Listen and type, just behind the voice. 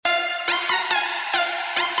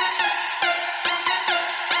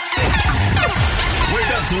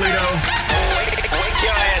Toledo. Wake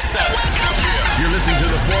your ass up. You're listening to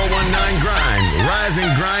the 419 Grind, Rise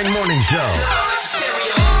and Grind Morning Show.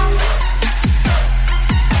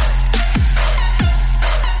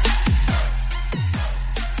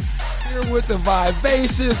 Here with the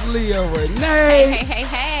vivacious Leah Renee.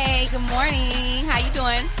 Hey. Good morning. How you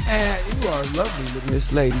doing? And you are lovely,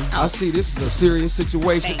 Miss Lady. Oh. I see this is a serious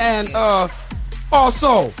situation. Thank you.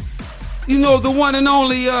 Also, you know the one and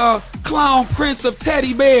only clown prince of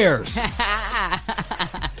teddy bears.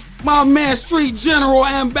 My man, Street General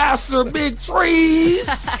Ambassador Big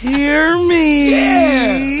Trees. Hear me.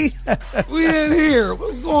 Yeah. We in here.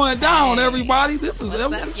 What's going down, Hey. everybody? This is What's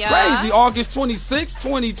up, it's y'all? crazy. August 26,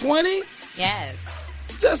 2020. Yes.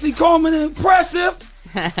 Jesse Coleman, impressive.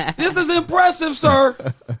 This is impressive, sir.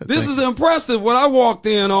 This is impressive. What I walked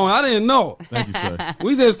in on, I didn't know. Thank you, sir.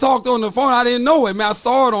 We just talked on the phone. I didn't know it, man. I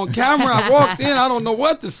saw it on camera. I walked in. I don't know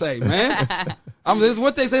what to say, man. This is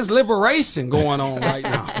what they say is liberation going on right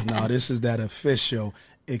now. No, this is that official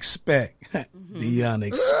expect the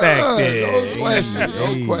unexpected. No question.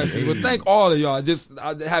 No question. But thank all of y'all just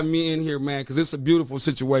having me in here, man, because it's a beautiful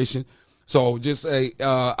situation. So just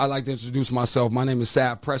I'd like to introduce myself. My name is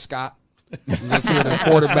Sad Prescott. Just here the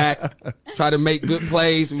quarterback. Try to make good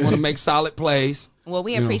plays. We want to make solid plays. Well,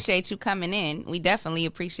 we appreciate you coming in. We definitely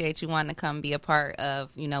appreciate you wanting to come be a part of,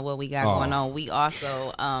 what we got going on. We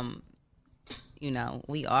also,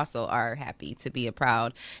 we also are happy to be a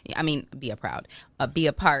part of,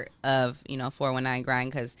 419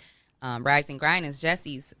 Grind, because Rise and Grind is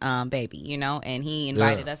Jesse's baby, and he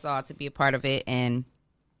invited us all to be a part of it, and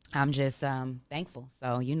I'm just thankful.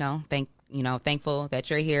 So, thankful that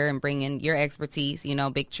you're here and bringing your expertise.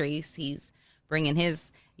 Big Trees, he's bringing his,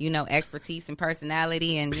 expertise and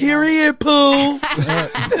personality, and Period, Pooh.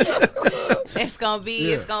 it's gonna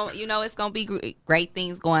be great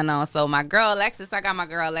things going on. So my girl Alexis, I got my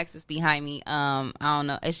girl Alexis behind me. I don't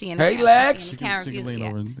know, is she in the Hey, camera? Lex. She in the camera She view? can lean Yeah.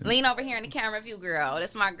 over and- Lean over here in the camera view, girl.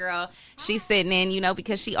 That's my girl. She's sitting in,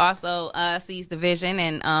 because she also sees the vision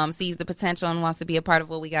and sees the potential and wants to be a part of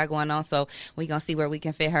what we got going on. So we gonna see where we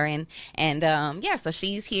can fit her in. And so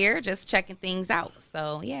she's here just checking things out.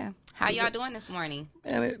 So yeah, how y'all doing this morning?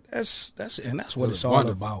 And that's what it's all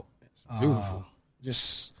wonderful. about. Beautiful.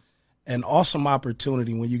 Just an awesome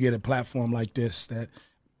opportunity when you get a platform like this, that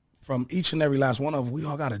from each and every last one of us, we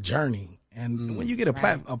all got a journey. And when you get a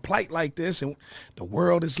plight like this and the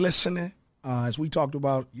world is listening, as we talked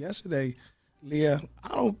about yesterday, Leah,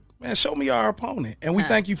 show me our opponent. And we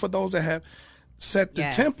thank you for those that have set the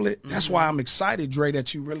Yes. template. That's why I'm excited, Dre,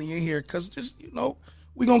 that you really in here, because just,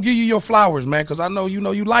 we're going to give you your flowers, man, because I know you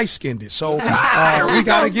light-skinned it. So we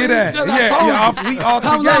got to get at it. We all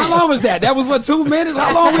How long was that? That was, 2 minutes?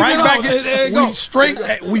 How long we Right been back on? in, There you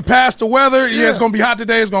go. we passed the weather. Yeah, it's gonna be hot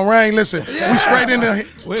today. It's gonna rain. Listen, we straight into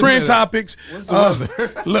trend topics.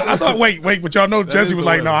 Look, I thought, wait, but y'all know Jesse was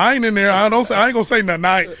like, no, I ain't in there. I ain't gonna say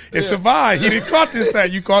nothing. It survived. He didn't caught this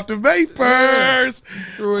thing. You caught the vapors.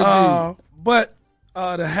 True indeed. But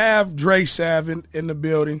to have Dre Savin in the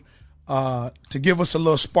building, to give us a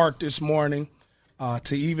little spark this morning,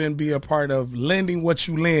 to even be a part of lending what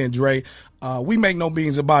you lend, Dre. We make no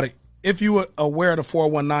beans about it. If you are aware of the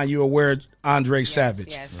 419, you're aware of Andre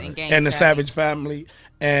Savage and the Savage family.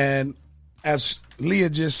 And as Leah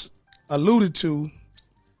just alluded to,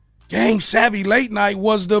 Gang Savvy Late Night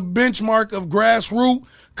was the benchmark of grassroots.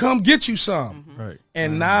 Come get you some. Mm-hmm. Right.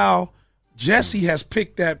 And now Jesse has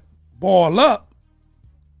picked that ball up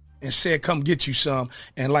and said, come get you some.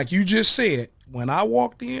 And like you just said, when I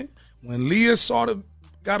walked in, when Leah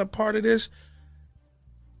got a part of this,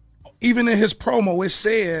 even in his promo, it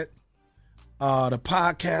said the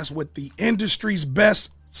podcast with the industry's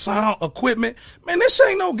best sound equipment. Man, this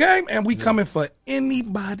ain't no game. And we coming for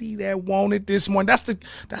anybody that want it this morning.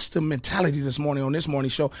 That's the mentality this morning on this morning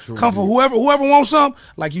show. True. Come for whoever wants some.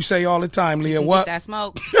 Like you say all the time, Leah. What? That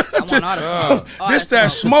smoke. I want all the smoke. This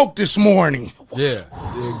that smoke this morning. Yeah,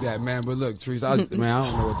 that man. But look, Trees, I don't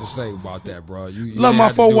know what to say about that, bro. You Love didn't my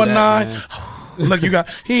have to do that, 419. man. Look, he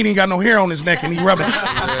ain't even got no hair on his neck and he rubbing.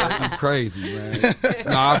 Yeah, you crazy, man.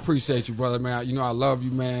 No, I appreciate you, brother, man. I love you,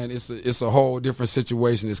 man. It's a whole different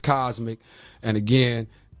situation. It's cosmic, and again,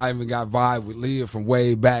 I even got vibe with Leah from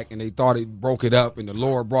way back, and they thought it broke it up, and the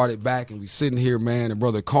Lord brought it back, and we sitting here, man, and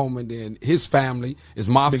Brother Coleman, then his family is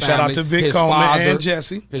my Big family. shout out to Vic his Coleman father, and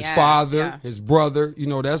Jesse. His Yes, father, yeah. his brother,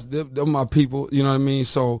 they're my people, you know what I mean?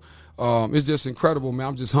 So it's just incredible, man.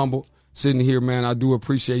 I'm just humbled sitting here, man. I do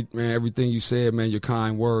appreciate, man, everything you said, man, your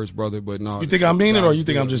kind words, brother, but no. You think I mean it or you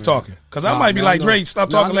think I'm just talking? Because I might be like, Dre, stop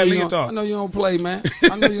talking, let Leah talk. I know you don't play, man.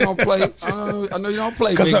 I know you don't play. I know you don't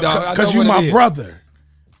play, big dog. Because you my brother.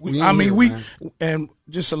 We I in mean, here, we man. and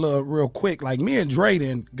just a little real quick, like me and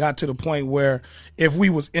Drayden got to the point where if we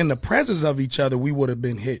was in the presence of each other, we would have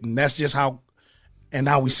been hitting. That's just how. And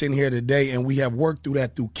now we sitting here today, and we have worked through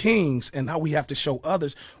that through Kings, and now we have to show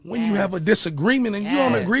others when you have a disagreement and you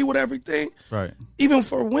don't agree with everything. Right. Even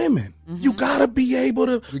for women, you gotta be able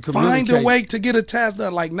to find a communicate. way to get a task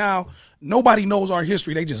done. Like now, nobody knows our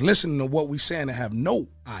history; they just listen to what we saying and have no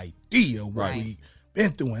idea what we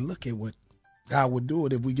been through. And look at what God would do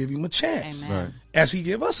it if we give Him a chance, Amen. Right. as He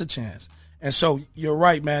give us a chance. And so you're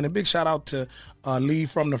right, man. A big shout out to Lee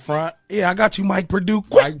from the front. Yeah, I got you, Mike Purdue.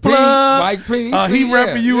 Quick Mike P. plug. Mike P. He See,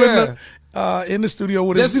 repping you yeah. in the studio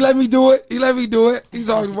with Jesse us. let me do it. He let me do it. He's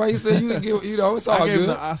always way. He said, "You can get, it's all I gave him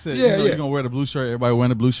good." I said, yeah, you know, yeah. you're gonna wear the blue shirt. Everybody wearing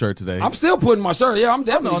the blue shirt today. I'm still putting my shirt. Yeah, I'm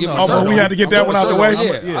definitely getting my Oh, shirt. but we on. had to get I'm that putting one out the my way?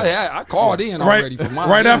 shirt on. Yeah, I called in already for mine.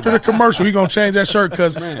 Right Yeah. after the commercial, we gonna change that shirt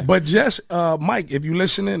but Jess, Mike, if you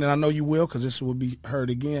listening, and I know you will, because this will be heard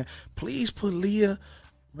again. Please put Leah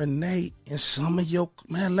Renee in some of your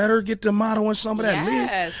let her get the motto in some of that. Leah.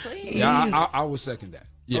 Yes, please. Yeah, I would second that.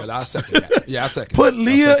 Yeah, I second that. Yeah, I second. Put that.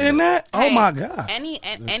 Leah in that. Oh Hey, my God.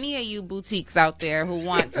 Any of you boutiques out there who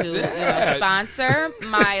want to sponsor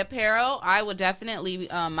my apparel, I will definitely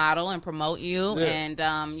model and promote you. Yeah. And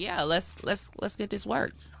let's get this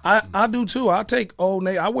work. I do too. I take Old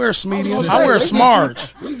Navy. I wear mediums. I I wear was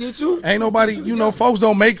smarts. We get you. Ain't nobody, folks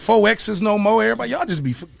don't make 4X's no more. Everybody, y'all just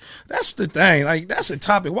be. That's the thing. Like that's the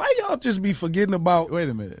topic. Why y'all just be forgetting about? Wait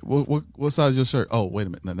a minute. What size is your shirt? Oh, wait a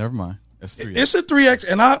minute. No, never mind. That's 3X. It's a 3X,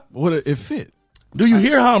 and What it fit? do you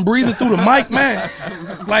hear how I'm breathing through the mic, man?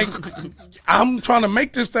 Like I'm trying to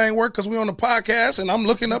make this thing work because we on the podcast, and I'm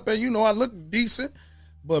looking up at I look decent,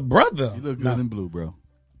 but brother, You look good in blue, bro.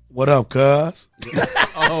 what up, cuz?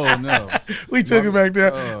 Oh no. We took it back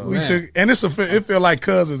there. We man. took, and it feel like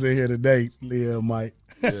cousins in here today, Leah and Mike.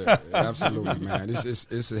 Yeah, absolutely, man.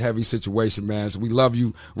 It's a heavy situation, man. So we love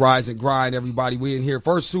you, Rise and Grind, everybody. We in here.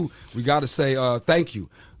 First, too, we got to say thank you,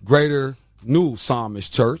 Greater New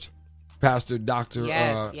Psalmist Church, Pastor Dr.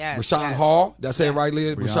 Rashawn Hall. Did I say it right,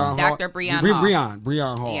 Leah? Rashawn Hall. Dr. Breon Hall.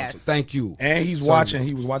 Breon Hall. Yes. So thank you. And he's watching.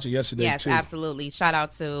 He was watching yesterday Yes, too. absolutely. Shout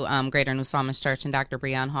out to Greater New Psalmist Church and Dr.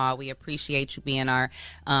 Breon Hall. We appreciate you being our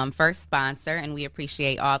first sponsor, and we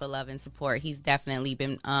appreciate all the love and support. He's definitely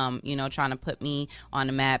been, trying to put me on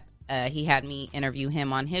the map. He had me interview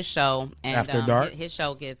him on his show, and After Dark. his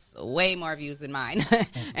show gets way more views than mine.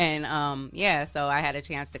 And so I had a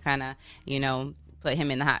chance to kind of, put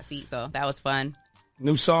him in the hot seat. So that was fun.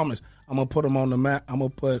 New Psalmist. I'm gonna put him on the map. I'm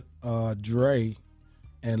gonna put Dre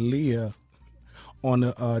and Leah on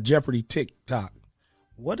the Jeopardy TikTok.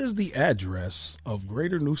 What is the address of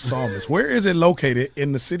Greater New Psalmist? Where is it located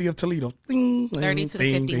in the city of Toledo? Ding, ding, 32 to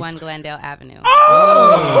ding, 51 Glendale Avenue.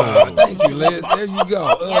 Oh, thank you, Liz. There you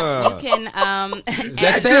go. Yep, you can.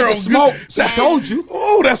 That said the smoke. She told you.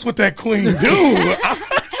 Oh, that's what that queen do.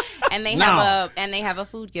 And they have a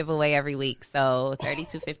food giveaway every week. So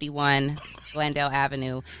 3251 Glendale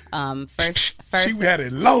Avenue. First She had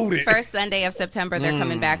it loaded. first Sunday of September, they're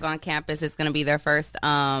coming back on campus. It's going to be their first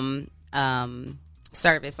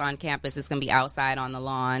service on campus. It's going to be outside on the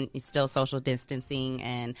lawn. It's still social distancing,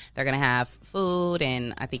 and they're going to have food,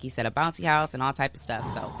 and I think he said a bouncy house and all type of stuff.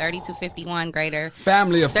 So 3251 Greater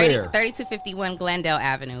Family affair. 3251 Glendale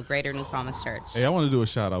Avenue, Greater New Psalmist Church. Hey, I want to do a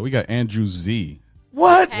shout out. We got Andrew Z.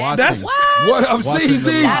 What? Watching. That's What up, Watching CZ?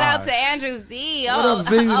 the Shout out to Andrew Z. What up,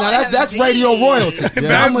 Z? Now that's MZ. radio royalty. That's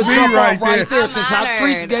I'm gonna Z jump right off right there. there I'm since how honored.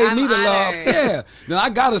 Teresa gave me the I'm love. honored. Yeah. Then I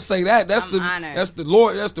gotta say that's I'm honored. that's the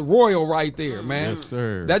Lord, that's the royal right there, man. Yes,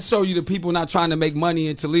 sir. That show you the people not trying to make money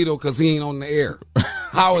in Toledo because he ain't on the air.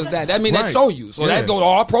 How is that? That mean that Right. show you. So Yeah. that go to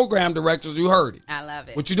all program directors. You heard it. I love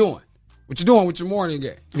it. What you doing? What you doing with your morning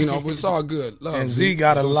game? But it's all good. Love. And Z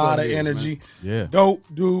got a So lot of it is, energy. man. Yeah. Dope,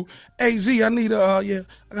 dude. Hey Z, I need I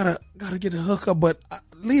gotta get a hookup. But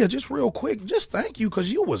Leah, just real quick, just thank you because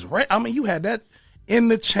you was you had that in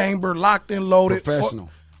the chamber, locked and loaded, Professional.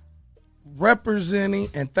 representing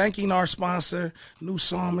and thanking our sponsor, New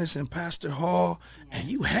Psalmist and Pastor Hall, and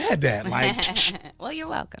you had that Well, you're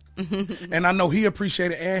welcome. and I know he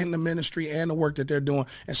appreciated and the ministry and the work that they're doing,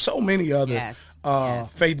 and so many other Yes.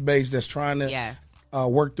 faith-based that's trying to Yes.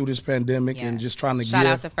 work through this pandemic Yes. and just trying to Shout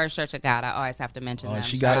give. out to First Church of God. I always have to mention them.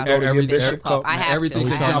 she Shout gotta out go to Every- get Bishop Cope. I have Everything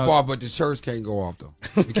to. can jump off, but the church can't go off though.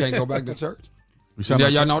 You can't go back to church. We shouting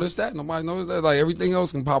out- Y'all notice that? Nobody knows that. Like everything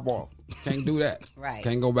else can pop off. Can't do that. Right.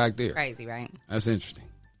 Can't go back there. Crazy, right? That's interesting.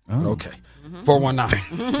 Oh. Okay.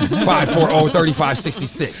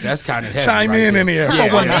 419-540-3566. That's kind of heavy. Chime right in there. in here.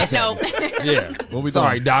 Yeah, On yeah, that note. yeah. What we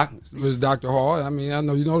Sorry, doing? Doc. It was Dr. Hall. I mean, I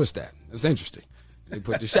know you noticed that. It's interesting. They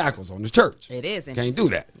put the shackles on the church. It is. Can't do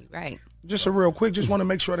that. Right. Just a real quick, just want to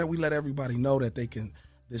make sure that we let everybody know that they can.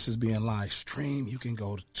 This is being live streamed. You can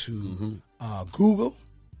go to Google,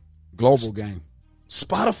 Global game.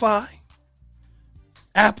 Spotify,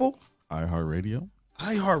 Apple, iHeartRadio.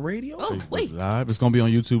 iHeartRadio. Oh, wait. Live. It's going to be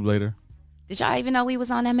on YouTube later. Did y'all even know we was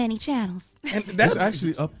on that many channels? And It's that's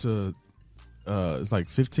actually up to, it's like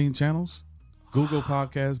 15 channels. Google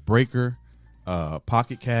Podcast, Breaker,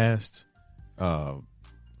 Pocket Cast. I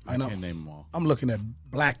know. can't name them all. I'm looking at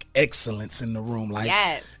black excellence in the room, like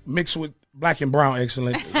Yes. mixed with black and brown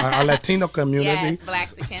excellence, our Latino community. Yes,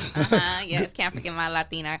 Blaxican. Yes, can't forget my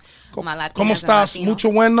Latina. My Latina. ¿Cómo estás?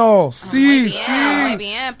 Mucho bueno. Sí, Muy sí.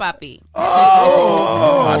 bien, papi.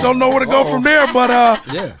 Oh, I don't know where to go from there, but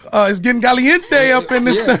it's getting caliente up in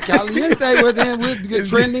this. Yeah, caliente. We'll get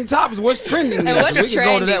trending topics. What's trending? Hey, what's We can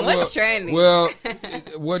go to trending? that. What's trending? Well,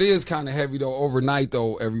 what is kind of heavy though overnight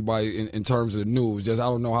though, everybody in terms of the news. Just I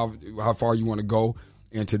don't know how far you want to go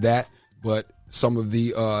into that, but some of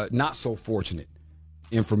the not so fortunate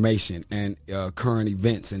information and current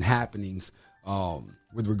events and happenings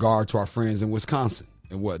with regard to our friends in Wisconsin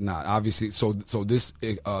and whatnot. Obviously, so this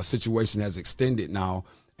situation has extended now,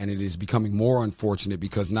 and it is becoming more unfortunate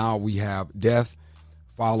because now we have death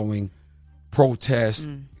following protests,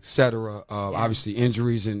 et cetera. Obviously,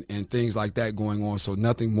 injuries and things like that going on. So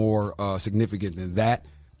nothing more significant than that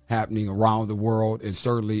happening around the world and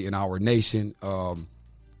certainly in our nation.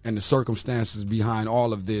 And the circumstances behind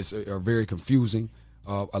all of this are very confusing.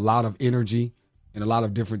 A lot of energy in a lot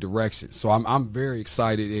of different directions. So I'm very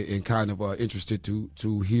excited and kind of interested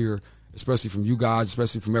to hear, especially from you guys,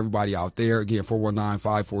 especially from everybody out there. Again,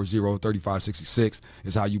 419-540-3566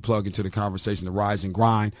 is how you plug into the conversation. The Rise and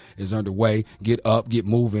Grind is underway. Get up, get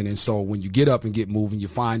moving. And so when you get up and get moving, you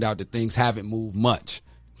find out that things haven't moved much.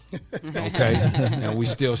 Okay? And we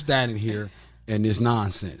still standing here in this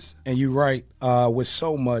nonsense. And you're right. With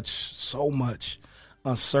so much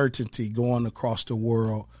uncertainty going across the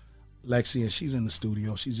world, Lexi, and she's in the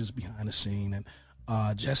studio. She's just behind the scene. And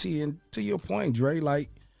Jesse, and to your point, Dre, like,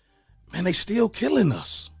 man, they still killing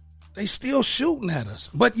us. They still shooting at us.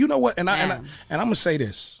 But you know what? And I'm gonna say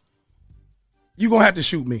this: you gonna have to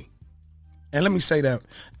shoot me. And let me say that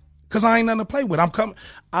because I ain't nothing to play with.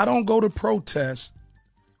 I don't go to protest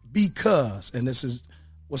because, and this is.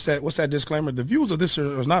 What's that disclaimer? The views of this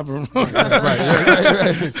is not right.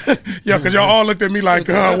 Yeah, because y'all all looked at me like,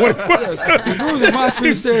 what? My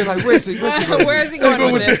tree said, like, where's he going? Where is he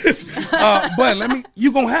going with this? But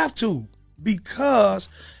you gonna have to, because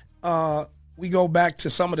we go back to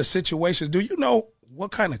some of the situations. Do you know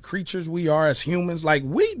what kind of creatures we are as humans? Like,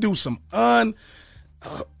 we do some I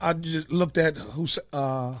just looked at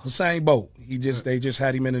Usain Bolt. They just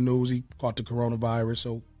had him in the news. He caught the coronavirus,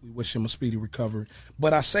 so we wish him a speedy recovery.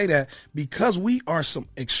 But I say that because we are some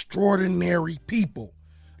extraordinary people.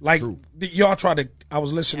 Like, y'all I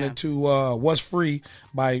was listening to What's Free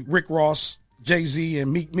by Rick Ross, Jay-Z,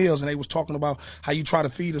 and Meek Mills, and they was talking about how you try to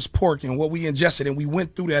feed us pork and what we ingested, and we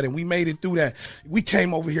went through that, and we made it through that. We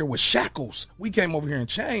came over here with shackles. We came over here in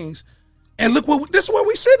chains, and look this is where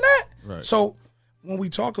we sitting at. Right. So when we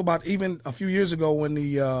talk about even a few years ago when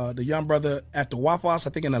the young brother at the Waffle House,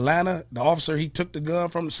 I think in Atlanta, the officer, he took the gun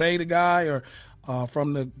from the guy or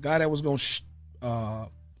from the guy that was going to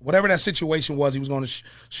whatever that situation was, he was going to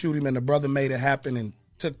shoot him, and the brother made it happen and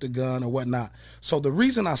took the gun or whatnot. So the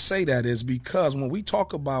reason I say that is because when we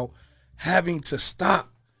talk about having to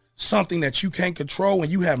stop something that you can't control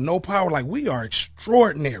and you have no power, like, we are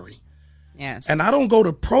extraordinary. Yes. And I don't go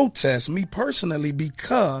to protest, me personally,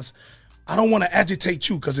 because I don't want to agitate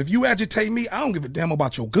you, because if you agitate me, I don't give a damn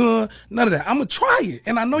about your gun, none of that. I'm going to try it,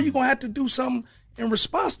 and I know you're going to have to do something in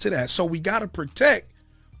response to that. So we got to protect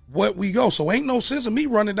what we go. So ain't no sense of me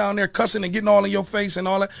running down there cussing and getting all in your face and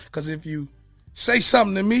all that, because if you say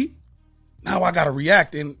something to me, now I got to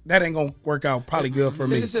react, and that ain't going to work out probably good for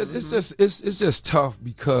me. It's just tough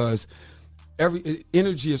because every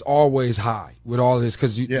energy is always high with all this,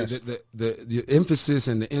 because the emphasis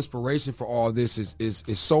and the inspiration for all this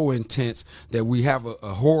is so intense that we have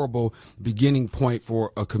a horrible beginning point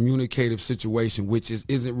for a communicative situation, which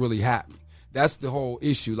isn't really happening. That's the whole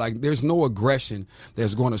issue. Like, there's no aggression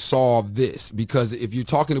that's going to solve this, because if you're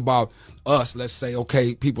talking about us, let's say,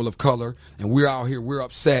 okay, people of color, and we're out here, we're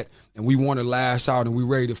upset, and we want to lash out and we're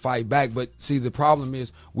ready to fight back. But see, the problem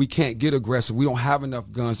is we can't get aggressive. We don't have enough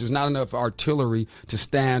guns. There's not enough artillery to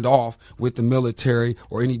stand off with the military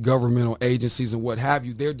or any governmental agencies and what have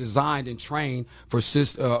you. They're designed and trained for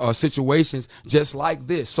situations just like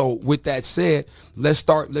this. So with that said, let's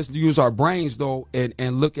use our brains, though,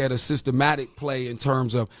 and look at a systematic play in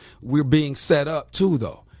terms of we're being set up too,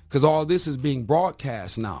 though. because all this is being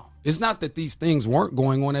broadcast now. It's not that these things weren't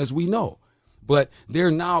going on, as we know, but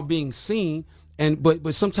they're now being seen. And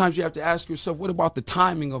but sometimes you have to ask yourself, what about the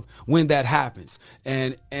timing of when that happens?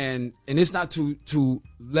 And it's not to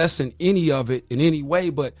lessen any of it in any way,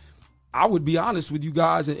 but I would be honest with you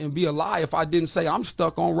guys and be a lie if I didn't say I'm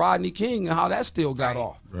stuck on Rodney King and how that still got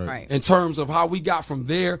off. Right. In terms of how we got from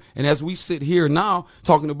there, and as we sit here now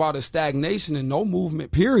talking about a stagnation and no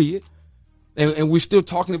movement, period. And we're still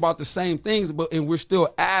talking about the same things, and we're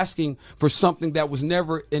still asking for something that was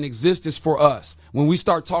never in existence for us. When we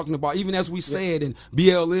start talking about, even as we said, in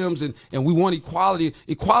BLMs, and we want equality.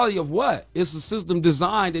 Equality of what? It's a system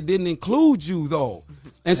designed that didn't include you, though.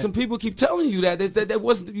 And some people keep telling you that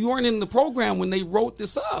wasn't, you weren't in the program when they wrote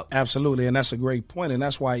this up. Absolutely, and that's a great point. And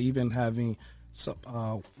that's why even having,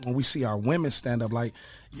 when we see our women stand up, like,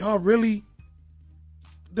 y'all really,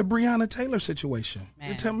 the Breonna Taylor situation,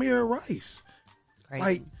 the Tamir Rice. Crazy.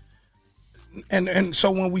 Like, and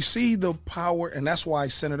so when we see the power, and that's why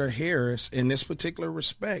Senator Harris, in this particular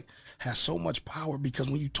respect, has so much power, because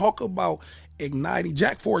when you talk about igniting,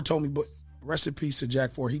 Jack Ford told me, but rest in peace to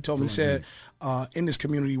Jack Ford, he told me, he said, in this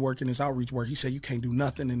community work, in this outreach work, he said, you can't do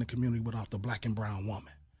nothing in the community without the black and brown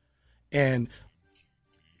woman. And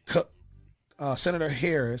Senator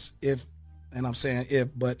Harris, and I'm saying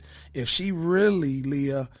if she really,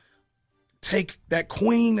 Leah, take that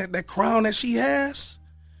queen, that crown that she has,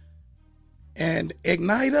 and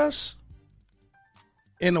ignite us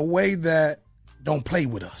in a way that don't play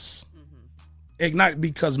with us. Mm-hmm. Ignite,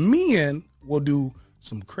 because men will do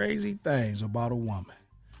some crazy things about a woman.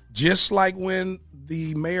 Just like when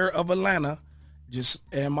the mayor of Atlanta,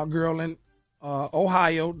 and my girl in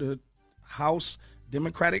Ohio, the House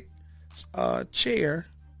Democratic chair,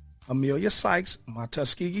 Amelia Sykes, my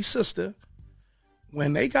Tuskegee sister,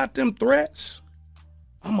 when they got them threats,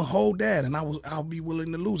 I'm going to hold that, and I'll be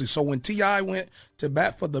willing to lose it. So when T.I. went to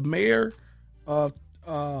bat for the mayor of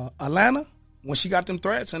Atlanta, when she got them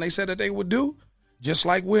threats and they said that they would do, just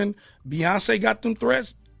like when Beyonce got them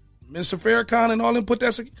threats, Mr. Farrakhan and all them put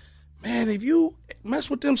that, man, if you mess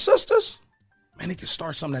with them sisters, man, it can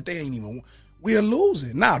start something that they ain't even, we'll lose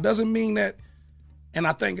it. Now, doesn't mean that, and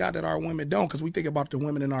I thank God that our women don't, because we think about the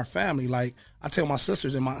women in our family. Like, I tell my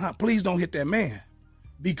sisters and my aunt, please don't hit that man.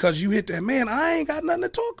 Because you hit that man, I ain't got nothing to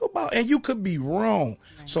talk about. And you could be wrong.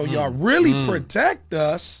 Right. So y'all really protect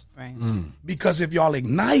us. Right. Because if y'all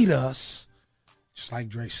ignite us, just like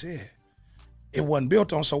Dre said, it wasn't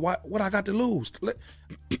built on. So what I got to lose?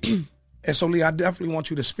 And so, Lee, I definitely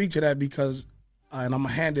want you to speak to that, because, and I'm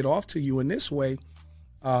going to hand it off to you in this way.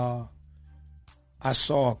 I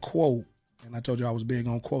saw a quote, and I told you I was big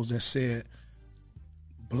on quotes, that said,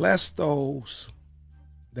 bless those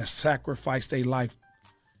that sacrifice their life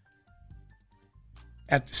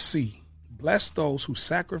at the sea. Bless those who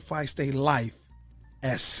sacrifice their life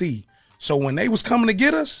at sea. So when they was coming to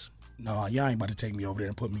get us, no, y'all ain't about to take me over there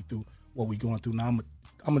and put me through what we going through now. I'm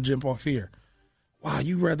gonna jump off here. Wow,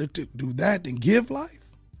 you rather do that than give life?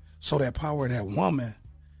 So that power of that woman,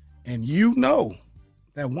 and you know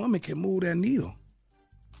that woman can move that needle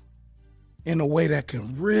in a way that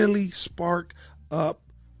can really spark up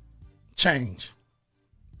change.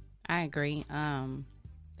 I agree.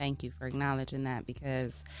 Thank you for acknowledging that,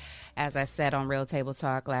 because as I said on Real Table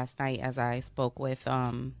Talk last night, as I spoke with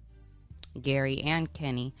Gary and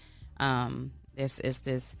Kenny,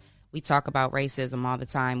 we talk about racism all the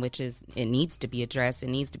time, which is, it needs to be addressed. It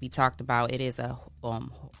needs to be talked about. It is a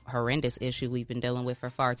horrendous issue we've been dealing with for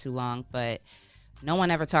far too long, but no one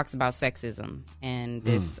ever talks about sexism and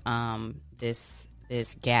this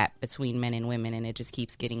gap between men and women, and it just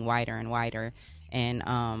keeps getting wider and wider.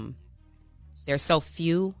 And there's so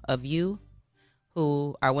few of you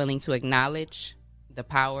who are willing to acknowledge the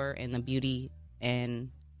power and the beauty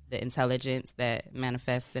and the intelligence that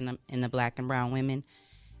manifests in the black and brown women.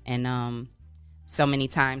 And so many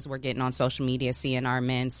times we're getting on social media seeing our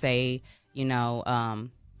men say, and I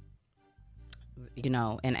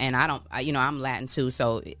don't, I'm Latin too,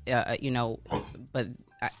 so but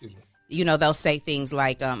they'll say things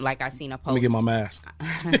like I seen a post. Let me get my mask.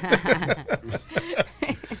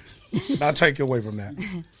 I'll take you away from that.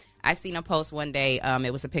 I seen a post one day.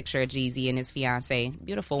 It was a picture of Jeezy and his fiance.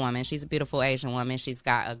 Beautiful woman. She's a beautiful Asian woman. She's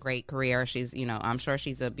got a great career. She's, I'm sure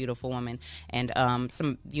she's a beautiful woman. And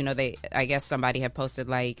I guess somebody had posted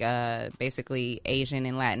like basically Asian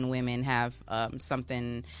and Latin women have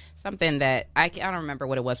something that I don't remember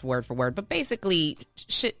what it was word for word, but basically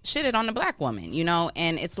shitted on the black woman,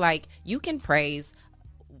 and it's like you can praise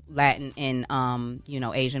Latin and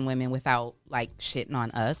Asian women without like shitting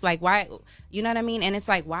on us. Like, why, you know what I mean? And it's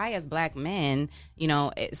like, why as black men,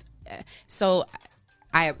 so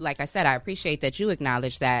like I said, I appreciate that you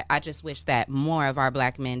acknowledge that. I just wish that more of our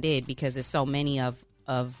black men did, because there's so many of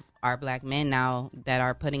our black men now that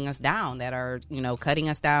are putting us down, that are, cutting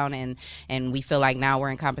us down, and we feel like now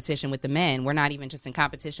we're in competition with the men. We're not even just in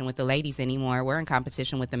competition with the ladies anymore. We're in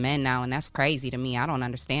competition with the men now, and that's crazy to me. I don't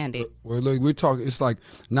understand it. Well, look, we're talking. It's like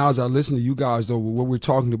now as I listen to you guys, though, what we're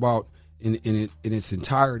talking about in its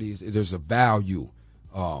entirety is there's a value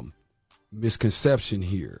misconception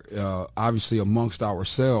here, obviously amongst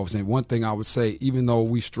ourselves. And one thing I would say, even though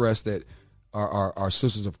we stress that our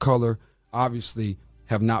sisters of color obviously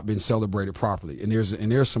have not been celebrated properly, and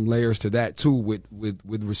there's some layers to that too, with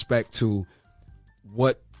respect to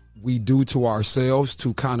what we do to ourselves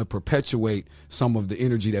to kind of perpetuate some of the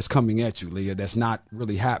energy that's coming at you, Leah, that's not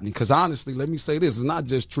really happening. Because honestly, let me say this, it's not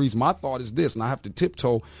just trees. My thought is this, and I have to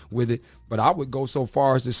tiptoe with it, but I would go so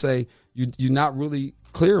far as to say you're not really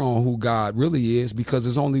clear on who God really is, because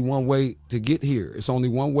there's only one way to get here. It's only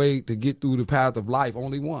one way to get through the path of life,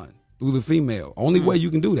 only one, through the female. Only way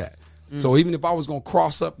you can do that. So even if I was going to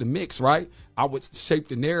cross up the mix, right, I would shape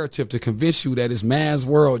the narrative to convince you that it's man's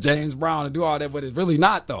world, James Brown, and do all that, but it's really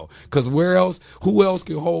not, though. Because who else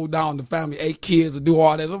can hold down the family, 8 kids, and do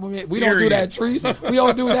all that? We don't do that, Trees. We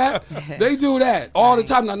don't do that. They do that all the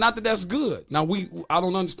time. Now, not that that's good. Now, I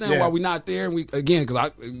don't understand why we're not there. And because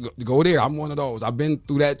I go there, I'm one of those. I've been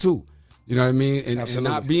through that, too. You know what I mean? And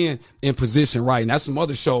not being in position right. And that's some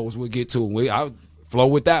other shows we'll get to. I'll flow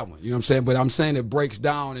with that one. You know what I'm saying? But I'm saying it breaks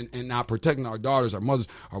down and not protecting our daughters, our mothers,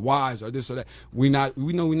 our wives, or this or that. We know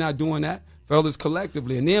we're not doing that. Fellas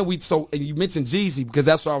collectively. And then and you mentioned Jeezy, because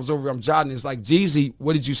that's what I'm jotting. It's like, Jeezy,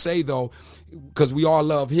 what did you say though? Because we all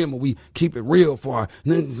love him and we keep it real for our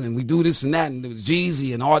niggas and we do this and that, and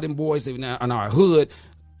Jeezy and all them boys in our hood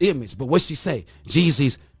image. But what she say?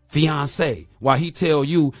 Jeezy's fiance, while he tell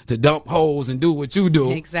you to dump hoes and do what you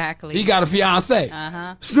do. Exactly. He got a fiance.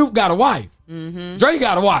 Uh-huh. Snoop got a wife. Mm-hmm. Drake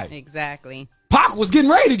got a wife. Exactly. Pac was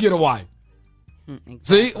getting ready to get a wife. Exactly.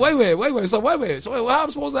 See, wait. So how am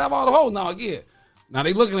I supposed to have all the hoes now again? Now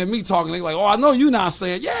they looking at me talking. They like, oh, I know you not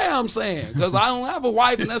saying. Yeah, I'm saying, because I don't have a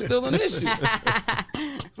wife, and that's still an issue,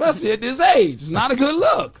 especially at this age. It's not a good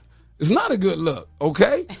look. It's not a good look.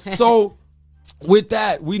 Okay, so. With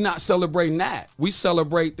that, we not celebrating that. We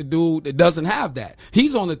celebrate the dude that doesn't have that.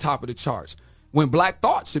 He's on the top of the charts. When Black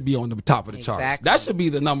Thought should be on the top of the charts. That should be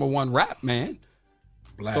the #1 rap, man.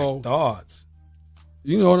 Black Thoughts.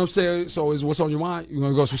 You know what I'm saying? So is what's on your mind? You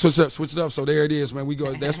want to go switch it up? So there it is, man. We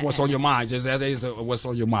go. That's what's on your mind. Just that is what's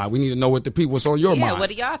on your mind. We need to know what what's on your mind. What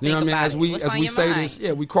do y'all think? You know what I mean? What's As we say this,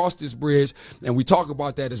 we cross this bridge and we talk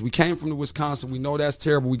about that. As we came from the Wisconsin, we know that's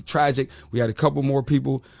terrible. We tragic. We had a couple more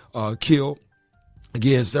people killed.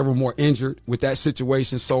 Again, several more injured with that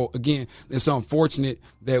situation. So again, it's unfortunate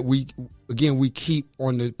that we keep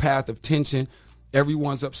on the path of tension.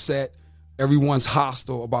 Everyone's upset. Everyone's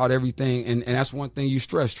hostile about everything. And that's one thing you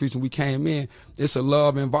stressed, Trees, when we came in. It's a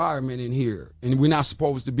love environment in here. And we're not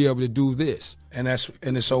supposed to be able to do this. And it's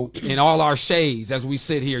so in all our shades as we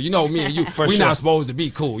sit here. You know me and you, we're not supposed to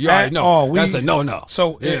be cool. You already know. That's a no-no.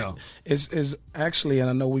 So it's actually, and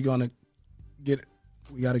I know we're gonna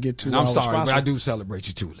we got to get to. And I'm sorry, but I do celebrate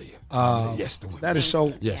you too, Leah. Yes, that is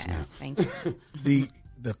so. Yes, ma'am. Thank you.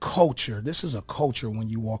 The culture. This is a culture when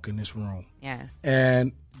you walk in this room. Yes.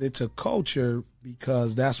 And it's a culture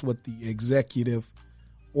because that's what the executive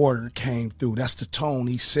order came through. That's the tone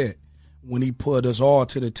he set when he put us all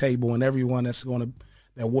to the table, and everyone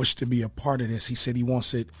that wished to be a part of this. He said he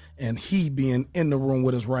wants it, and he being in the room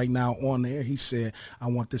with us right now on there, he said, I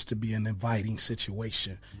want this to be an inviting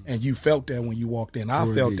situation. And you felt that when you walked in. I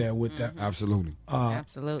felt that with that. Absolutely.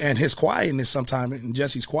 Absolutely. And his quietness sometimes, and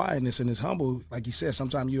Jesse's quietness and his humble, like he said,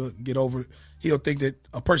 sometimes you'll get over, he'll think that,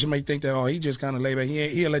 a person may think that, he just kind of laid back.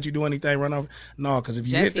 He'll let you do anything, run over. No, because if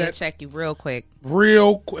you hit that. Check you real quick.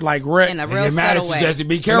 Like in a real subtle way. Jesse,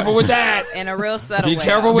 be careful with that. In a real subtle way. Be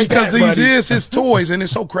careful with because that, these buddy. is his toys, and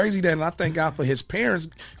it's so crazy that, and I thank God for his parents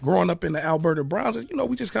growing up in the Alberta Browns.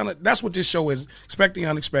 We just kind of, that's what this show is, expect the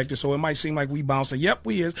unexpected. So it might seem like we bouncing. Yep,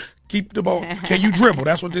 we is. Keep the ball. Can you dribble?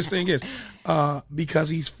 That's what this thing is. Because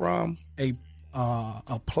he's from a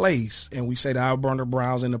place, and we say the Alberta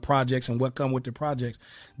Browns and the projects and what come with the projects,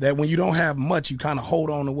 that when you don't have much, you kind of hold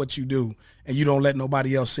on to what you do, and you don't let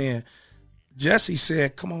nobody else in. Jesse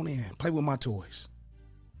said, come on in, play with my toys.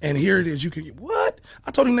 And here it is. You can, what? I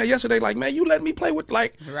told him that yesterday, like, man, you let me play with,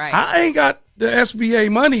 like, right. I ain't got the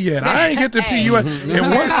SBA money yet. I ain't get the PUS.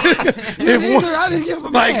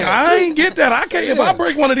 I ain't get that. I can't, if I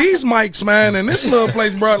break one of these mics, man, in this little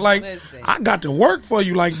place, bro, like, listen. I got to work for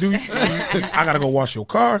you. Like, dude, I got to go wash your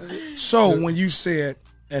car. So when you said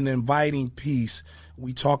an inviting piece,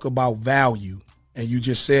 we talk about value. And you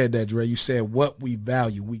just said that, Dre. You said what we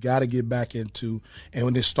value. We got to get back into, and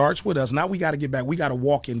when it starts with us, now we got to get back. We got to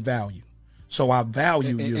walk in value. So I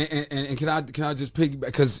value you. And can I just piggyback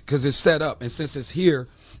because it's set up, and since it's here,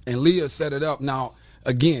 and Leah set it up. Now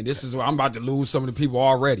again, this is where I'm about to lose some of the people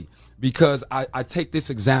already because I take this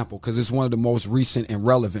example because it's one of the most recent and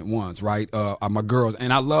relevant ones, right? My girls,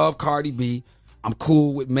 and I love Cardi B. I'm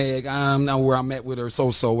cool with Meg. I'm not where I'm at with her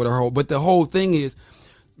so with her whole. But the whole thing is.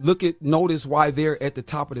 Notice why they're at the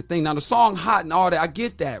top of the thing. Now the song hot and all that, I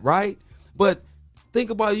get that, right? But think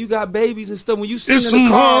about it, you got babies and stuff. When you sit in the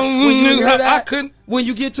car, when you hear that, when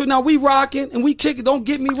you get to it, now we rocking and we kicking. Don't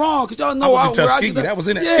get me wrong, because y'all know I went to Tuskegee. That was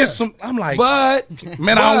in it. Yeah. I'm like,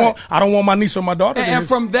 man, I don't want my niece or my daughter. And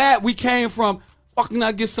from that, we came from fucking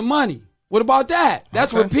not get some money. What about that?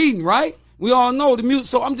 That's repeating, right? We all know the music.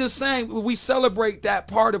 So I'm just saying we celebrate that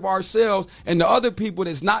part of ourselves, and the other people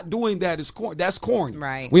that's not doing that is that's corny.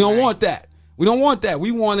 Right. We don't want that. We don't want that. We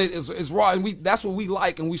want it as raw, and that's what we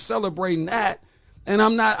like, and we celebrating that. And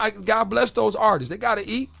God bless those artists. They got to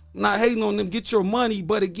eat. I'm not hating on them. Get your money,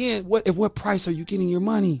 but again, at what price are you getting your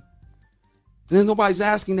money? And then nobody's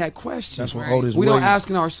asking that question. That's what we don't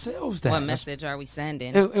asking ourselves that. What message are we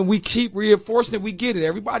sending? And we keep reinforcing it. We get it.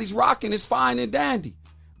 Everybody's rocking. It's fine and dandy.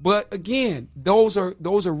 But again, those are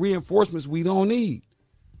reinforcements we don't need.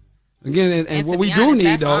 Again, and what we do need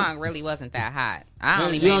that though. That song really wasn't that hot. I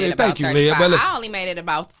only made it about 35. I only made it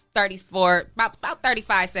about 34, about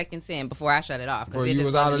 35 seconds in before I shut it off because it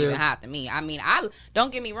just wasn't even hot to me. I mean,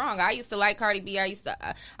 don't get me wrong. I used to like Cardi B. I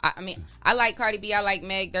like Cardi B. I like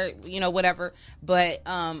Meg. They're whatever. But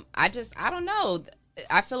I don't know.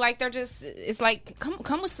 I feel like they're just. It's like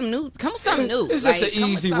come with some new. Come with something new. It's just an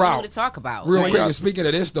easy route to talk about. Real quick. And speaking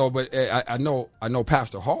of this though, but I know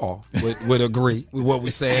Pastor Hall would agree with what we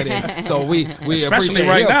said, and so we especially appreciate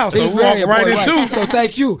right him. now. So we walk right into. So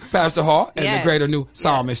thank you, Pastor Hall, and the Greater New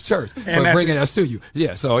Psalmist Church for bringing us to you.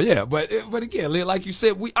 Yeah. So yeah, but again, like you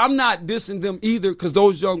said, I'm not dissing them either because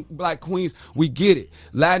those young black queens, we get it.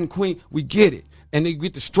 Latin queen, we get it, and they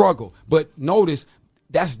get the struggle. But notice.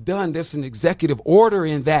 That's done. There's an executive order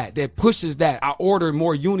in that pushes that. I order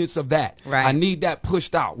more units of that. Right. I need that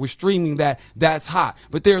pushed out. We're streaming that. That's hot.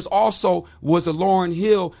 But there's also was a Lauryn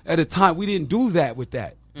Hill at a time. We didn't do that with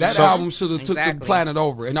that. That album should have took the planet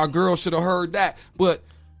over, and our girls should have heard that. But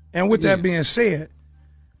with that being said,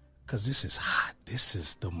 because this is hot, this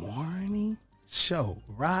is the morning show.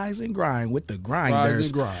 Rise and grind with the grinders. Rise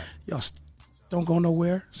and grind. Y'all don't go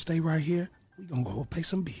nowhere. Stay right here. We're gonna go pay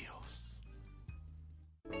some bills.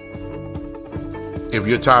 If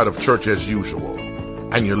you're tired of church as usual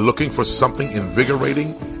and you're looking for something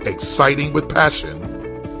invigorating, exciting with passion,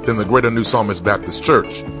 then the Greater New Psalmist Baptist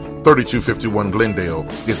Church, 3251 Glendale,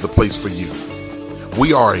 is the place for you.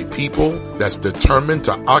 We are a people that's determined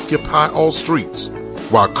to occupy all streets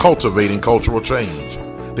while cultivating cultural change.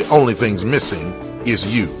 The only things missing is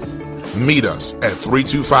you. Meet us at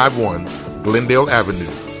 3251 Glendale Avenue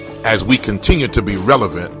as we continue to be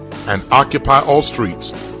relevant and occupy all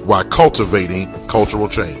streets while cultivating cultural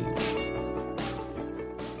change.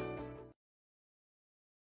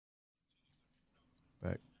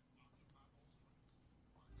 Back.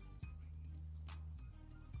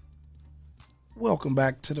 Welcome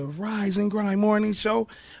back to the Rise and Grind Morning Show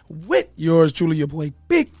with yours truly, your boy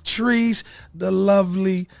Big Trees, the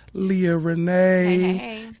lovely Leah Renee.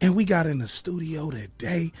 Hey. And we got in the studio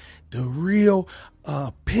today the real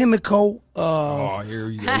pinnacle of here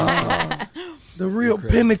you go. the real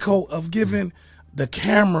pinnacle of giving the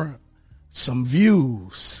camera some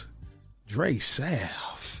views. Dre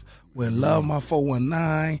Saf with Love My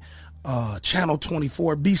 419, Channel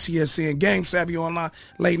 24, BCSN, Game Savvy Online,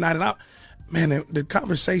 Late Night and Out. Man, the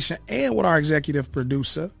conversation and with our executive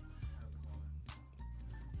producer.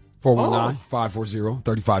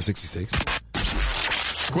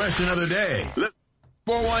 419-540-3566. Question of the day.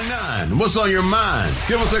 419, what's on your mind?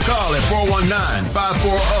 Give us a call at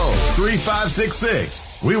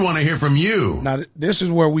 419-540-3566. We want to hear from you. Now, this is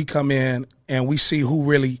where we come in and we see who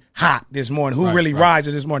really hot this morning, who really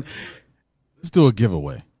rises this morning. Let's do a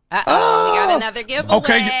giveaway. We got another giveaway.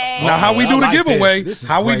 Okay, now how we do the giveaway?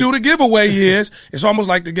 How we do the giveaway is it's almost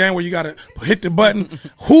like the game where you got to hit the button.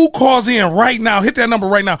 Who calls in right now? Hit that number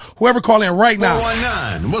right now. Whoever call in right now.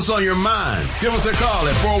 419, what's on your mind? Give us a call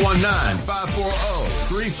at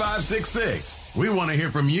 419-540-3566. We want to hear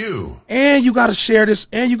from you. And you got to share this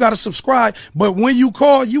and you got to subscribe. But when you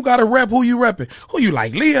call, you got to rep who you repping. Who you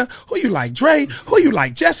like, Leah? Who you like, Dre? Who you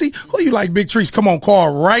like, Jesse? Who you like, Big Trees? Come on,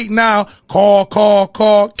 call right now. Call.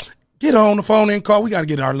 Get on the phone and call. We got to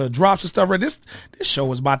get our little drops and stuff ready. This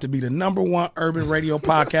show is about to be the #1 urban radio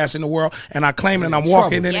podcast in the world, and I claim it, and I'm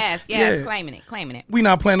walking in Yes, it. Yeah. claiming it. We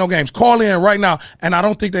not playing no games. Call in right now, and I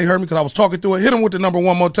don't think they heard me because I was talking through it. Hit them with the number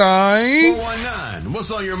one more time. 419, what's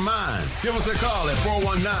on your mind? Give us a call at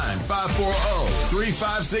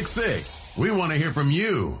 419-540-3566. We want to hear from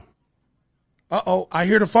you. Uh-oh, I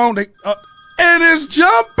hear the phone. And it's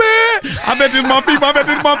jumping. I bet this my people. I bet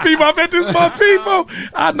this my people. I bet this my people.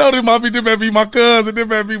 I know this my people. This better be my cousin. This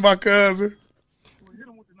better be my cousin. Hit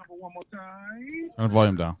him with the number one more time. Turn the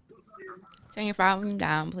volume down. Turn your volume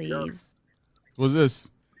down, please. What's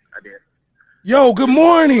this? Yo, good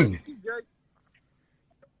morning.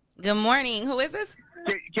 Good morning. Who is this?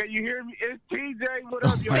 Can you hear me? It's TJ. What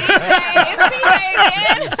up, yo? TJ. It's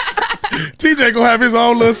TJ again. TJ gonna have his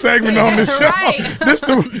own little segment on this show. Right. This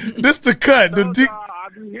the cut. I do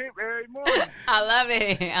hip every morning. I love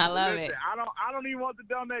it. I love it. I don't even want the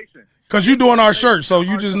donation. Cause you doing our shirt, so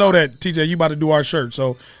you just know that TJ, you about to do our shirt.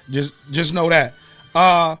 So just know that.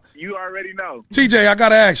 You already know. TJ, I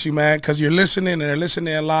gotta ask you, man, because you're listening and they're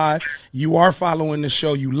listening live. You are following the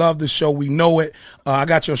show. You love the show. We know it. I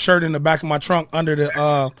got your shirt in the back of my trunk under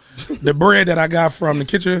the bread that I got from the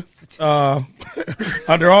kitchen.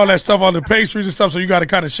 Under all that stuff, all the pastries and stuff. So you got to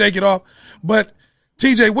kind of shake it off. But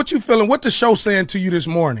TJ, what you feeling? What the show saying to you this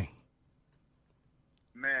morning?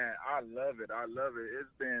 Man, I love it. It's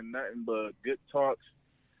been nothing but good talks.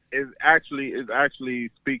 It's actually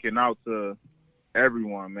speaking out to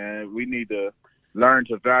everyone, man. We need to learn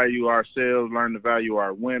to value ourselves, learn to value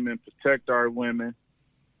our women, protect our women.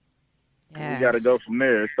 Yes. We got to go from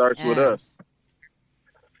there. It starts with us.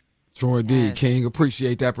 Troy D, King,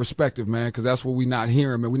 appreciate that perspective, man, because that's what we not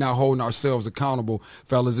hearing, man. We're not holding ourselves accountable,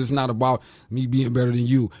 fellas. It's not about me being better than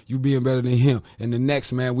you being better than him. And the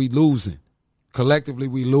next, man, we losing. Collectively,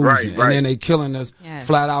 we losing. Right. And then they killing us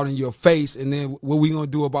flat out in your face. And then what we going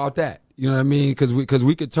to do about that? You know what I mean? Because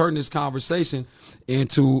we could turn this conversation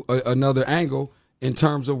into another angle in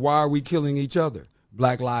terms of why are we killing each other?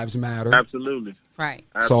 Black Lives Matter. Absolutely. Right.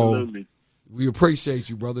 Absolutely. So we appreciate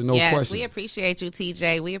you, brother. No yes, question. We appreciate you,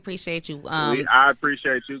 TJ. We appreciate you. I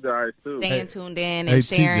appreciate you guys, too. Staying tuned in and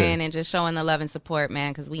sharing and just showing the love and support,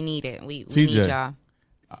 man, because we need it. We need y'all.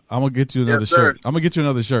 I'm going to get you another shirt. I'm going to get you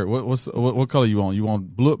another shirt. What color you want? You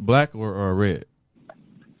want blue, black, or red?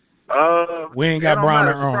 We ain't got brown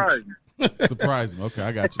or orange. Surprising. Okay,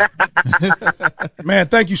 I got you. Man,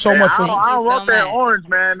 thank you so much for. I don't want that orange,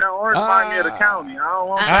 man. That orange remind me of the county. I don't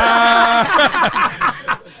want that.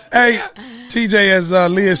 Hey, TJ, as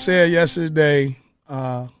Leah said yesterday,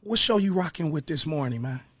 what show you rocking with this morning,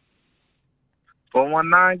 man?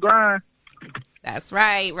 419 Grind. That's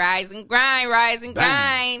right. Rise and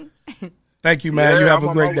grind. Thank you, man. Yeah, you have I'm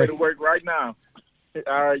a great on my way day. to work right now.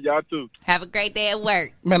 All right, y'all too. Have a great day at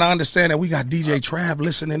work. Man, I understand that we got DJ Trav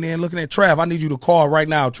listening in, looking at Trav. I need you to call right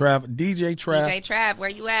now, Trav. DJ Trav. DJ Trav, where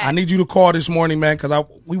you at? I need you to call this morning, man, because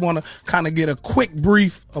we want to kind of get a quick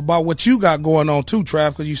brief about what you got going on too,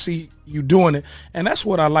 Trav, because you see you doing it. And that's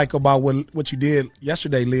what I like about what you did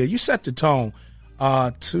yesterday, Leah. You set the tone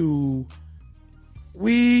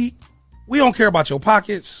we don't care about your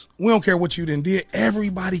pockets. We don't care what you done did.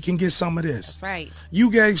 Everybody can get some of this. That's right.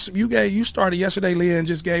 You started yesterday, Leah, and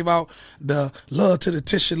just gave out the love to the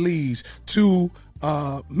Tisha Lees, to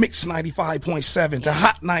Mix 95.7, to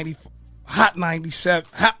Hot 97,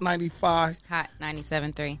 Hot 95. Hot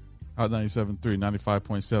 97.3. Hot 97.3,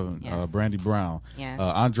 95.7. Yes. Brandy Brown. Yes.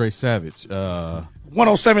 Andre Savage.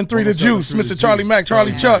 107.3 The Juice, Mr. Charlie Mack,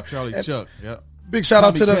 Charlie Chuck. Charlie Chuck, yep. Big shout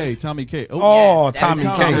out to Tommy K. Oh, Tommy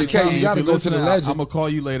Yes, K. K, you got to go to the legend. I'm going to call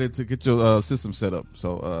you later to get your system set up.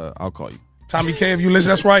 So I'll call you. Tommy K, if you listen,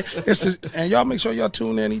 that's right. And y'all make sure y'all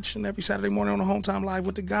tune in each and every Saturday morning on the Home Time Live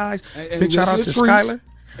with the guys. And Big shout out to Skyler.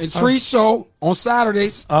 And Tree's show on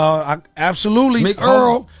Saturdays. Absolutely. Mick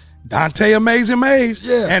Earl. Dante Amazing Maze.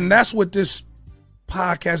 Yeah. And that's what this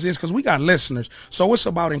podcast is, because we got listeners. So it's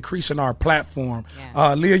about increasing our platform.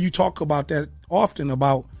 Yeah. Leah, you talk about that often,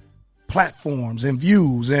 about platforms and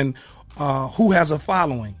views and who has a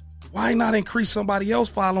following. Why not increase somebody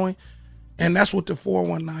else's following? And that's what the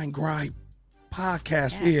 419 Grind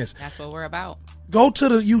podcast is. That's what we're about. Go to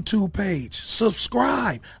the YouTube page,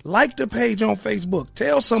 subscribe, like the page on Facebook,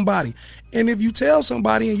 tell somebody. And if you tell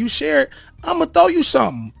somebody and you share it, I'm going to throw you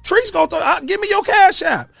something. Tree's going to give me your Cash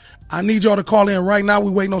App. I need y'all to call in right now.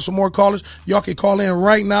 We're waiting on some more callers. Y'all can call in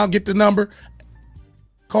right now. Get the number.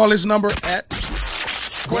 Call this number at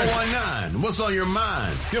 419, what's on your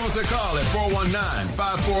mind? Give us a call at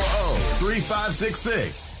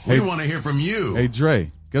 419-540-3566. We want to hear from you. Hey, Dre,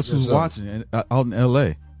 guess who's sir. watching out in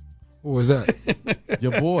L.A.? What was that?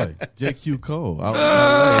 Your boy, JQ Cole. We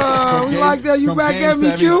like that. You back at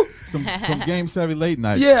me, Q? From Game 7 late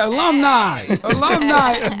night. Yeah, alumni,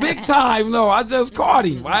 big time. No, I just caught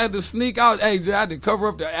him. I had to sneak out. Hey, I had to cover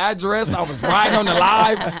up the address. I was riding on the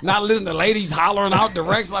live, not listening to ladies hollering out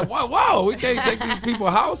directions. Like, whoa, we can't take these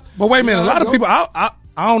people's house. But wait a minute, a lot of people, I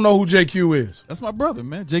don't know who JQ is. That's my brother,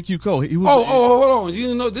 man. JQ Cole. He was, hold on.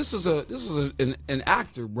 You know, this is an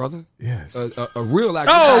actor, brother. Yes. A real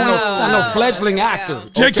actor. Oh, no fledgling actor.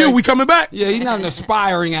 JQ, Okay? we coming back? Yeah, he's not an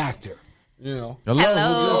aspiring actor. You know.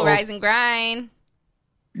 Hello, Rise and Grind.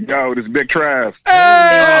 Yo, this is Big Trav.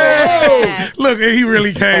 Hey! Look, he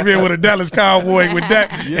really came in with a Dallas Cowboy with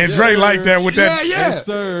that, and Dre like that with that. Yeah. Yes,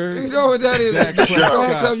 sir. You know what that is? Dak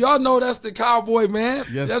Prescott. Y'all know that's the Cowboy, man.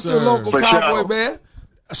 Yes, that's sir. your local For Cowboy, sure. man.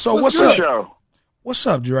 So What's what's good? up? What's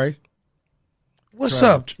up, Dre? What's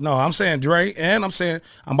up? No, I'm saying Dre, and I'm saying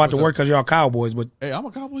I'm about to work because y'all Cowboys, but Hey, I'm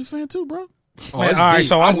a Cowboys fan too, bro. Oh, that's all right, deep.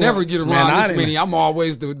 so I I'm- never get around man, I this didn't- many. I'm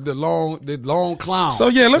always the lone clown. so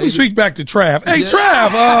yeah, let me speak back to Trav. Hey, Yeah.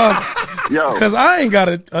 Trav, Yo, because I ain't got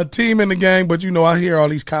a team in the game, but you know I hear all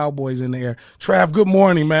these Cowboys in the air. Trav, good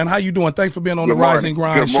morning, man. How you doing? Thanks for being on the Good Rise morning. and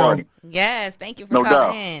Grind Good show. morning. Yes, thank you for No calling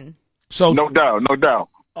doubt. in. So no doubt.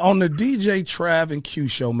 on the DJ Trav and Q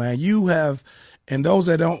show, man, you have, and those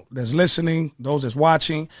that's listening, those that's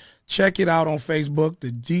watching, check it out on Facebook,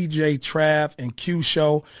 the DJ Trav and Q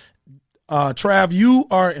show. Trav, you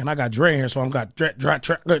are, and I got Dre here, so I'm got Dre,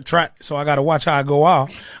 so I got to watch how I go out.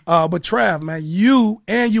 But Trav, man, you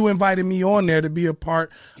invited me on there to be a part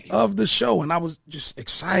of the show, and I was just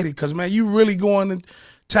excited because, man, you really going to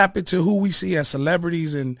tap into who we see as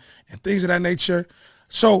celebrities and things of that nature.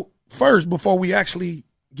 So first, before we actually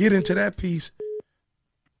get into that piece,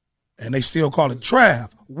 and they still call it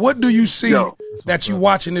Trav, what do you see Yo. that you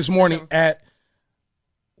watching this morning at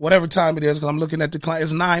whatever time it is? Because I'm looking at the client.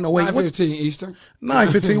 It's 9:08. 9:15 Eastern.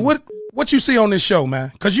 9:15. What you see on this show, man?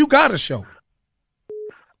 Because you got a show.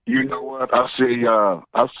 You know what? I see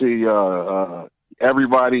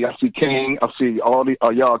everybody. I see King. I see all the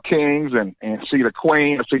y'all kings and see the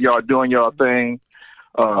queen. I see y'all doing y'all thing.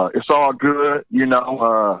 It's all good. You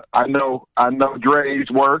know, I know Dre's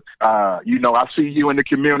work. You know, I see you in the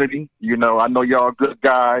community. You know, I know y'all good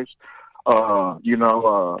guys. You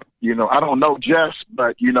know, I don't know Jess,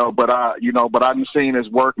 but I done seen his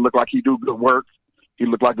work. Look like he do good work. He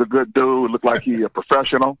look like a good dude. Look like he a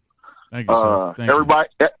professional. Thank you, sir. Thank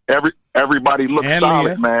you. Everybody looks And solid,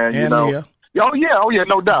 Leah. man. You And know. Leah. Oh yeah,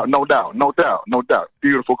 no doubt.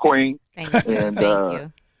 Beautiful queen. Thank you. And, Thank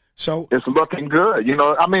you. So It's looking good, you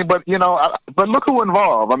know. I mean, but look who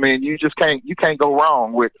involved. I mean, you can't go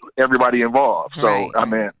wrong with everybody involved. So Right. I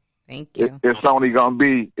mean, Thank you. it's only gonna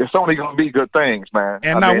be good things, man.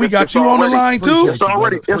 and I now mean, we got it's you on the already- line too. Appreciate It's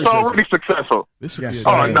already Appreciate successful. This should Yes, be a sir.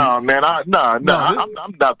 Oh game. no, man! I'm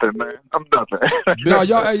nothing, man. I'm nothing. No,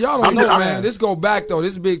 y'all don't I'm know, just- man. This go back though.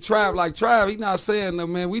 This big Trav, like Trav, he's not saying that,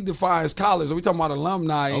 man. We define as college. We talking about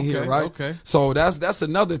alumni in here, Okay, right? okay. So that's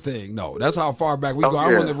another thing. No, that's how far back we go.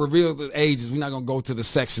 I yeah. want to reveal the ages. We're not gonna go to the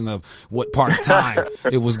section of what part of time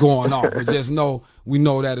it was going off. But just know we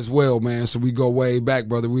know that as well, man. So we go way back,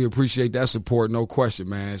 brother. We appreciate that support, no question,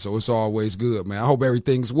 man. So it's always good, man. I hope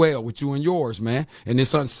everything's well with you and yours, man. In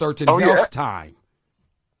this uncertain Oh, yeah. health time.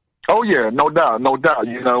 Oh yeah, no doubt.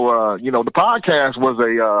 You know, the podcast was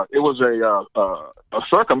a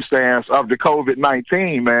circumstance of the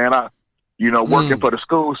COVID-19, man. Working for the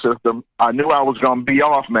school system, I knew I was gonna be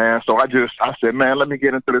off, man. So I said, man, let me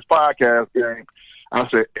get into this podcast game. I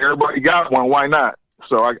said, everybody got one, why not?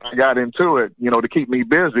 So I got into it, to keep me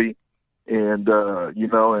busy, and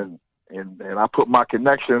and I put my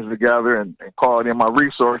connections together and called in my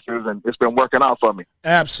resources, and it's been working out for me.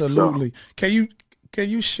 Absolutely. Can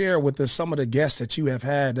you share with us some of the guests that you have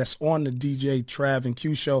had that's on the DJ Trav and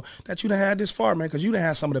Q show that you done had this far, man? Because you done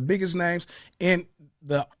had some of the biggest names in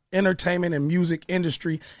the entertainment and music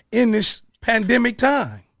industry in this pandemic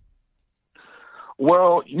time.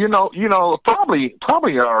 Well,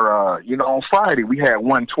 probably our, on Friday we had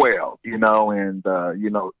 112, and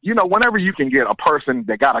whenever you can get a person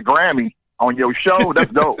that got a Grammy on your show,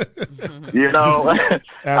 that's dope.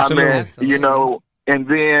 Absolutely. I mean, and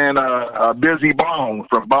then Busy Bone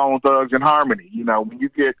from Bone Thugs and Harmony. When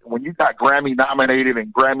you got Grammy nominated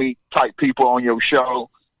and Grammy type people on your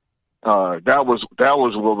show, that was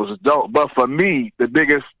what was dope. But for me, the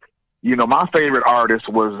biggest, my favorite artist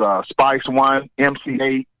was Spice One,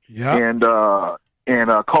 MC8, Yeah. and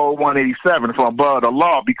Code 187 from Above the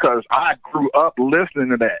Law, because I grew up listening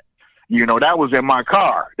to that. You know, that was in my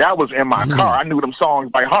car. I knew them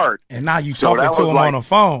songs by heart. And now you So talking that to was him like- on the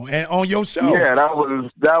phone and on your show. Yeah, that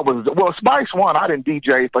was well, Spice One, I didn't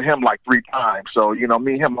DJ for him like 3 times. So, you know,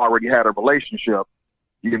 me and him already had a relationship,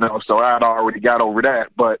 you know, so I'd already got over that.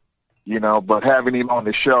 But, you know, but having him on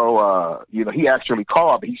the show, you know, he actually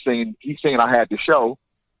called me. He seen I had the show,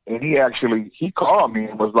 and he called me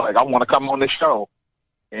and was like, I want to come on the show.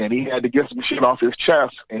 And he had to get some shit off his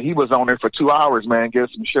chest, and he was on there for 2 hours, man, get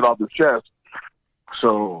some shit off his chest.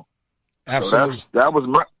 So Absolutely. So that was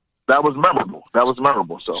memorable. That was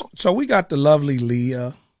memorable. So we got the lovely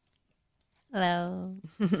Leah Hello.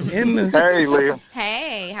 in the. Hey, Leah.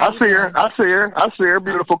 Hey, how I you see her. doing? I see her.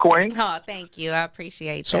 Beautiful queen. Oh, thank you. I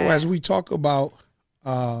appreciate So that. as we talk about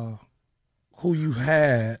who you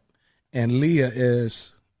had, and Leah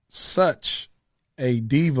is such a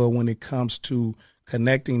diva when it comes to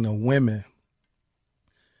connecting to women.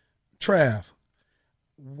 Trav,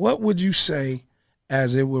 what would you say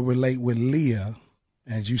as it would relate with Leah,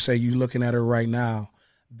 as you say you're looking at her right now,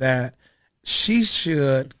 that she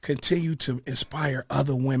should continue to inspire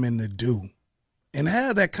other women to do? And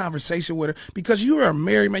have that conversation with her, because you are a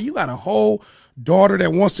married man. You got a whole daughter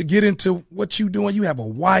that wants to get into what you doing. You have a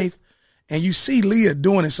wife, and you see Leah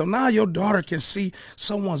doing it. So now your daughter can see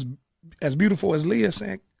someone's as beautiful as Leah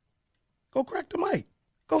saying, go crack the mic.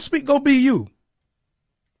 Go speak. Go be you.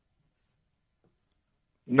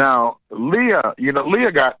 Now, Leah, you know,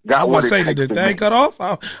 Leah got I what want to it say, takes did the to thing make- cut off?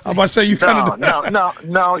 I'm about to say you kind of.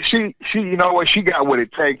 No. She, you know what? She got what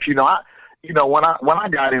it takes. You know, when I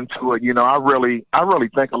got into it, you know, I really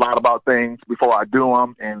think a lot about things before I do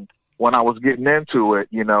them. And when I was getting into it,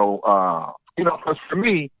 you know, 'cause for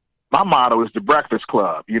me, my motto is the Breakfast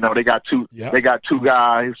Club. You know, they got two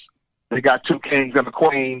guys, they got 2 kings and a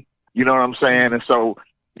queen. You know what I'm saying? And so,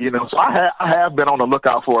 you know, so I have been on the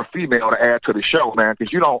lookout for a female to add to the show, man,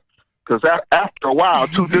 because after a while,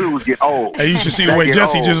 2 dudes get old. Hey, you should see the They way get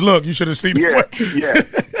Jesse old. just looked. You should have seen the way.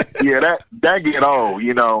 Yeah, that get old,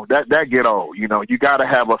 you know, that get old, you know, you got to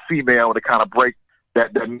have a female to kind of break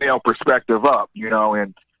that male perspective up, you know,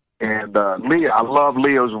 and Leah, I love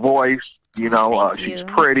Leah's voice, you know, she's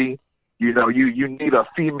pretty, you know, you need a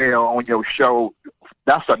female on your show.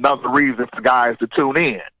 That's another reason for guys to tune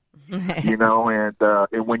in, you know, and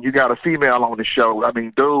when you got a female on the show, I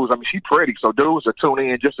mean, dudes, she's pretty, so dudes are tuning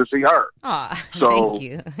in just to see her. Aw, So, thank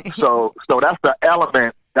you. so that's the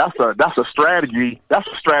element. That's a strategy. That's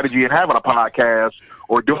a strategy in having a podcast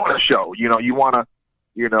or doing a show. You know, you want to,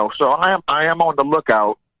 you know. So I am on the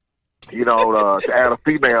lookout. You know, to add a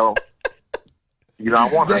female. You know, I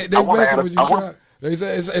want to. They messing with you, Trav. They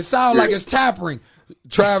say it sounds like it's tampering.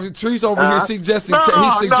 Trav, Trees over here suggesting. He's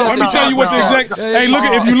suggesting. Let me tell you what the executive. Hey, look!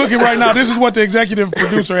 If you're looking right now, this is what the executive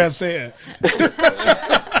producer has said.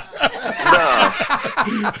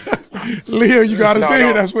 Leah, you got to say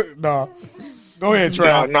it. That's what. No. Go ahead,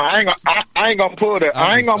 Trav. No, I ain't gonna pull it.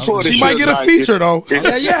 I ain't gonna pull it. She might get a feature though. Yeah,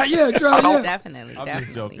 Trav. Yeah. Definitely. I'm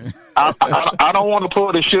just joking. I don't want to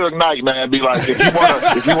pull the Suge Knight, man. Be like, if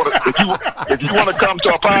you want to come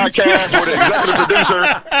to a podcast where the executive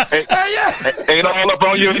producer ain't all up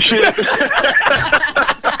on you and shit, come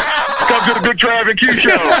to the Good Trav and Q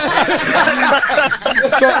show.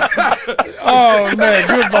 Oh man,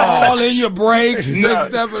 goodbye. All in your breaks. Just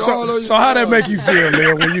stepping all over So how that make you feel,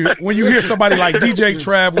 Leah, when you hear somebody like DJ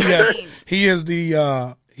Trav? He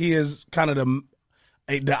is kind of the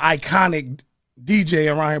iconic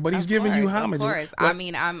DJ around here, but he's giving you homage. Of course. What- I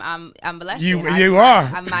mean, I'm blessed. You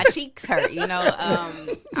are. My cheeks hurt. You know,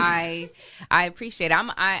 I appreciate it.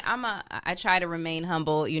 I try to remain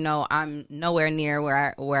humble. You know, I'm nowhere near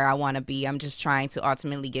where I want to be. I'm just trying to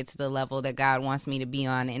ultimately get to the level that God wants me to be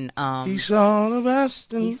on. And He saw the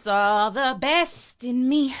best. He saw the best in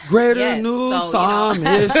me. Greater Yes, New so,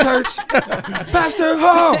 Psalmist Church. Pastor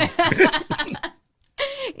Hall.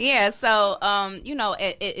 Yeah, so you know,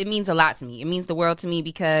 it means a lot to me. It means the world to me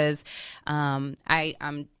because I'm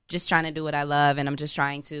just trying to do what I love, and I'm just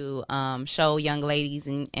trying to show young ladies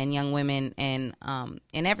and young women and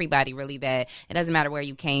everybody really that it doesn't matter where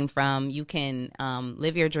you came from. You can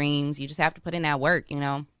live your dreams. You just have to put in that work, you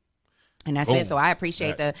know. And that's it. So I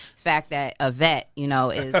appreciate the fact that a vet, you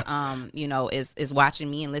know, is is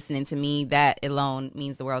watching me and listening to me. That alone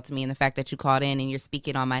means the world to me. And the fact that you called in and you're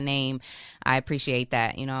speaking on my name, I appreciate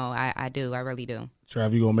that. You know, I do. I really do.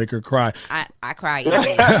 Trav, you gonna make her cry. I cry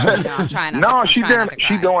easily. I'm trying not She's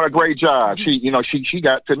doing a great job. She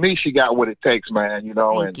got what it takes, man.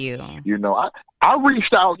 Thank you. I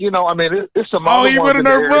reached out. It's some. Oh, he went in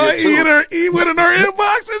her butt. He went in her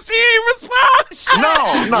inbox and she ain't respond.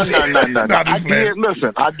 No. I did.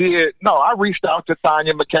 Listen, I did. No, I reached out to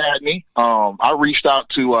Tanya McCadney. I reached out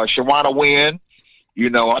to Shawana Wynn.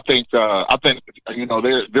 I think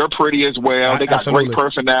they're pretty as well. They got Absolutely. great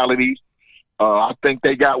personalities. I think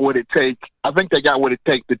they got what it takes. I think they got what it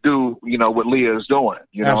takes to do, what Leah's doing.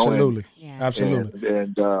 Absolutely, absolutely.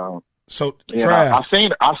 And so, I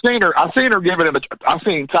seen her giving it. I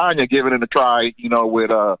seen Tanya giving it a try.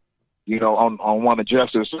 With on one of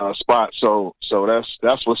Jess's spots. So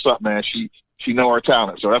that's what's up, man. She know her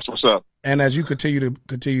talent. So that's what's up. And as you continue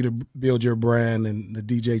to build your brand and the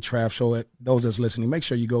DJ Trav Show, at those that's listening, make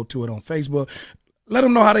sure you go to it on Facebook. Let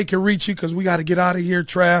them know how they can reach you because we got to get out of here,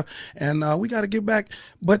 Trav, and we got to get back.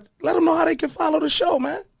 But let them know how they can follow the show,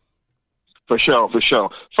 man. For sure.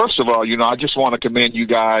 First of all, I just want to commend you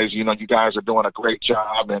guys. You guys are doing a great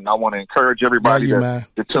job, and I want to encourage everybody to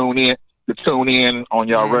tune in on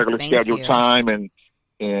your regular scheduled time and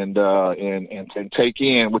take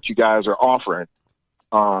in what you guys are offering.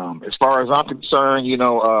 As far as I'm concerned,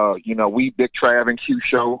 we Big Trav and Q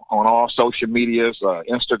Show on all social medias,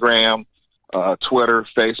 Instagram, Twitter,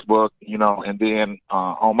 Facebook, and then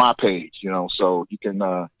on my page, so you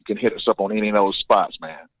can hit us up on any of those spots,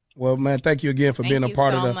 man. Well, man, thank you again for being a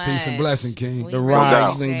part of the Peace and blessing, King. The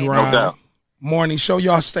Rise and Grind No Morning Show.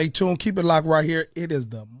 Y'all stay tuned. Keep it locked right here. It is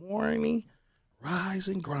the Morning Rise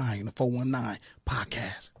and Grind, the 419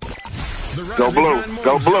 podcast. The Rise Go and Blue. Grind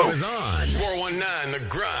Go Morning Blue. Show is on 419 The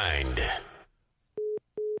Grind.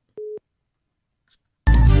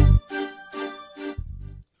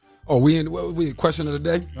 Oh, we question of the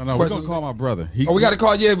day? No, we're going to call my brother. We got to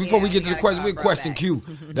call, before we get to the gotta question. call We question brother.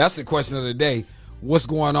 Q. That's the question of the day. What's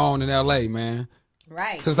going on in L.A., man?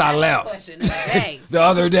 Right. Since I left. Question of the day. The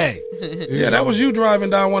other day. Yeah, that was you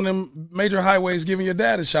driving down one of them major highways giving your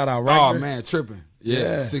dad a shout out, right? Oh, man, tripping.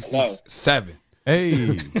 Yeah. 67. Hey,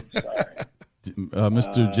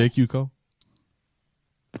 Mr. JQ Cole.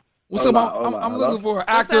 What's up? I'm looking for an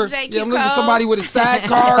actor. What's up, JQ I'm looking for Cole? somebody with a SAG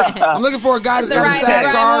card. I'm looking for a guy that's The got a Rise and SAG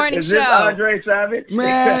Grind card. Morning Is this Show. Andre Savage?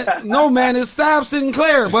 Man, no, man, it's Sav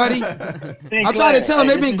Sinclair, buddy. I tried to tell them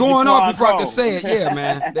they've been going off before I could say it. Yeah,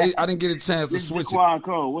 man. I didn't get a chance to This switch is it. Jaquan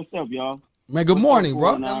Cole. What's up, y'all? Man, good morning,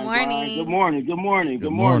 bro. Good morning. Good morning. Good morning. Good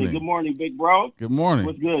morning. Good morning, big bro. Good morning.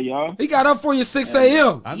 What's good, y'all? He got up for you 6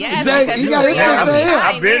 a.m. Yes, Jay, because he it's got his 6 early. a.m.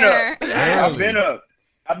 I've been there. up.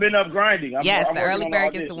 I've been up grinding. Yes, I'm the working early on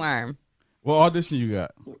bird gets the audition. worm. What audition you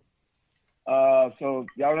got? So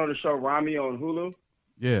y'all know the show Rami on Hulu?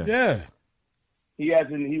 Yeah. Yeah.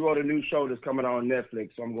 He wrote a new show that's coming on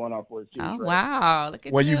Netflix, so I'm going out for it too. Oh, wow. Look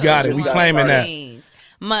at Well, you. you got it. We Doing claiming that. things.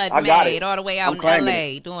 Mud I got made it. all the way out I'm in claiming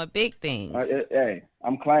L.A. doing big things. Hey,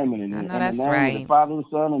 I'm claiming it. I know In that's the name right. of the Father, the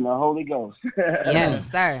Son, and the Holy Ghost. Yes,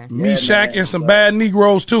 sir. Meshack man. and some bad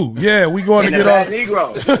Negroes too. Yeah, we going to And the get bad all.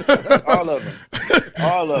 Negroes. All of them.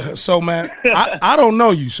 All of them. So, man, I don't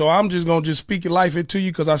know you, so I'm just gonna just speak your life into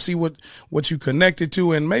you because I see what you connected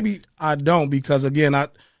to, and maybe I don't because again I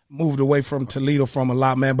moved away from Toledo from a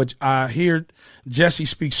lot, man. But I hear Jesse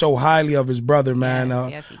speak so highly of his brother, man,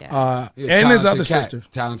 Yes, he does. He a and his talented other cat. sister.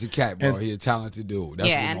 Talented cat, bro. And- He a talented dude. That's what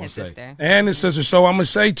Yeah, I'm and gonna his say. sister. And his sister. So I'm gonna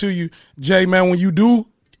say to you, Jay, man, when you do,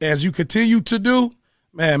 as you continue to do,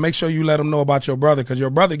 man, make sure you let him know about your brother because your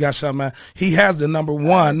brother got something. Man. He has the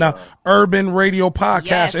 #1 now urban radio podcast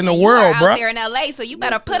Yes, in the and you world, are bro. out there in L.A., so you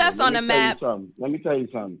better put us on the map. Let me tell you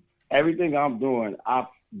something. Everything I'm doing, I've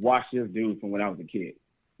watched this dude from when I was a kid.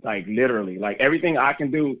 Like literally, like everything I can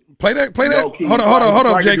do. Play that. No, Keith, Hold on,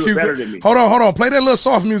 probably do it better than JQ. me. Hold on. Play that little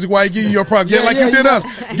soft music while he give you your props. Yeah, like you did us.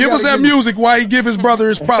 Give us that music while he give his brother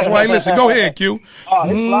his props while he listen. Go ahead, Q. Oh,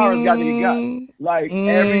 his flowers got to be got. Like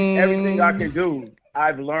everything I can do,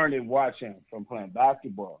 I've learned it watching from playing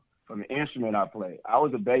basketball, from the instrument I play. I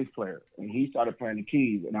was a bass player, and he started playing the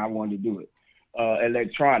keys, and I wanted to do it.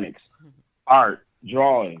 Electronics, art,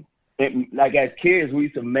 drawing. Like as kids, we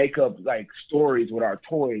used to make up like stories with our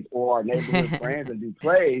toys or our neighborhood friends and do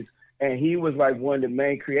plays. And he was like one of the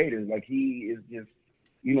main creators. Like he is just,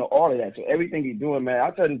 all of that. So everything he's doing, man, I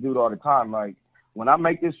tell this dude all the time. Like when I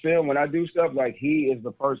make this film, when I do stuff, like he is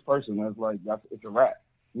the first person that's like, it's a wrap.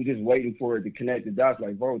 We just waiting for it to connect the dots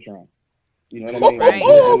like Voltron. You know what I mean?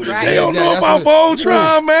 Right. They don't know that's about what-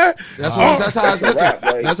 Voltron, man. That's how it's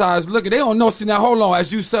looking. That's how it's looking. They don't know. See, now hold on.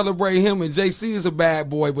 As you celebrate him, and JC is a bad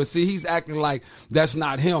boy, but see, he's acting like that's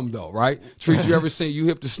not him, though, right? Trees, you ever seen You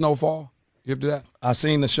Hip to Snowfall? You hip to that? I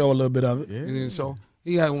seen the show a little bit of it. You seen the show?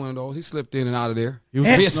 He had one of those. He slipped in and out of there. He was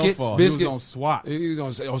on Biscuit. Snowfall. He was on SWAT. He was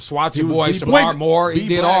on SWAT. He Your was boy B- Shamar Wait, Moore. He B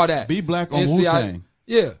did Black- all that. B Black on NCIA. Wu-Tang.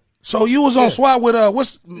 Yeah. So you was on SWAT with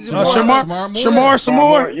what's Shamar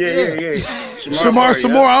Samore? Yeah. Shamar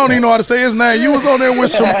Samore. I don't even know how to say his name. You was on there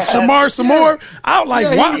with Shamar Samore. I was like,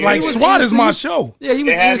 Yeah, he like was SWAT is NC. my show. Yeah, he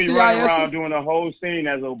was They had me running NCIS. around doing the whole scene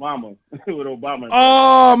as Obama with Obama.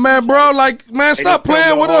 Oh man, bro, like man, They stop just filmed playing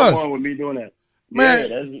the with whole us. one with me doing that. Man.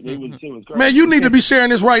 Yeah, it was crazy. Man, you need to be sharing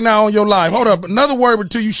this right now on your live. Hold up, another word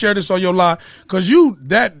until you share this on your live, cause you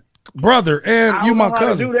that brother and I you don't my know how to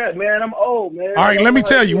cousin. do that, man. I'm old, man. All right, let me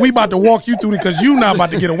tell you, we about to walk you through it because you not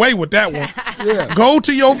about to get away with that one. Yeah. Go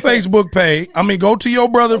to your Facebook page. Go to your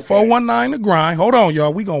brother 419 The Grind. Hold on,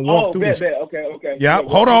 y'all. We gonna walk through this. Bet. Okay. Yeah,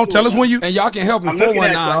 hold on. Tell us when you. And y'all can help him. I'm looking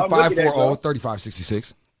at y'all.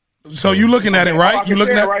 419-540-3566. So you looking at it, right? I You can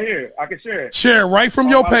looking share at it right here. I can share it. share it right from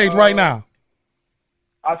your page right now.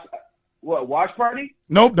 What, watch party?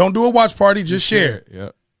 Nope, don't do a watch party. Just share it Yeah.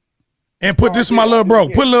 and put this my little bro.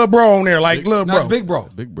 Put little bro on there, like little No, it's bro. Big Bro.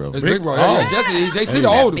 Big bro. It's Big Bro. Yeah, Jesse, JC the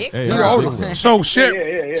older. He Hey, the older Big one. So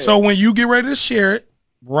share. Yeah. So when you get ready to share it,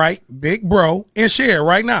 right, big bro, and share it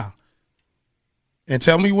right now, and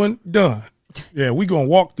tell me when done. Yeah, we gonna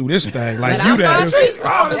walk through this thing like But you I'm that.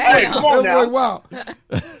 Damn. Hey, come on That boy, now. wow.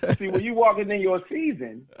 See, when you walking in your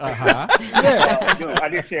season, Yeah. I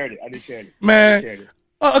just shared it. Man. Shared it.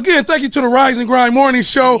 Again, thank you to the Rise and Grind Morning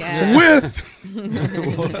Show Yeah. with.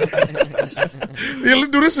 Yeah, let's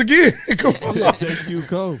do this again. Come on. JQ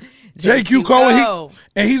Cole. JQ Cole, Cole.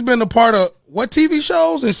 and he's been a part of what TV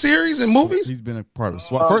shows and series and movies? He's been a part of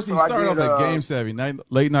SWAT. First, he so I started off did, at Game Savvy.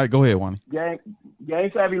 Late night. Go ahead, Wani.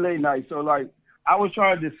 Game Savvy late night. So like, I was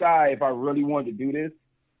trying to decide if I really wanted to do this,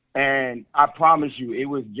 and I promise you, it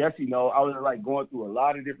was Jesse. No, I was like going through a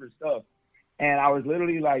lot of different stuff, and I was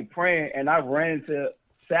literally like praying, and I ran into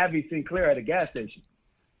Savvy Sinclair at a gas station.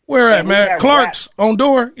 Where at, And we man? had Clark's on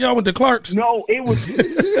door. Y'all went to Clark's. No, it was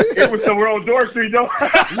somewhere on Door Street though.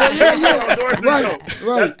 On Door Street, Right.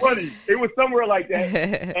 That's funny. It was somewhere like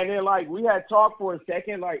that. And then like we had talked for a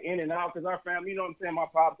second, like in and out, because our family, you know what I'm saying, my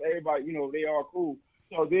pops, everybody, you know, they all cool.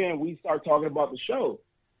 So then we start talking about the show.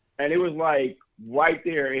 And it was like right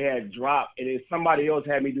there it had dropped, and then somebody else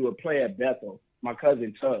had me do a play at Bethel, my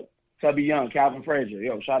cousin Tubby Young, Calvin Frazier.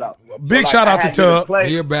 Yo, shout out. Big shout out to Tub.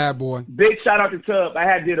 He a bad boy. Big shout out to Tub. I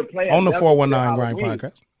had did a play On the at Bethel 419 for Grind Halloween.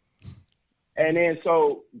 Podcast. And then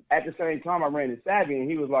so at the same time I ran into Savvy, and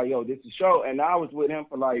he was like, yo, this is a show. And I was with him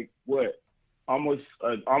for like, what, almost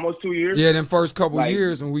 2 years? Yeah, them first couple Like-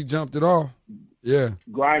 years when we jumped it off. Yeah.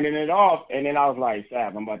 Grinding it off. And then I was like,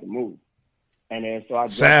 Sav, I'm about to move. And then so I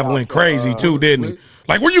jumped Sav out went to, crazy too, didn't he?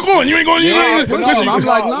 Like, where you going? You ain't going. You ain't. but Listen, I'm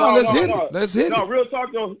like, no, let's hit it. Let's hit No, it. real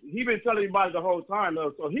talk though, he been telling me about it the whole time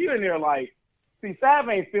though. So he in there like, see, Sav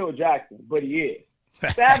ain't Phil Jackson, but he is.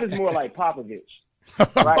 Sav is more like Popovich.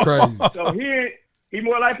 Right? Crazy. So he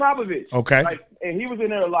more like Popovich. Okay. Like, and he was in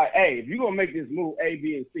there like, hey, if you're going to make this move A,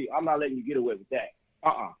 B, and C, I'm not letting you get away with that.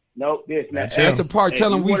 Nope, this, and that. That's That's the part. And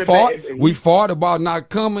Tell him you we wanna fought. bet- We fought about not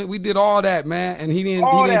coming. We did all that, man. And he didn't.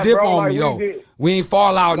 All He didn't that, dip bro, on like, me we though. did. We ain't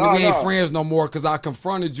fall out. No, and we ain't no. friends no more because I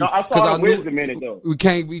confronted you. No, I 'Cause saw knew wisdom in it though.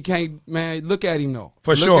 We can't, man. Look at him though.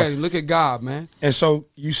 For look sure. At him. Look at God, man. And so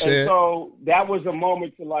you And said, so that was a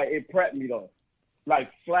moment to like, it prepped me though.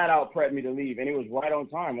 Like flat out prepped me to leave. And it was right on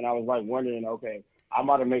time. And I was like wondering, okay, I'm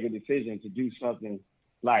about to make a decision to do something.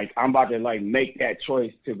 Like I'm about to like make that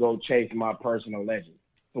choice to go chase my personal legend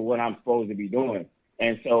for what I'm supposed to be doing.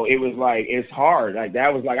 And so it was like, it's hard. Like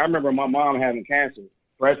that was like, I remember my mom having cancer,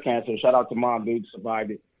 breast cancer. Shout out to mom, dude,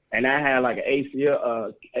 survived it. And I had like an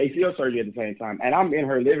ACL surgery at the same time. And I'm in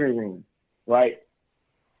her living room, right?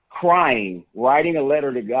 Crying, writing a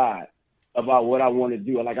letter to God about what I want to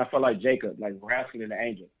do. Like I felt like Jacob, like wrestling the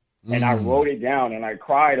angel. And I wrote it down and I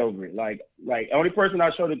cried over it. Like only person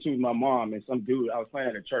I showed it to was my mom and some dude I was playing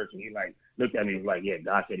at a church, and he like looked at me and was like, yeah,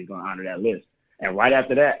 God said he's gonna honor that list. And right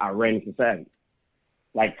after that, I ran into Savvy.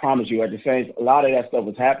 Like promise you, at the same, a lot of that stuff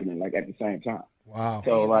was happening like at the same time. wow.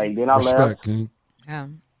 So like then I Respect, left, King. Yeah.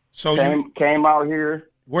 So you, came out here.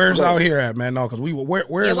 where's out here at, man? No, because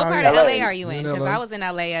where's Yeah, what out part here? of LA? LA are you in? In Because LA. I was in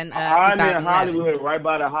LA in I'm in 2011. Hollywood, right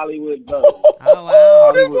by the Hollywood Bowl. Oh, wow.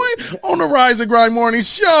 Oh, this boy on the Rise and Grind Morning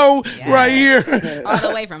Show Yes. right here, All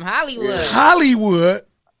the way from Hollywood. Hollywood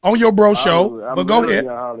on your bro show. Hollywood. I'm But go literally ahead.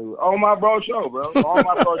 in Hollywood. On my bro show, bro. On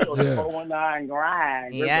my bro show. Yeah. 419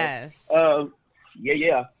 Grind. Yes.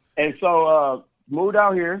 Yeah. And so moved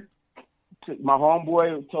out here. My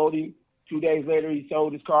homeboy told him 2 days later he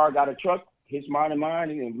sold his car, got a truck, hitched mine and mine,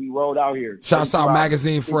 and we rolled out here. Shouts out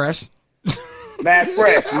Magazine Fresh. Max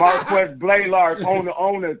Fresh, Marquez Blaylar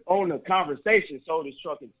on the conversation. Sold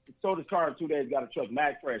his car in 2 days. Got a truck.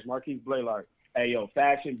 Max Fresh, Marquise Blaylar. Hey yo,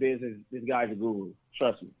 fashion business. This guy's a guru.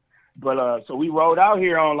 Trust me. But so we rode out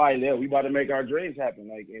here on like, yeah, we about to make our dreams happen.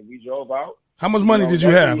 Like, and we drove out. How much money did you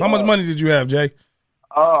have? How much money did you have, Jay?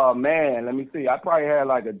 Oh man, let me see. I probably had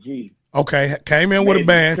like a G. Okay, came in with a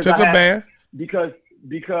band, took a band. Because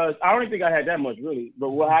I don't even think I had that much really. But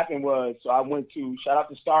what happened was, so I went to, shout out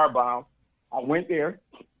to Starbound. I went there,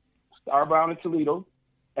 Starbound in Toledo,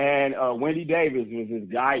 and Wendy Davis was just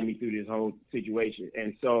guiding me through this whole situation.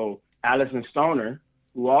 And so Allison Stoner,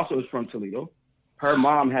 who also is from Toledo, her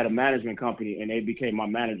mom had a management company, and they became my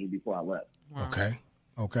manager before I left.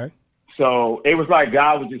 Okay. So it was like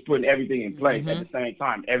God was just putting everything in place at the same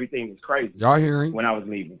time. Everything was crazy. Y'all hearing? When I was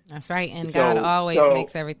leaving. That's right. And God always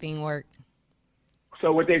makes everything work.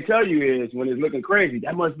 So what they tell you is when it's looking crazy,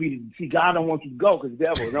 that must be, see, God don't want you to go because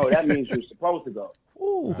devil. No, that means you're supposed to go.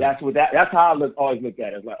 Ooh. That's how I always look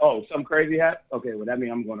at it. It's like, oh, something crazy happened? Okay, well, that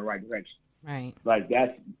means I'm going the right direction. Right. Like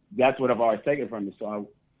that's what I've always taken from it. So I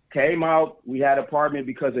came out. We had an apartment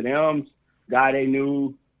because of them. Guy they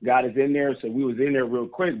knew got us in there. So we was in there real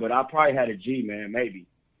quick, but I probably had a G, man, maybe.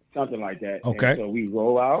 Something like that. Okay. And so we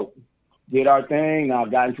roll out, did our thing. Now I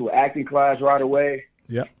got into an acting class right away.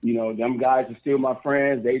 Yeah. You know, them guys are still my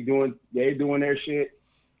friends. They doing their shit.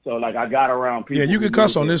 So like I got around people. Yeah, you can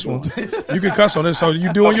cuss on this one. You can cuss on this. So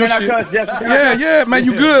you doing your shit? Yeah, man,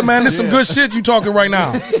 you good, man. There's some good shit you talking right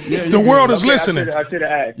now. The world is listening. I should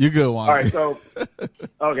have asked. You good, Juan. All right, so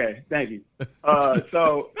okay, thank you.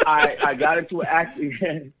 So I got into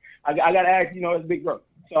acting. I got to ask, you know, it's big bro.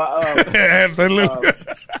 So absolutely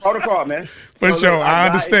protocol, man. For sure, I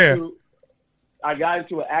understand. I got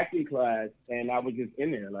into an acting class, and I was just in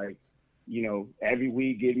there, like, you know, every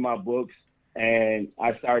week getting my books, and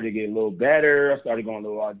I started to get a little better. I started going to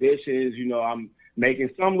little auditions. You know, I'm making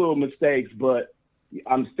some little mistakes, but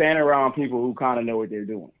I'm standing around people who kind of know what they're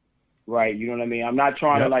doing, right? You know what I mean? I'm not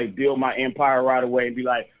trying to, like, build my empire right away and be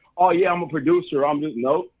like, oh, yeah, I'm a producer.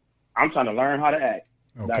 Nope. I'm trying to learn how to act.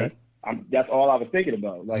 Okay. Like, that's all I was thinking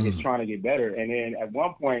about. Like, it's trying to get better. And then at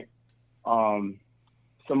one point,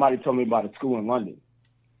 somebody told me about a school in London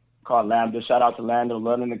called Lambda. Shout out to Lambda,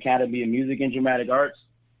 London Academy of Music and Dramatic Arts.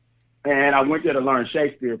 And I went there to learn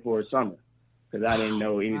Shakespeare for a summer because I didn't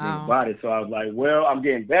know anything about it. So I was like, well, I'm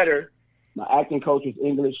getting better. My acting coach was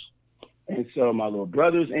English, and so my little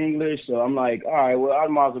brother's English. So I'm like, all right, well, I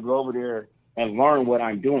might as well go over there and learn what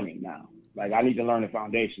I'm doing now. Like, I need to learn the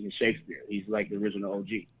foundation of Shakespeare. He's like the original OG.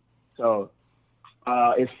 So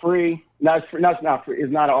it's free. It's not free.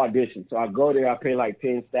 It's not an audition. So I go there. I pay like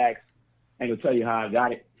 10 stacks, and it'll tell you how I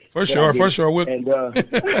got it. For sure. And,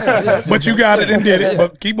 but you got it and did it.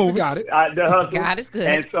 But keep moving. Got it. The hustle. God is good.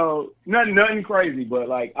 And so nothing crazy, but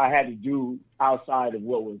like I had to do outside of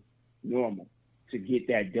what was normal to get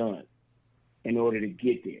that done in order to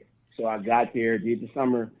get there. So I got there, was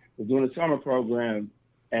doing the summer program,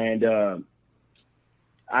 and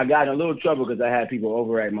I got in a little trouble because I had people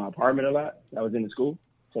over at my apartment a lot. I was in the school,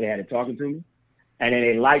 so they had to talking to me, and then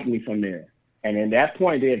they liked me from there. And at that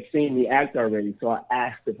point, they had seen me act already, so I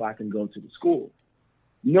asked if I can go to the school.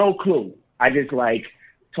 No clue. I just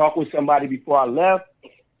talked with somebody before I left.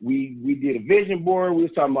 We did a vision board. We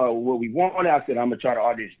was talking about what we wanted. I said, I'm gonna try to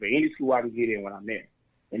audition for any school I can get in when I'm there.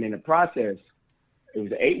 And in the process, it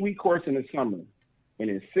was an 8-week course in the summer, and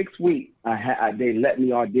in 6 weeks, they let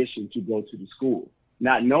me audition to go to the school,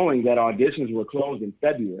 not knowing that auditions were closed in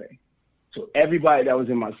February. So everybody that was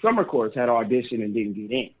in my summer course had auditioned and didn't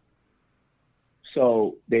get in.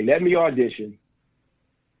 So they let me audition,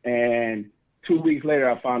 and 2 weeks later,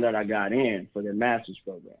 I found out I got in for their master's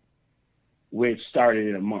program, which started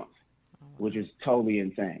in a month, which is totally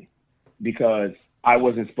insane because I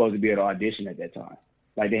wasn't supposed to be at an audition at that time.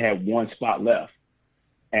 Like, they had one spot left.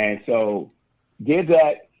 And so did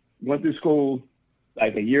that, went through school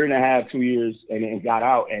like a year and a half, 2 years, and then got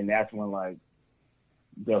out, and that's when, like,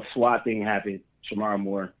 the SWAT thing happened, Shamar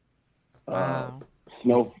Moore. Wow.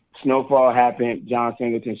 Snowfall happened. John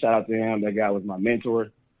Singleton, shout out to him. That guy was my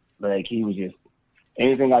mentor. Like, he was just,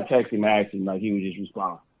 anything I text him, asked him, like, he would just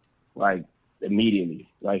respond, like,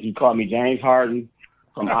 immediately. Like, he called me James Harden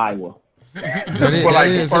from Iowa. That's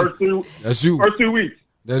you. First 2 weeks. That's you. First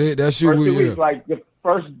 2 weeks. Like, the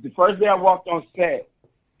first day I walked on set,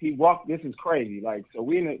 he walked, this is crazy. Like, so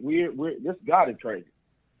this God is crazy.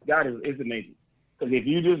 God is amazing. Because if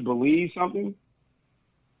you just believe something,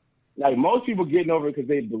 like, most people getting over it because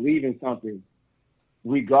they believe in something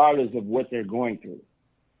regardless of what they're going through,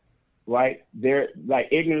 right? They're like,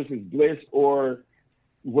 ignorance is bliss, or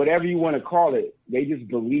whatever you want to call it. They just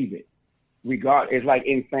believe it. It's like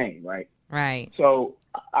insane, right? Right. So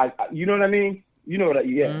I you know what I mean? You know what?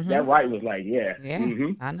 That right was like, Yeah.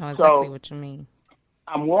 Mhm. I know exactly So, what you mean.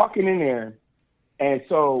 I'm walking in there, and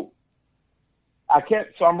so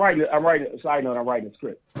I'm writing. Side note, I'm writing a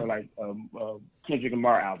script for like Kendrick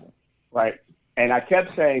Lamar album, right? And I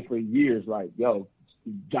kept saying for years, like, yo,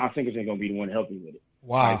 John Singleton gonna be the one to help me with it.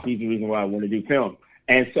 Wow. Like, he's the reason why I want to do film.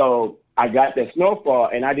 And so I got that Snowfall,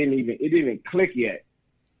 and it didn't even click yet.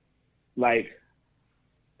 Like,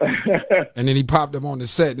 And then he popped up on the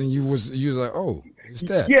set, and you was like, oh, it's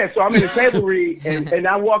that. yeah. So I'm in the table read, and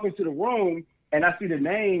I walk into the room, and I see the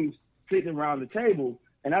names sitting around the table,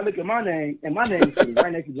 and I look at my name, and my name is sitting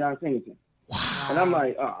right next to John Singleton. Wow. And I'm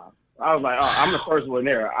like, I was like, I'm the first one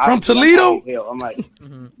there. From Toledo? I'm like,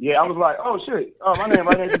 yeah. I was like, oh shit, my name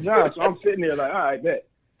right next to John. So I'm sitting there like, all right, bet.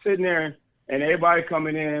 Sitting there, and everybody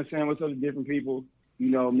coming in, saying what's up to different people,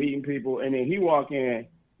 meeting people, and then he walk in.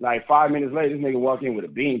 Like 5 minutes later, this nigga walk in with a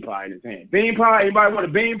bean pie in his hand. Bean pie? Anybody want a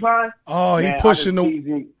bean pie? Oh, he pushing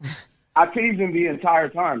the. I teased him the entire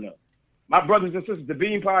time though. My brothers and sisters, the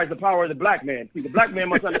bean pie is the power of the black man. See, the black man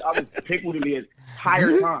must understand. I was pickled him the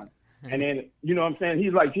entire time. And then, you know what I'm saying?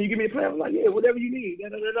 He's like, can you give me a plan? I'm like, yeah, whatever you need. Da,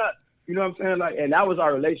 da, da, da. You know what I'm saying? Like, and that was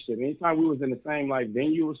our relationship. Anytime we was in the same like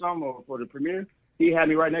venue or something or for the premiere, he had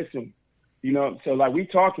me right next to him. You know, so like we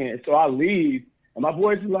talking, and so I leave. And my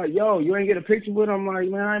boys is like, yo, you ain't get a picture with him? I'm like,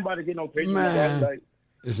 man, I ain't about to get no picture with that. Like,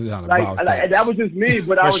 it's not about that. That was just me,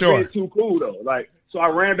 but I was sure. being too cool, though. Like, so I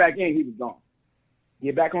ran back in. He was gone.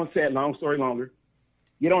 Get back on set, long story longer.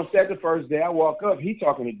 Get on set the first day. I walk up. He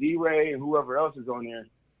talking to D-Ray and whoever else is on there.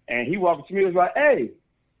 And he walked to me and was like, hey,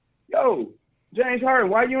 yo, James Harden,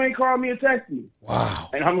 why you ain't call me and text me? Wow.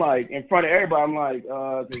 And I'm like, in front of everybody, I'm like,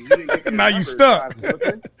 'cause you didn't get the Now you number, stuck.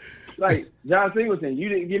 Like, John Singleton, you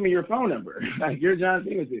didn't give me your phone number. Like, you're John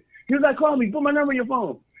Singleton. He was like, call me, put my number in your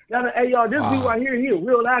phone. Now, hey, y'all, this dude right here, he a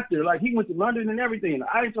real actor. Like, he went to London and everything.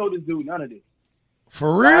 I ain't told this dude none of this.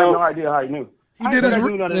 For real? I have no idea how he knew.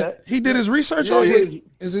 He did his research on you?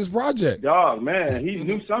 It's his project. Dog, man, he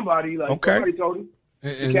knew somebody. Like, somebody told him.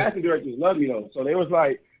 The casting directors love me, though. So they was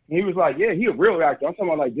like, he was like, yeah, he a real actor. I'm talking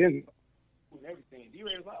about, like, Denzel and everything.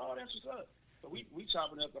 D-Ray was like, oh, that's what's up. So we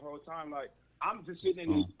chopping up the whole time, like, I'm just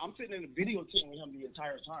sitting in the video team with him the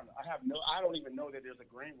entire time. I don't even know that there's a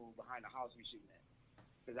green room behind the house we shooting at,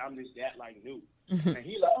 because I'm just that like new. And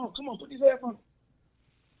he like, oh, come on, put these headphones.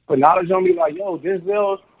 But knowledge on me like, yo,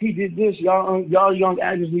 Denzel, he did this. Y'all young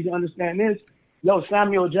actors need to understand this. Yo,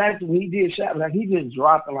 Samuel Jackson, when he did shot, like he just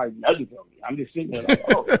dropping like nuggets on me. I'm just sitting there like,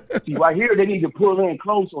 oh, see right here they need to pull in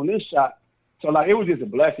close on this shot. So like it was just a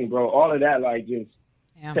blessing, bro. All of that like just.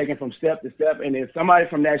 Yeah. Taking from step to step, and then somebody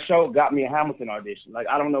from that show got me a Hamilton audition. Like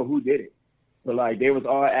I don't know who did it, but like they was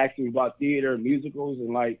all asking about theater and musicals,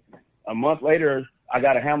 and like a month later, I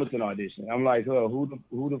got a Hamilton audition. I'm like, oh,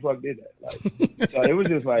 who the fuck did that? Like, so it was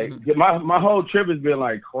just like my whole trip has been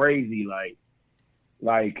like crazy,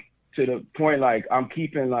 like to the point like I'm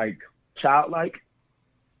keeping like childlike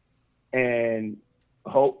and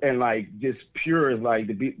hope and like just pure as like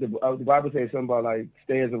the Bible says something about like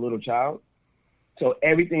stay as a little child. So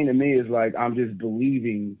everything to me is like I'm just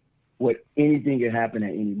believing anything can happen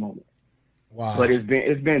at any moment. Wow. But it's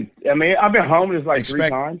been. I mean, I've been homeless like 3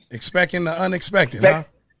 times. Expecting the unexpected, huh?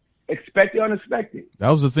 Expect the unexpected. That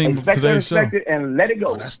was the theme of today's show. And let it go.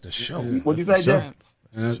 Oh, that's the show. What'd you say, Jeff?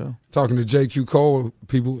 Talking to JQ Cole,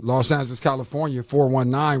 people, Los Angeles, California,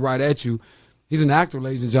 419, right at you. He's an actor,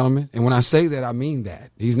 ladies and gentlemen. And when I say that, I mean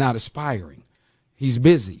that. He's not aspiring. He's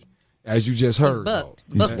busy. As you just heard,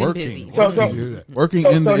 he's booked and busy. Working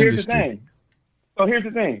in the here's industry. Here's the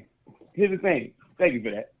thing. Thank you for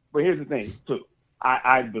that. But here's the thing, too.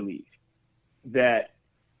 I believe that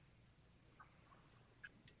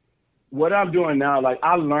what I'm doing now, like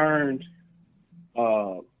I learned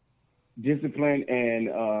discipline and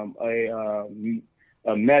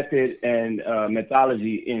a method and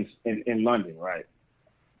methodology in London, right?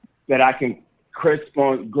 That I can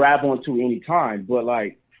grab onto any time, but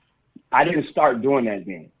like. I didn't start doing that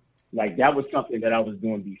then. Like that was something that I was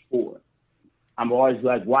doing before. I'm always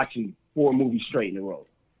like watching 4 movies straight in a row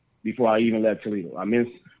before I even left Toledo. I'm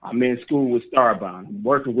in school with Starbound. I'm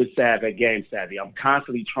working with Sav at Game Savvy. I'm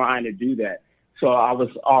constantly trying to do that. So I was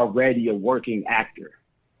already a working actor.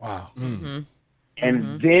 Wow. Mm-hmm.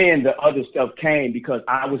 And then the other stuff came because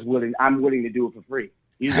I'm willing to do it for free.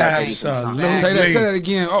 Absolutely. Say that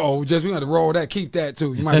again. Just we got to roll that. Keep that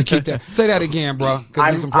too. You might have to keep that. Say that again, bro.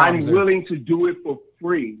 I'm willing to do it for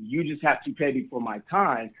free. You just have to pay me for my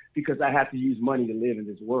time because I have to use money to live in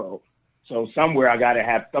this world. So somewhere I got to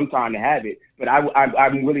have some time to have it. But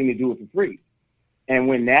I'm willing to do it for free. And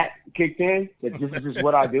when that kicked in, that this is just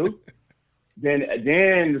what I do, then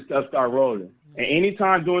the stuff start rolling. And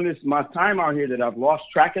anytime during this my time out here that I've lost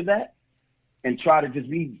track of that and try to just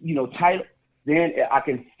be, tight, then I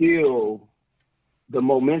can feel the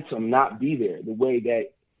momentum not be there the way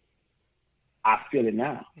that I feel it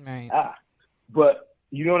now. Right. But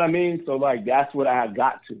you know what I mean? So like that's what I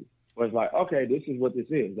got to. Where it's like, okay, this is what this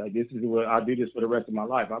is. Like this is what I'll do this for the rest of my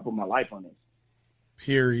life. I put my life on this.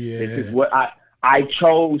 Period. This is what I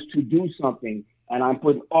chose to do something, and I'm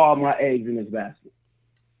putting all my eggs in this basket.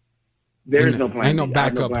 There is no plan. Ain't no B.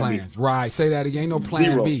 backup plan plans. Right. Say that again. Ain't no plan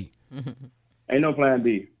Zero. B. Ain't no plan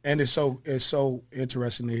B. And it's so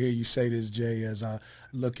interesting to hear you say this, Jay, as I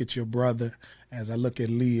look at your brother, as I look at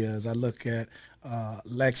Leah, as I look at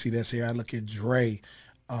Lexi that's here, I look at Dre,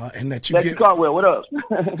 and that you Lexi Caldwell, what up?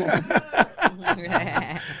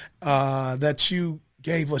 that you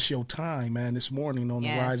gave us your time, man, this morning on the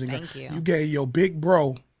Rising. Thank you. You gave your big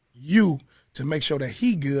bro, to make sure that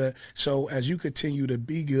he good. So as you continue to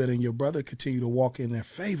be good and your brother continue to walk in their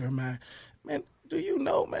favor, man, do you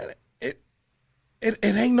know, man, it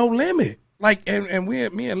ain't no limit. Like, and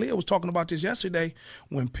me and Leah was talking about this yesterday.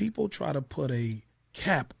 When people try to put a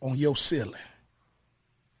cap on your ceiling,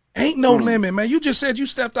 ain't no limit, man. You just said you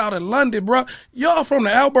stepped out of London, bro. Y'all from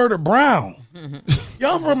the Alberta Brown.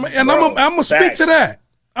 Y'all from, and I'm gonna speak to that.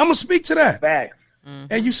 I'm gonna speak to that. Facts.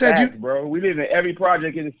 And you said Facts, bro. We live in every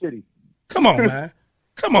project in the city. Come on, man.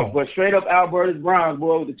 Come on. But straight up Alberta's Browns,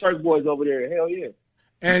 boy, with the Turk boys over there. Hell yeah.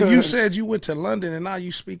 And you said you went to London, and now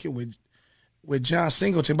you speaking with John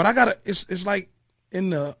Singleton. But it's like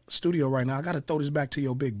in the studio right now, I gotta throw this back to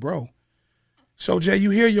your big bro. So Jay,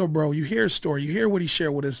 you hear your bro, you hear his story, you hear what he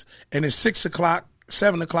shared with us, and it's 6 o'clock,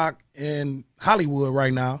 7 o'clock in Hollywood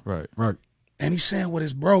right now. Right. And he's saying what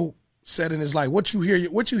his bro said in his life. What you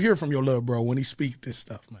hear from your little bro when he speaks this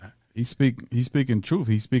stuff, man? He's speaking truth.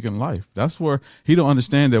 He's speaking life. That's where he don't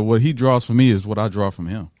understand that what he draws from me is what I draw from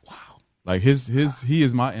him. Wow. Like he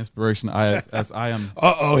is my inspiration as I am.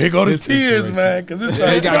 Here go the tears, man. Because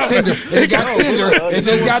It got tender. It got tender. It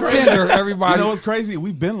just got tender. Everybody. You know what's crazy?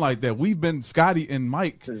 We've been like that. We've been Scotty and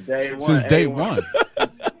Mike Since day one.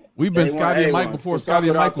 We've been Scotty and Mike A1. before Scotty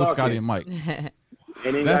and Mike was Scotty and Mike.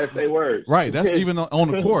 And then gotta say words. Right. That's even on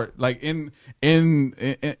the court, like in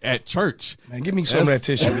at church. Man, give me some of that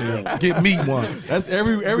tissue. Man. Get me one. That's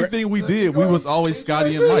everything we did. We was always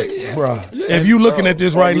Scotty and Mike, bruh. If you looking at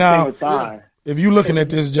this right now, time. if you looking at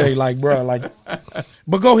this, Jay, like, bruh, like,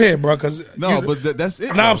 but go ahead, bruh, because that's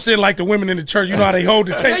it. Now I'm sitting like the women in the church. You know how they hold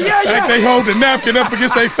the tape, like they hold the napkin up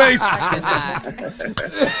against their face.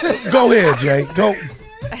 Go ahead, Jay. Go.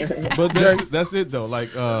 But that's it though. Like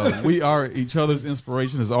we are each other's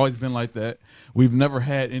inspiration. It's always been like that. We've never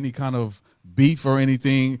had any kind of beef or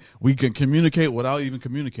anything. We can communicate without even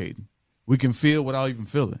communicating. We can feel without even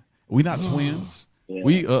feeling. We're not twins. Yeah.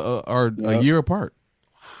 We are a year apart.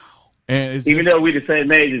 And it's even though we're the same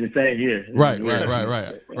age in the same year. Right.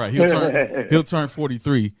 He'll turn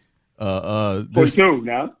 43. 42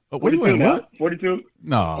 now. Wait, 42?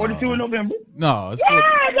 No. 42 in November? No. It's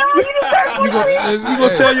you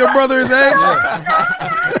gonna tell your brother his age?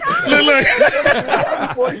 Look.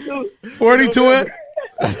 42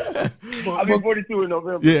 I'll be 42 in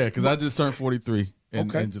November. Yeah, because I just turned 43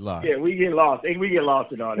 in July. Yeah, we get lost. We get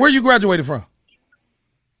lost in all that. Where you graduated from?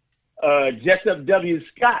 Jessup W.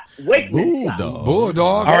 Scott, Wakeman.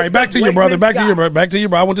 Bulldog. All right, back to your brother. Back to your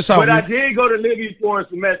brother. I went to Southview. But I did go to Libby for a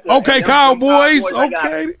semester. Okay, Cowboys.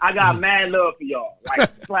 Okay. I got mad love for y'all,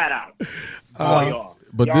 like flat out. All y'all.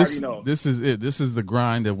 But y'all this is it. This is the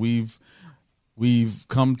grind that we've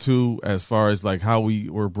come to as far as like how we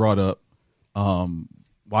were brought up.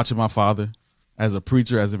 Watching my father as a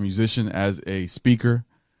preacher, as a musician, as a speaker,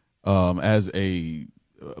 as a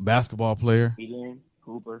basketball player.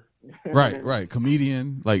 Cooper. right.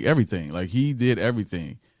 Comedian, like everything. Like he did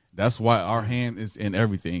everything. That's why our hand is in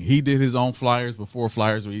everything. He did his own flyers before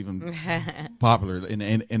flyers were even popular in the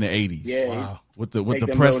 80s. Yeah. Wow. With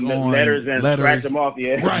the press on letters and scratch them off.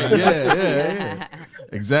 Yeah. Right. Yeah.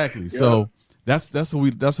 Exactly. Yeah. So that's what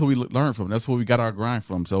we learned from. That's where we got our grind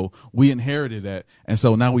from. So we inherited that, and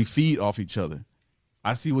so now we feed off each other.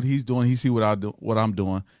 I see what he's doing. He see what I'm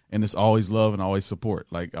doing, and it's always love and always support.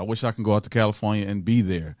 Like I wish I can go out to California and be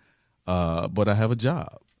there, but I have a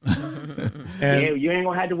job. And you ain't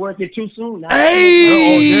gonna have to work it too soon.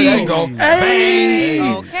 Hey, there you go. Hey,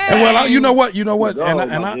 okay. And well, you know what,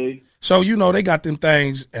 so they got them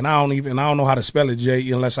things, and I don't know how to spell it, Jay,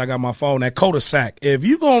 unless I got my phone. That Kodasak. If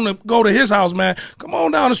you gonna go to his house, man, come on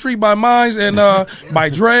down the street by Mines and by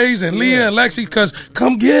Dre's and Leah and Lexi, because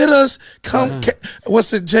come get us.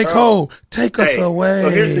 What's it, J. Cole? Take us away. So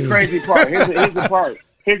here's the crazy part. Here's the part.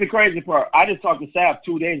 Here's the crazy part. I just talked to Saf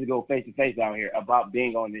 2 days ago, face to face out here, about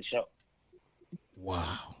being on this show.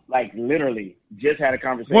 Wow. Like literally, just had a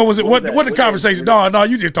conversation. What was it? What the conversation? No,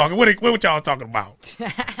 you just talking. What y'all talking about?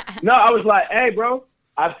 No, I was like, hey, bro.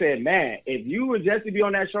 I said, man, if you and Jesse be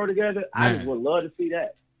on that show together, I just would love to see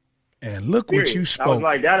that. And look Period. what you spoke. I was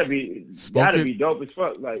like, that'd be dope as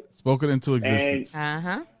fuck. Like, spoke it into existence.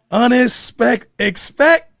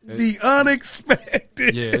 Expect the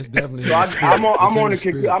unexpected. Yeah, it's definitely. So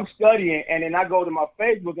I'm studying, and then I go to my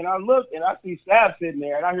Facebook and I look and I see Saf sitting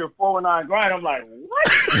there, and I hear 419 grind. I'm like, what?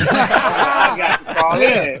 I got to call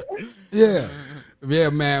in. Yeah.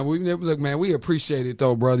 Yeah, man. We appreciate it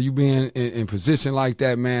though, brother. You being in position like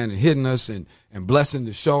that, man, and hitting us and blessing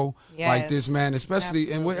the show like this, man.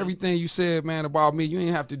 Especially and with everything you said, man, about me, you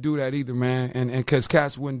ain't have to do that either, man. And because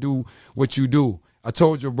cats wouldn't do what you do. I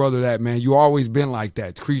told your brother that, man. You always been like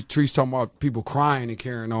that. Trees talking about people crying and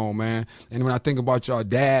carrying on, man. And when I think about y'all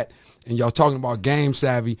dad and y'all talking about Game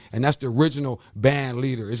Savvy, and that's the original band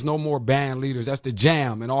leader. It's no more band leaders. That's the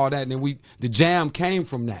Jam and all that. And then the Jam came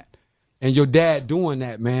from that. And your dad doing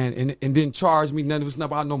that, man, and didn't charge me. None of it's not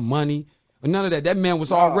about no money or none of that. That man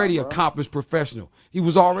was already accomplished professional. He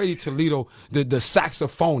was already Toledo, the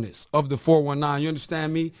saxophonist of the 419. You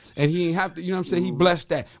understand me? And he ain't have to, you know what I'm saying? He blessed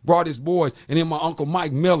that, brought his boys. And then my uncle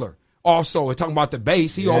Mike Miller also is talking about the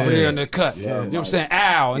bass. He over there in the cut. Yeah, you know what I'm saying?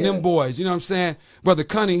 Al and them boys, you know what I'm saying? Brother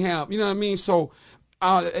Cunningham, you know what I mean? So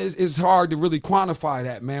it's hard to really quantify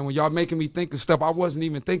that, man, when y'all making me think of stuff I wasn't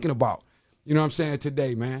even thinking about. You know what I'm saying,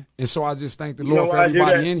 today, man. And so I just thank the Lord for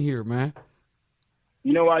everybody in here, man.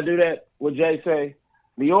 You know why I do that? What Jay say?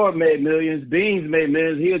 Lior made millions. Beans made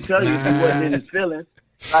millions. He'll tell you if he wasn't in his feelings.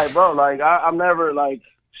 Like, bro, like, I'm never, like,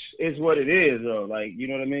 it's what it is, though. Like, you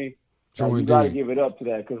know what I mean? Like, you got to give it up to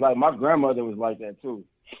that. Because, like, my grandmother was like that, too.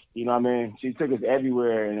 You know what I mean? She took us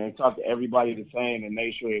everywhere and talked to everybody the same and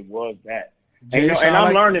made sure it was that. And, and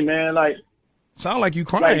I'm learning, man, like, sound like you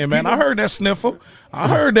crying, like, man. I heard that sniffle. I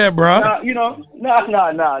heard that, bro. No. I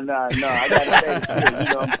gotta say it, you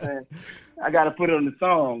know what I'm saying? I gotta put it on the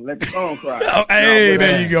song. Let the song cry. Oh, hey,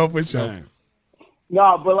 there you go for sure.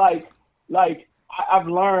 No, but like I've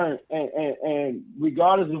learned, and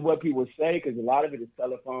regardless of what people say, because a lot of it is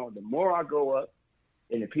telephone. The more I grow up,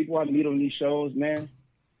 and the people I meet on these shows, man,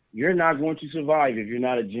 you're not going to survive if you're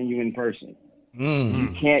not a genuine person.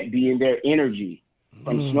 You can't be in their energy.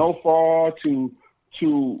 From Snowfall to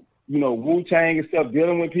Wu-Tang and stuff,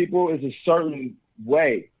 dealing with people is a certain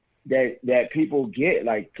way that people get,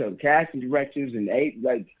 like casting directors and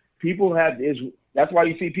like people have this. That's why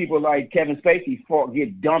you see people like Kevin Spacey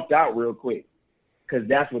get dumped out real quick, because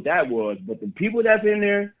that's what that was. But the people that's in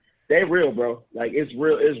there, they real, bro. Like it's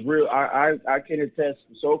real. It's real. I can attest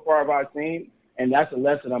so far I've seen, and that's a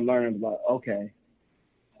lesson I'm learning. Like okay,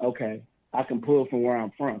 I can pull from where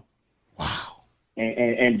I'm from. Wow.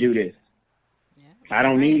 And do this. Yeah, I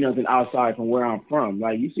don't need nothing outside from where I'm from.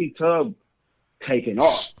 Like, you see Tub taking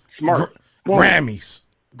off. Smart. Grammys.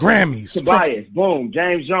 Tobias, boom.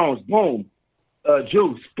 James Jones, boom.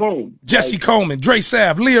 Juice, boom. Jesse Coleman, Dre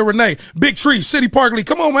Sav, Leah Renee, Big Tree, City Park Lee.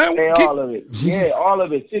 Come on, man. All of it. Yeah, all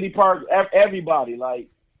of it. City Park, everybody. Like,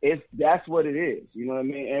 that's what it is. You know what I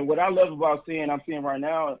mean? And what I love about I'm seeing right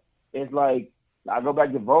now is like, I go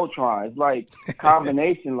back to Voltron. It's like a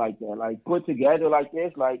combination like that, like put together like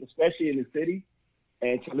this, like especially in the city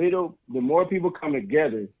and Toledo. The more people come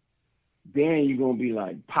together, then you're gonna be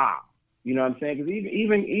like pop. You know what I'm saying? Because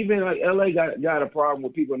even like LA got a problem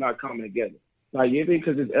with people not coming together. Like you think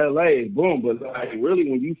because it's LA, it's boom, but like really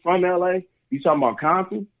when you from LA, you talking about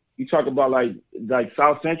Compton, you talk about like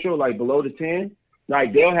South Central, like below the 10.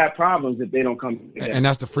 Like they'll have problems if they don't come together. And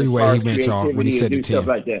that's the freeway he meant, y'all, when he said the 10. Stuff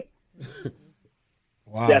like that.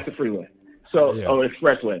 Wow. That's the freeway. So,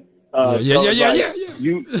 expressway. The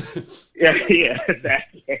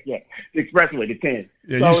expressway, the 10.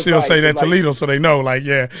 Yeah, so you still say that Toledo, so they know. Like,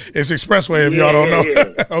 it's expressway if y'all don't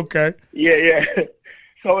know. Okay. Yeah.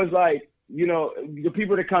 So it's like, the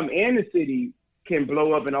people that come in the city can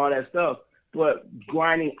blow up and all that stuff, but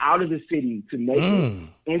grinding out of the city to make it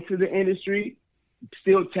into the industry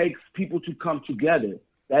still takes people to come together.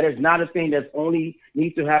 That is not a thing that's only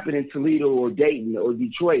needs to happen in Toledo or Dayton or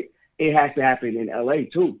Detroit. It has to happen in LA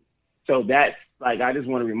too. So that's like, I just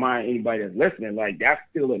want to remind anybody that's listening, like that's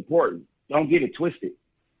still important. Don't get it twisted.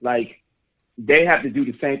 Like they have to do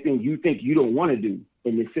the same thing you think you don't want to do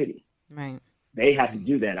in the city. Right. They have to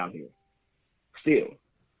do that out here still.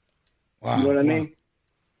 Wow. You know what I mean?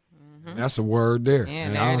 That's a word there. Yeah,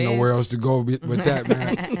 and there I don't it know is. where else to go with that,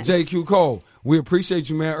 man. JQ Cole, we appreciate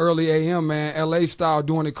you, man. Early AM, man. LA style,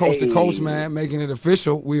 doing it coast to coast, man. Making it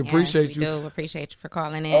official. We appreciate yes, you. we do appreciate you for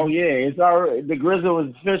calling in. Oh yeah, it's our the Grizzle is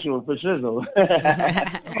official for Shizzle.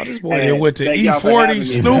 Oh, this boy here went to Thank y'all for having E40, me.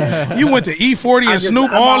 Snoop. You went to E40 and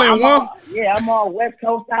Snoop all in one? I'm all West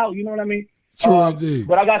Coast out. You know what I mean? True indeed.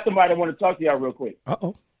 But I got somebody that want to talk to y'all real quick.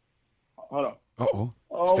 Uh-oh. Hold on. Uh-oh.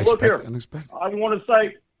 Look here. Unexpected. I want to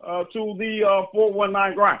say to the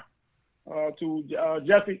 419 grind, to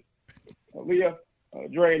Jesse, Leah,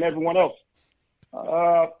 Dre, and everyone else.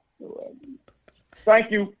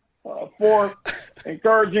 Thank you for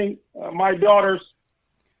encouraging my daughters,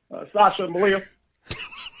 Sasha and Malia,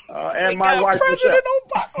 and my wife, Michelle.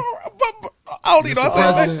 Mr.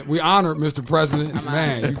 President, we honored Mr. President.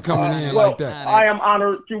 Man, you coming in like that. I am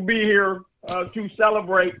honored to be here to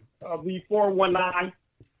celebrate the 419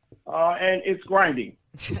 and it's grinding.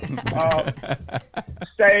 Stay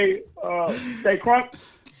crunk.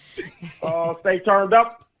 Stay turned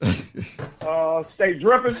up. Stay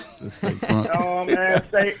dripping. And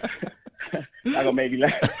stay. I'm gonna make you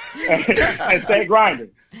laugh. And stay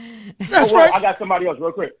grinding. That's right. I got somebody else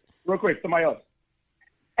real quick. Somebody else.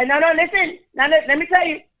 And no, listen. Now let me tell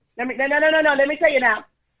you. Let me tell you now.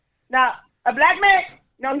 Now a black man.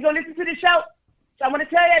 No, he's gonna listen to the show. So I'm gonna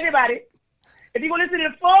tell everybody. If you're gonna listen to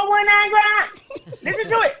the 419 grind, listen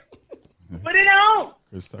to it. Put it on.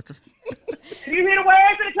 Chris Tucker. If you hear the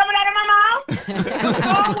words that are coming out of my mouth,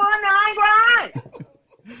 419 grind.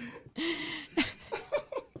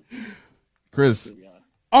 Chris.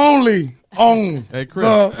 Only on. Hey,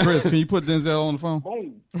 Chris, can you put Denzel on the phone?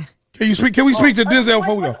 Boom. Can we speak to Denzel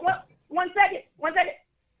before we go? One second. Okay.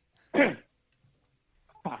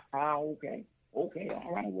 All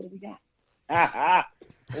right. What do we got?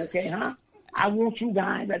 Okay, huh? I want you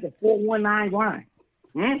guys at the 419 grind.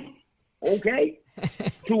 Okay?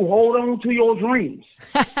 To hold on to your dreams.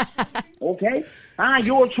 Okay?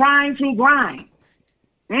 You're trying to grind.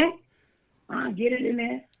 Get it in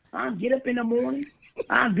there. Get up in the morning.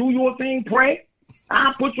 Do your thing, pray.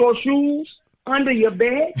 Put your shoes under your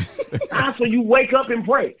bed. So you wake up and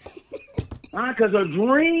pray. Because a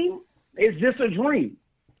dream is just a dream.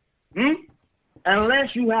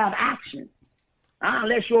 Unless you have action.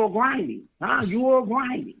 Unless you're grinding. You're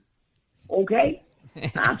grinding. Okay?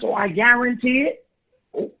 So I guarantee it.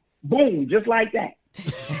 Boom, just like that.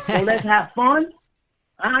 So let's have fun.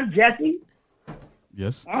 Jesse.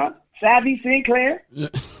 Yes. Savvy Sinclair.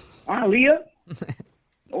 Leah.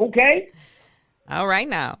 Okay? All right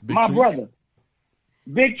now. My brother.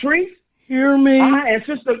 Big Tree. Hear me. And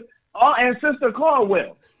Sister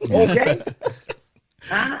Caldwell. Okay?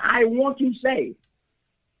 I want to say,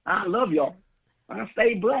 I love y'all.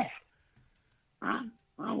 Stay blessed.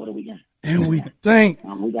 What do we got? And we thank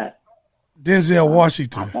We got Denzel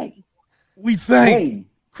Washington. We thank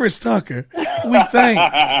Chris Tucker. We thank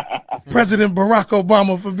President Barack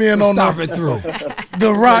Obama for being on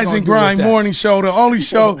the Rise and Grind morning show, the only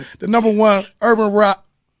show, the #1 urban rock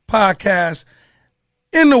podcast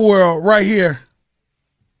in the world right here.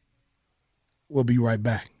 We'll be right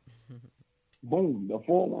back. Boom, the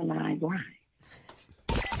 419 grind.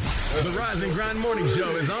 The Rise and Grind morning show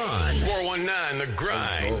is on. 419 The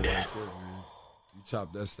Grind. You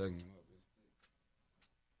chop that segment up.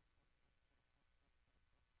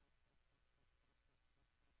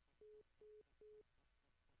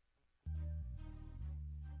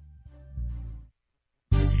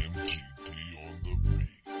 MGP on the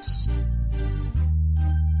beats.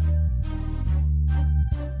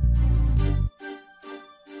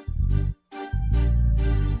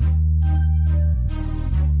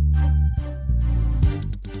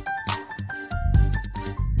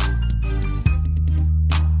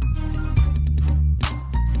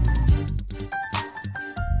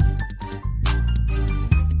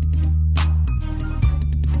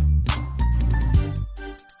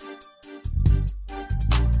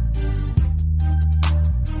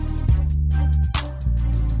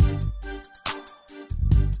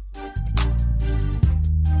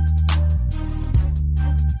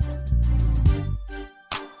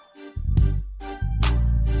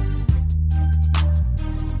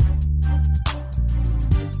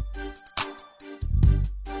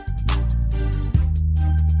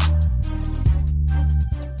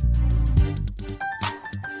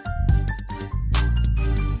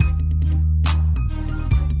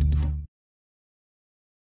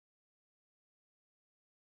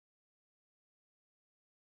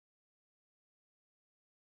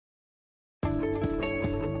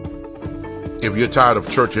 If you're tired of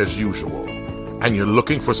church as usual and you're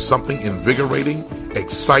looking for something invigorating,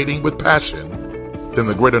 exciting with passion, then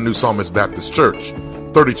the Greater New Psalmist Baptist Church,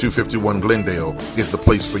 3251 Glendale, is the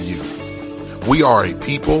place for you. We are a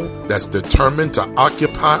people that's determined to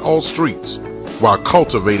occupy all streets while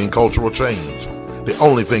cultivating cultural change. The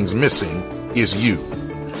only things missing is you.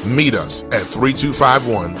 Meet us at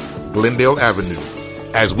 3251 Glendale Avenue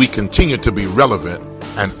as we continue to be relevant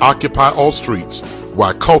and occupy all streets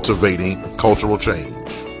while cultivating cultural change.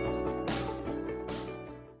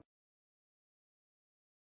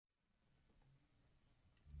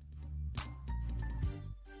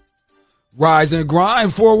 Rise and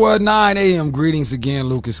grind, 419 AM. Greetings again,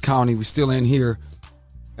 Lucas County. We're still in here.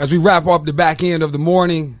 As we wrap up the back end of the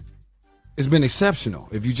morning, it's been exceptional.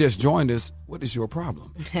 If you just joined us, what is your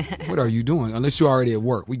problem? What are you doing? Unless you're already at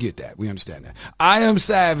work. We get that. We understand that. I am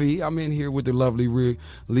Savvy. I'm in here with the lovely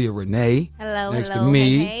Leah Renee. Hello, next hello. to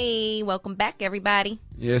me. Hey, welcome back, everybody.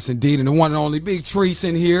 Yes, indeed. And the one and only Big Treese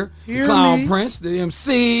in here. Hear Clown me. Prince, the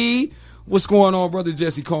MC. What's going on, brother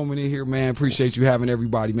Jesse Coleman in here, man? Appreciate you having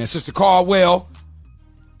everybody, man. Sister Caldwell,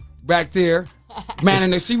 back there.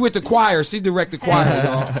 Man, and she with the choir. She direct the choir,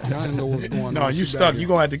 y'all. Y'all didn't know what's going on. No, you She stuck. back You here.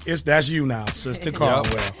 gonna have to. That's you now, Sister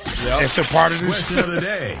Caldwell. Yep. It's a part of this. Question of the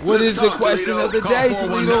day. What Let's is the talk, question Toledo. of the Call day,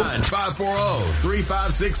 Toledo?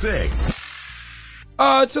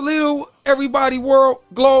 419-540-3566. Toledo, everybody, world,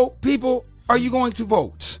 globe, people, are you going to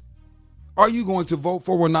vote? Are you going to vote?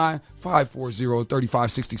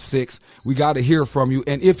 419-540-3566. We got to hear from you.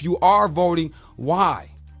 And if you are voting,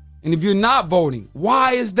 why? And if you're not voting,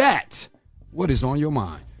 why is that? What is on your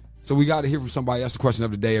mind? So we got to hear from somebody. That's the question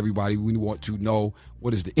of the day, everybody. We want to know,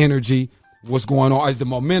 what is the energy? What's going on? Is the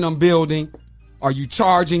momentum building? Are you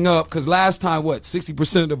charging up? Because last time,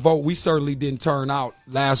 60% of the vote, we certainly didn't turn out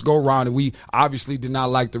last go round, and we obviously did not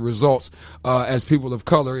like the results as people of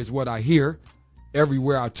color, is what I hear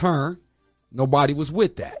everywhere I turn. Nobody was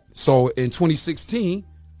with that. So in 2016,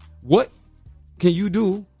 what can you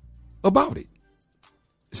do about it?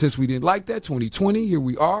 Since we didn't like that, 2020, here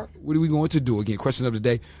we are. What are we going to do? Again, question of the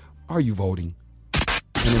day, are you voting?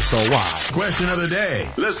 And if so, why? Question of the day.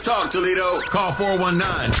 Let's talk, Toledo. Call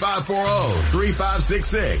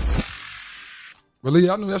 419-540-3566. Really,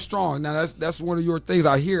 I know that's strong. Now, that's one of your things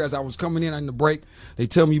I hear as I was coming in on the break. They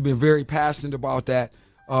tell me you've been very passionate about that.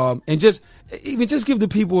 And just give the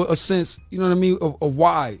people a sense, you know what I mean, of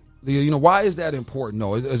why. Why is that important?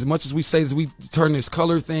 No, as much as we say as we turn this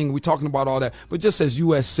color thing, we're talking about all that, but just as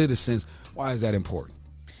U.S. citizens, why is that important?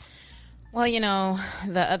 Well,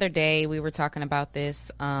 the other day we were talking about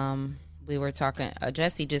this.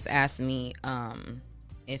 Jesse just asked me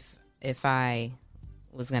if I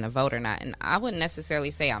was going to vote or not. And I wouldn't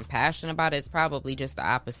necessarily say I'm passionate about it. It's probably just the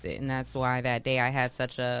opposite. And that's why that day I had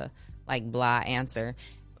such a blah answer.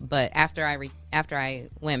 But after I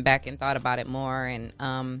went back and thought about it more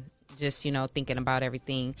and just thinking about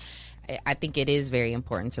everything, I think it is very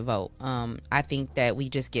important to vote. I think that we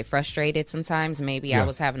just get frustrated sometimes. Maybe I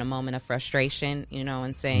was having a moment of frustration,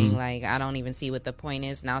 and saying I don't even see what the point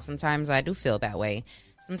is. Now sometimes I do feel that way.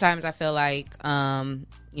 Sometimes I feel like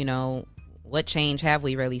what change have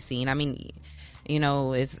we really seen? I mean,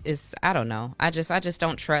 it's I don't know. I just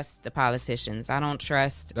don't trust the politicians. I don't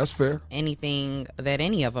trust that's fair anything that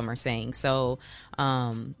any of them are saying. So,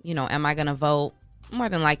 am I going to vote? More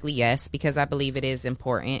than likely, yes, because I believe it is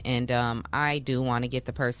important, and I do want to get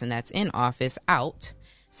the person that's in office out.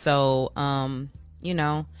 So, I'm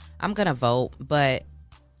going to vote, but.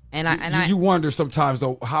 You wonder sometimes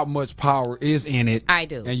though how much power is in it. I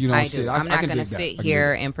do, and I do. I'm not going to sit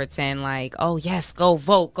here and pretend like, oh yes, go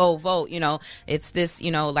vote. It's this,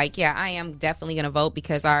 I am definitely going to vote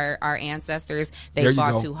because our ancestors they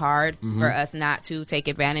fought too hard for us not to take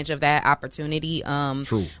advantage of that opportunity.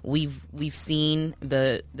 True. We've seen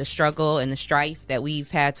the struggle and the strife that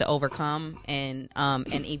we've had to overcome, and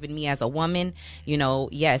even me as a woman,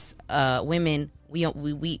 yes, women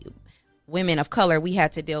women of color, we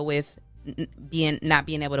had to deal with not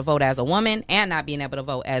being able to vote as a woman and not being able to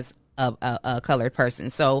vote as a colored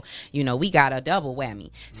person. So, we got a double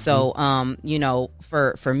whammy. So,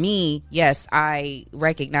 for me, yes, I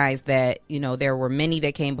recognize that, there were many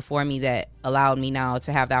that came before me that allowed me now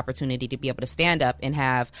to have the opportunity to be able to stand up and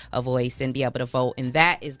have a voice and be able to vote. And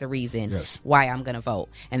that is the reason why I'm going to vote.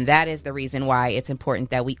 And that is the reason why it's important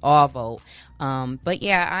that we all vote. But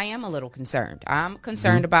yeah, I am a little concerned. I'm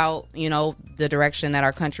concerned about, the direction that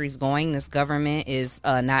our country's going. This government is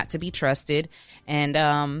not to be trusted.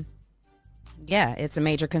 And, yeah, it's a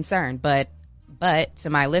major concern. But to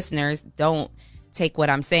my listeners, don't take what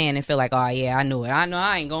I'm saying and feel like, oh, yeah, I knew it. I know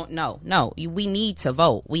I ain't going. No, we need to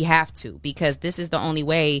vote. We have to, because this is the only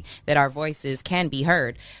way that our voices can be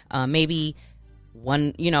heard. Maybe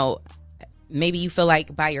maybe you feel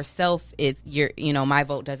like by yourself, my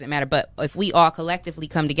vote doesn't matter. But if we all collectively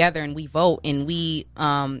come together and we vote and we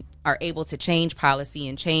are able to change policy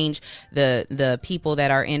and change the people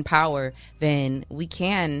that are in power, then we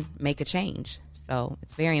can make a change. So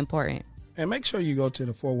it's very important. And make sure you go to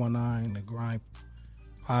the 419, the Grind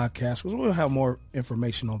podcast, because we'll have more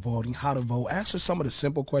information on voting, how to vote. Answer some of the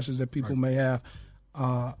simple questions that people may have,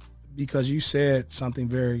 because you said something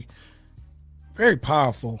very, very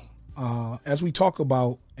powerful. As we talk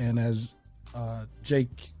about, and as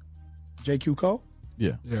JQ Cole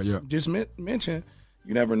just mentioned,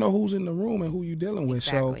 you never know who's in the room and who you're dealing with.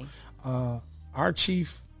 Exactly. So our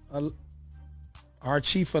chief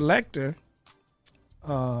elector,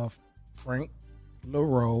 Frank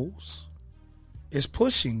LaRose, is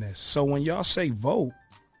pushing this. So when y'all say vote,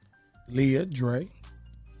 Leah, Dre,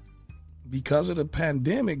 because of the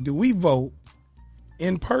pandemic, do we vote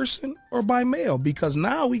in person or by mail? Because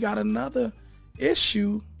now we got another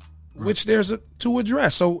issue which there's to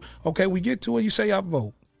address. So, okay, we get to it. You say I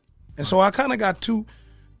vote. And so I kind of got two.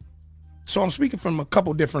 So I'm speaking from a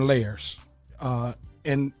couple different layers.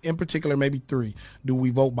 And in particular, maybe three. Do we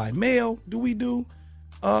vote by mail? Do we do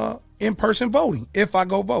in-person voting if I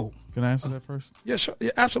go vote? Can I answer that first? Yeah, sure.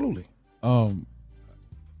 Yeah, absolutely. I'm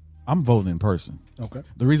voting in person. Okay.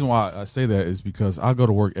 The reason why I say that is because I go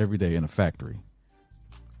to work every day in a factory,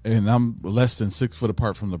 and I'm less than 6 foot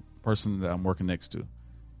apart from the person that I'm working next to.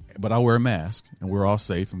 But I wear a mask, and we're all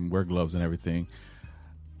safe, and wear gloves and everything.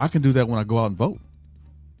 I can do that when I go out and vote.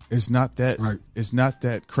 It's not that. Right. It's not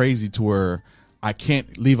that crazy to where I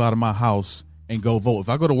can't leave out of my house and go vote. If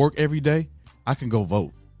I go to work every day, I can go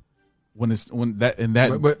vote. But it's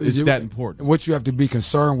that important. What you have to be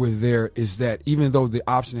concerned with there is that even though the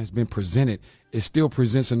option has been presented, it still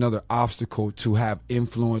presents another obstacle to have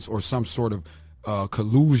influence or some sort of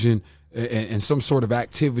collusion and some sort of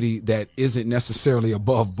activity that isn't necessarily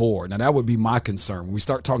above board. Now, that would be my concern. When we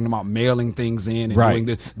start talking about mailing things in and doing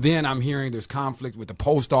this, then I'm hearing there's conflict with the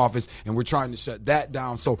post office, and we're trying to shut that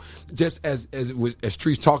down. So just as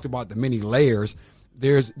Treese talked about the many layers,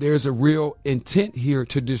 there's a real intent here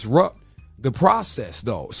to disrupt the process,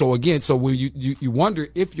 though. So again, so when you wonder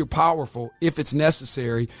if you're powerful, if it's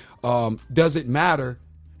necessary, does it matter?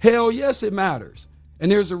 Hell yes, it matters.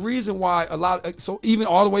 And there's a reason why so even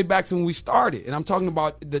all the way back to when we started, and I'm talking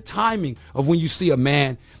about the timing of when you see a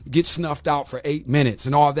man get snuffed out for 8 minutes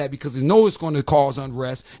and all of that, because they know it's going to cause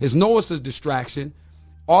unrest, they know it's a distraction.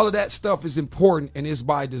 All of that stuff is important and is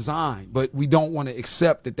by design, but we don't want to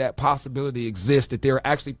accept that possibility exists, that there are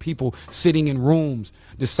actually people sitting in rooms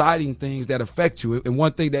deciding things that affect you. And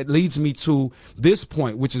one thing that leads me to this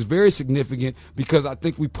point, which is very significant, because I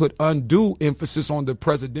think we put undue emphasis on the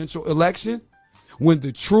presidential election, when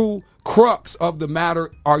the true crux of the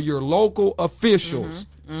matter are your local officials.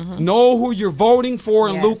 Know who you're voting for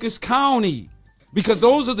in Lucas County. Because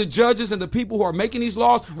those are the judges and the people who are making these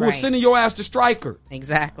laws who are sending your ass to striker.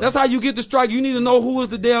 Exactly. That's how you get the strike. You need to know who is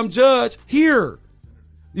the damn judge here.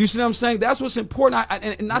 You see what I'm saying? That's what's important.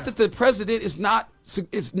 And not that the president is not,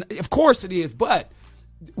 of course it is, but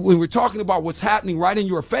when we're talking about what's happening right in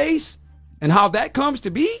your face and how that comes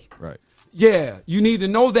to be, right? Yeah, you need to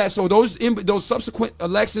know that. So those subsequent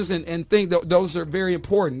elections and things, those are very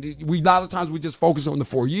important. A lot of times we just focus on the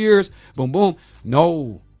 4 years, boom, boom.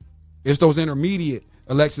 No. It's those intermediate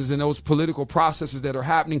elections and those political processes that are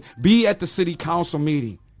happening. Be at the city council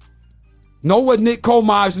meeting. Know what Nick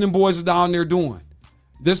Comives and them boys are down there doing.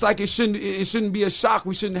 Just like it shouldn't be a shock.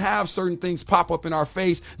 We shouldn't have certain things pop up in our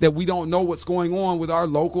face that we don't know what's going on with our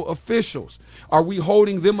local officials. Are we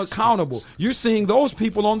holding them accountable? You're seeing those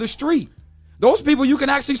people on the street. Those people you can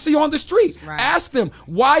actually see on the street. Right. Ask them,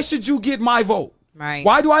 why should you get my vote? Right.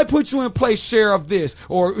 Why do I put you in place, sheriff this,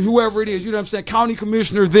 or whoever it is, you know what I'm saying, county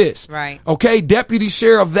commissioner this, right? Okay, deputy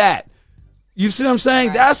sheriff that. You see what I'm saying?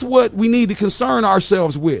 Right. That's what we need to concern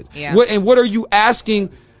ourselves with. Yeah. And what are you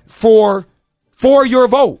asking for your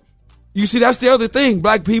vote? You see, that's the other thing.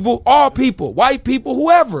 Black people, all people, white people,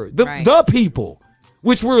 whoever, the people,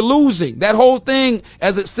 which we're losing. That whole thing,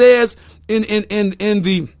 as it says in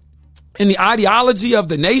the ideology of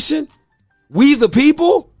the nation, we the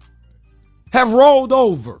people have rolled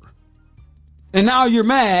over. And now you're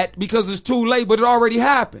mad because it's too late, but it already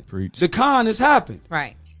happened. Preach. The con has happened.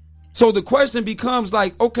 Right. So the question becomes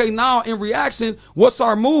like, okay, now in reaction, what's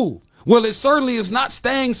our move? Well, it certainly is not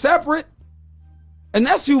staying separate. And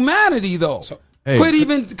that's humanity, though. So, quit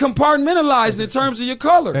even compartmentalizing in terms of your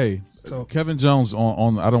color. Hey, so Kevin Jones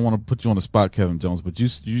on I don't want to put you on the spot, Kevin Jones, but you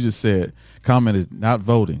just commented not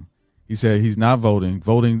voting. He said he's not voting.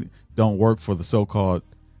 Voting don't work for the so-called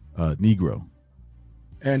Negro.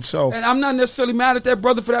 And so, and I'm not necessarily mad at that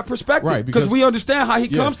brother for that perspective, Right, because because- we understand how he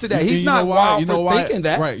comes to that. He's not wild for thinking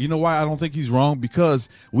that. Right. You know why I don't think he's wrong? Because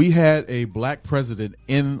we had a black president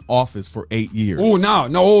in office for 8 years. Oh,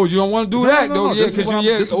 no, you don't want to do that, though. Yeah, This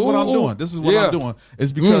is what I'm doing. This is what I'm doing.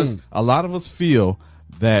 It's because a lot of us feel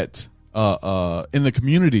that in the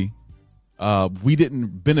community, we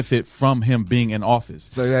didn't benefit from him being in office.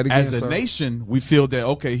 Say that again, As a sir. nation, we feel that,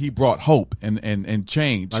 okay, he brought hope and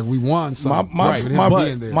change. Like we won something.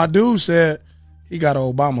 my dude said he got an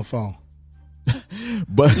Obama phone.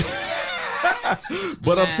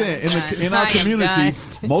 But I'm saying in our community,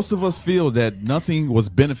 most of us feel that nothing was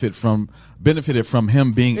benefited from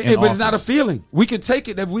him being in But office. it's not a feeling. We can take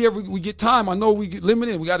it if we get time. I know we get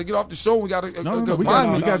limited. We got to get off the show. We got to we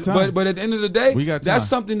got time. But at the end of the day, We got that's time.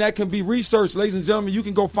 something that can be researched, ladies and gentlemen. You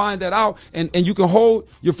can go find that out, and you can hold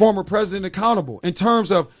your former president accountable in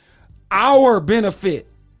terms of our benefit.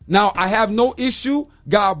 Now, I have no issue.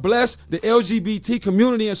 God bless the LGBT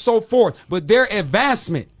community and so forth, but their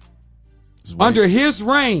advancement under his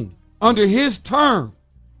reign, under his term,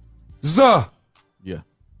 Yeah.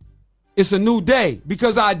 it's a new day,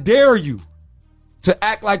 because I dare you to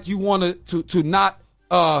act like you want to not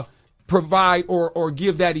provide or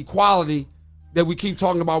give that equality that we keep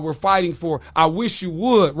talking about we're fighting for. I wish you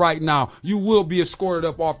would right now. You will be escorted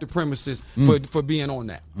up off the premises for being on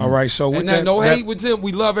that. All right, so with And that, no hate with them.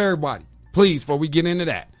 We love everybody. Please, before we get into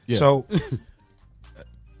that. Yeah. So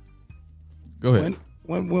Go ahead.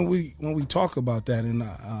 when we talk about that, and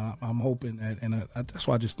I'm hoping that, and that's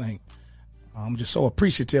why I just think I'm just so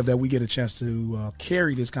appreciative that we get a chance to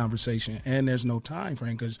carry this conversation. And there's no time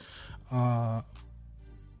frame, because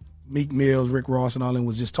Meek Mills, Rick Ross, and all them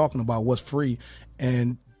was just talking about what's free.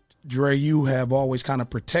 And Dre, you have always kind of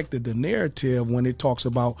protected the narrative when it talks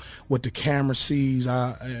about what the camera sees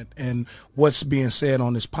and what's being said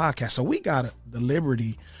on this podcast. So we got the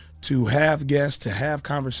liberty to have guests, to have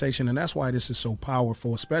conversation, and that's why this is so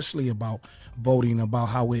powerful, especially about voting, about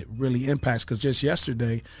how it really impacts. Because just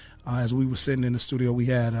yesterday, as we were sitting in the studio, we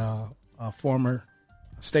had a former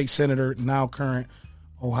state senator, now current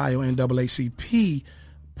Ohio NAACP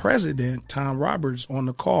president, Tom Roberts, on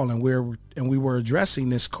the call, and we were addressing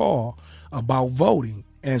this call about voting.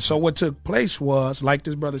 And so what took place was, like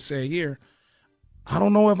this brother said here, I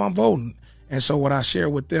don't know if I'm voting. And so what I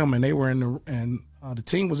shared with them, and they were the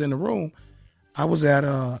team was in the room. I was at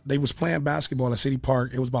they was playing basketball at City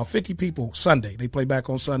Park. It was about 50 people Sunday. They play back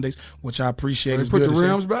on Sundays, which I appreciate. They It's put good the to see.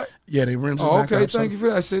 rims back? Yeah, they rims. Oh, back okay. up. So- Thank you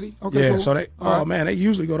for that, City. Okay, yeah, cool. so they All right. man, they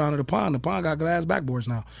usually go down to the pond. The pond got glass backboards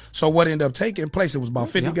now. So what ended up taking place, it was about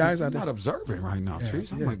 50 guys out I'm there. not observing right now,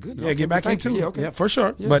 Trees. Oh, my goodness. Yeah, Okay, get back thank into you. it. Yeah, okay. Yeah, for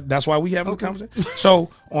sure. Yeah. But that's why we having the conversation.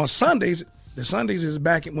 So on Sundays, the Sundays is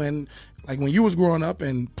back when you was growing up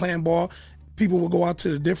and playing ball, people would go out to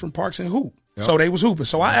the different parks and hoop. Yep. So they was hooping.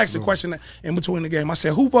 So I asked the question in between the game. I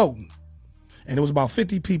said, who voting? And it was about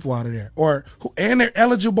 50 people out of there, and they're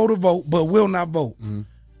eligible to vote but will not vote. Mm-hmm.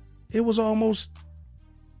 It was almost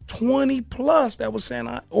 20 plus that was saying,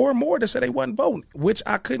 or more, that said they wasn't voting, which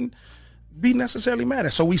I couldn't be necessarily mad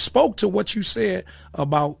at. So we spoke to what you said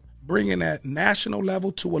about bringing that national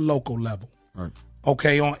level to a local level. Right.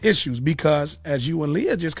 Okay, on issues, because as you and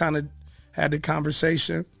Leah just kind of had the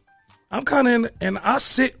conversation, I'm kind of and I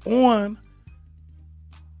sit on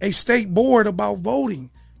a state board about voting.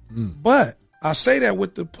 But I say that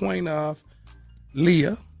with the point of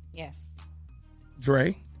Leah, Yes.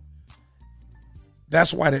 Dre,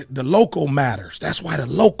 that's why the local matters. That's why the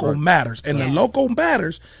local matters. And the local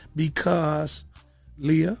matters because,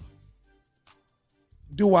 Leah,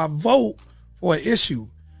 do I vote for an issue?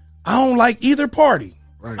 I don't like either party.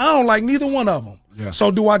 Right. I don't like neither one of them. Yeah.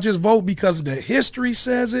 So do I just vote because the history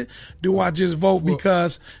says it? Do I just vote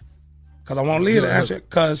because I want Leah to answer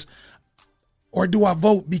it? Or do I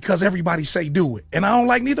vote because everybody say do it? And I don't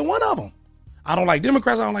like neither one of them. I don't like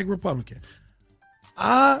Democrats. I don't like Republicans.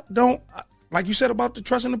 I don't, like you said about the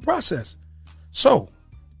trust in the process. So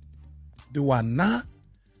do I not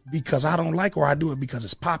because I don't like, or I do it because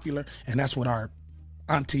it's popular and that's what our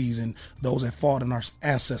aunties and those that fought in our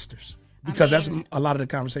ancestors? Because that's a lot of the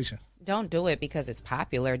conversation. Don't do it because it's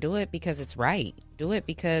popular. Do it because it's right. Do it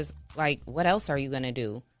because, like, what else are you going to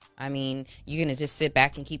do? I mean, you're going to just sit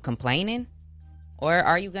back and keep complaining? Or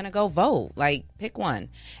are you going to go vote? Like, pick one.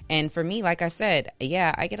 And for me, like I said,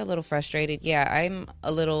 yeah, I get a little frustrated. Yeah, I'm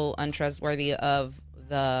a little untrustworthy of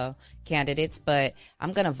the candidates, but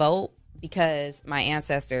I'm going to vote because my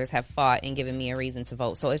ancestors have fought and given me a reason to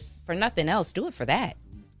vote. So if for nothing else, do it for that.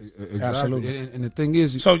 Exactly. Absolutely. And the thing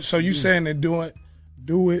is, So you saying that do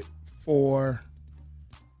it for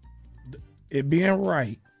it being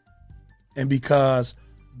right, and because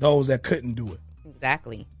those that couldn't do it.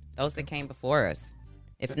 Exactly. Those that came before us.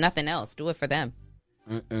 If nothing else, do it for them.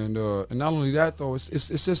 And not only that though, it's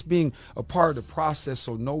just being a part of the process,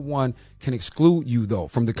 so no one can exclude you though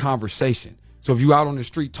from the conversation. So if you out on the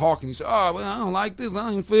street talking, you say, "Oh, well, I don't like this.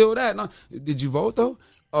 I don't feel that." No. Did you vote though?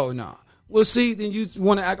 Oh no. Well, see, then you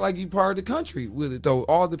want to act like you part of the country with it though.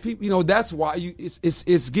 All the people, that's why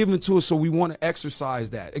it's given to us. So we want to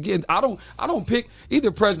exercise that. Again, I don't pick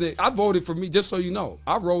either president. I voted for me, just so you know.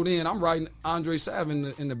 I wrote in. I'm writing Andre Sav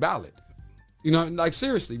in the ballot. Like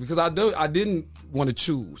seriously, because I didn't want to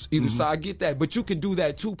choose either side. I get that, but you can do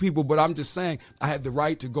that too, people. But I'm just saying, I had the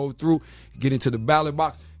right to go through, get into the ballot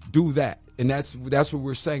box, do that, and that's what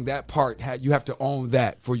we're saying. That part you have to own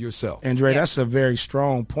that for yourself. And Dre, that's a very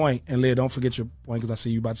strong point. And Leah, don't forget your point, because I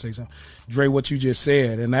see you about to say something. Dre, what you just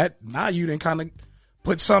said, and that now you didn't kind of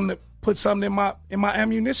put something in my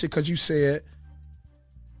ammunition, because you said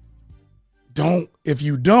if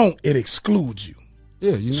you don't, it excludes you.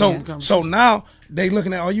 Yeah, so now they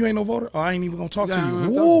looking at, you ain't no voter? I ain't even gonna talk to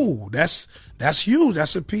you. Ooh, that's huge.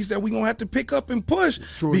 That's a piece that we gonna have to pick up and push,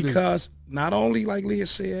 because not only, like Leah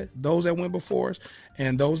said, those that went before us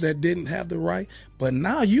and those that didn't have the right, but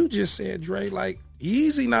now you just said, Dre, like,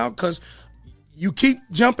 easy now, because you keep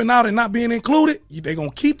jumping out and not being included, they gonna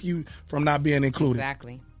keep you from not being included.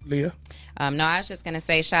 Exactly. Leah? No, I was just going to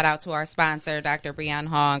say shout out to our sponsor, Dr. Breon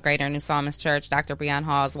Hall and Greater New Psalmist Church. Dr. Breon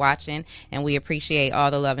Hall is watching, and we appreciate all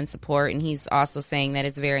the love and support. And he's also saying that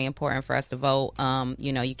it's very important for us to vote.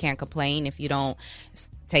 You can't complain if you don't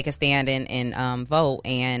take a stand and vote.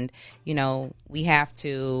 And, we have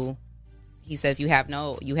to, he says you have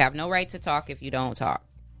no right to talk if you don't talk.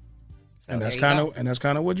 So and that's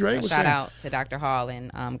kind of what Dre was saying. Shout out to Dr. Hall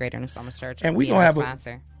and Greater New Psalmist Church. And we're gonna have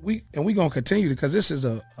sponsor. We're gonna continue, because this is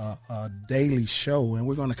a daily show, and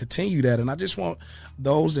we're gonna continue that. And I just want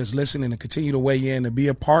those that's listening to continue to weigh in and be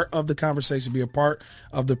a part of the conversation, be a part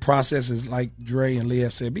of the processes, like Dre and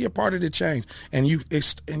Leah said, be a part of the change. And you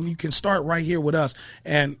can start right here with us.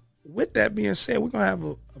 And with that being said, we're gonna have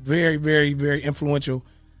a very, very, very influential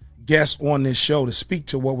guest on this show to speak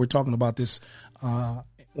to what we're talking about this.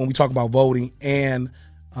 When we talk about voting and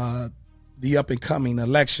the up-and-coming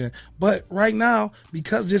election. But right now,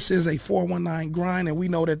 because this is a 419 grind, and we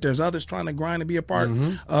know that there's others trying to grind and be a part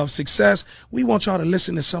of success, we want y'all to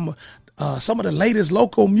listen to some of the latest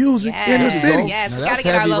local music in the city. Yes, we got to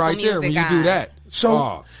get our local music when you do that.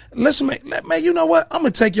 So, listen, man, you know what? I'm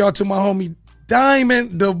going to take y'all to my homie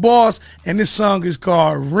Diamond the Boss, and this song is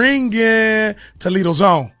called Ringin' Toledo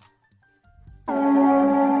Zone.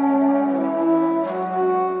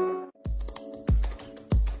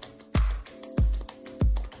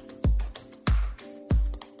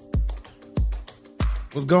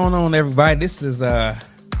 What's going on, everybody? This is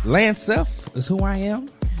Lance Self, is who I am.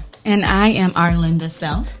 And I am Arlinda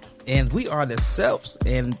Self. And we are the Selfs,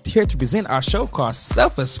 and here to present our show called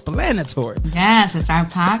Self-Explanatory. Yes, it's our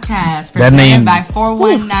podcast presented by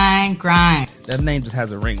 419 Grind. That name just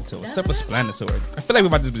has a ring to it. Self-Explanatory. I feel like we're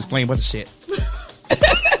about to explain a bunch of shit. This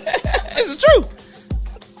is true.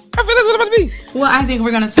 I feel that's what it's about to be. Well, I think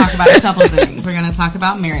we're going to talk about a couple of things. We're going to talk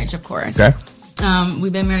about marriage, of course. Okay.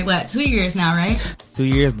 We've been married, 2 years now, right? 2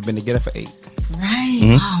 years, we've been together for 8. Right.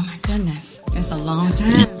 Mm-hmm. Oh, my goodness. It's a long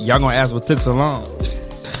time. Y'all going to ask what took so long.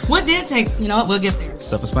 What did take? You know what? We'll get there.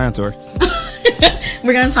 Self-explanatory.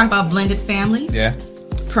 We're going to talk about blended families. Yeah.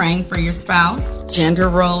 Praying for your spouse. Gender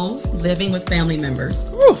roles. Living with family members.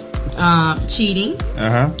 Cheating.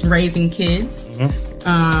 Raising kids.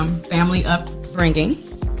 Family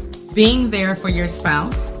upbringing. Being there for your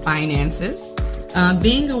spouse. Finances.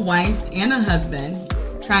 Being a wife and a husband,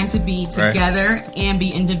 trying to be together and be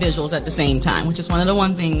individuals at the same time, which is one of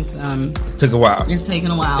the things. It took a while. It's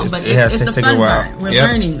taken a while, but it's the fun part. We're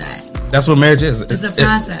learning that. That's what marriage is. It's a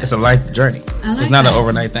process. It's a life journey. I like it's not that. an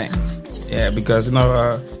overnight thing. Yeah, because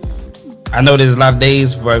I know there's a lot of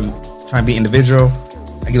days where I'm trying to be individual.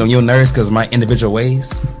 I get on your nerves because of my individual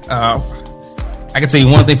ways. I can tell you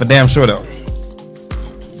one thing for damn sure though.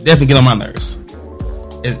 Definitely get on my nerves.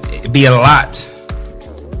 It'd be a lot.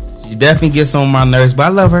 You definitely get on my nerves, but I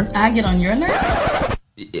love her. I get on your nerves?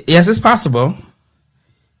 Yes, it's possible.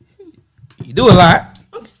 You do a lot.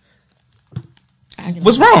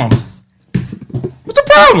 What's wrong? What's the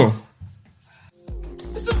problem?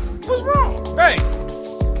 What's wrong? Hey.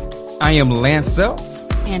 I am Lance Self.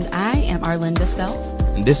 And I am Arlinda Self.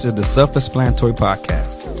 And this is the Self-Explanatory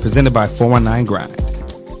Podcast, presented by 419 Grind.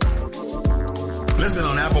 Listen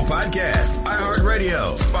on Apple Podcasts,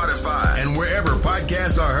 iHeartRadio, Spotify, and wherever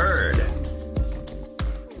podcasts are heard.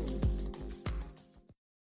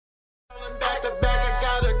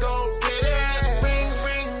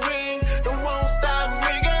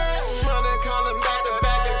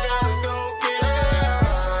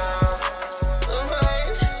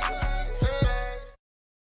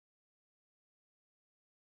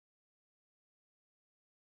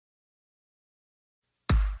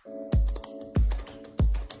 What's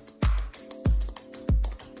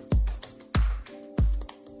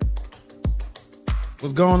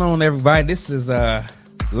going on, everybody? This is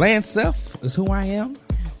Lance Self, is who I am.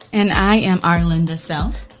 And I am Arlinda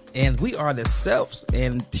Self. And we are the Selfs,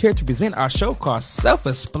 and here to present our show called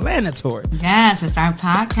Self-Explanatory. Yes, it's our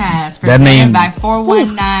podcast That name- presented by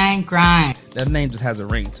 419 Grind. That name just has a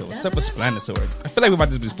ring to it. Self-Explanatory. I feel like we're about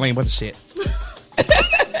to just be explaining a bunch of shit.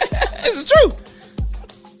 This is true.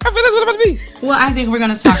 I feel that's what it's about to be. Well, I think we're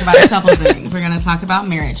going to talk about a couple things. We're going to talk about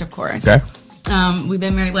marriage, of course. Okay. We've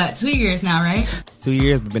been married, 2 years now, right? 2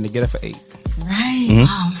 years, we've been together for 8. Right. Mhm.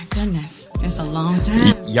 Oh, my goodness. It's a long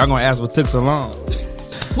time. Y'all gonna ask what took so long?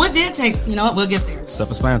 What did take? You know what? We'll get there.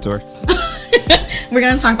 Self-explanatory. We're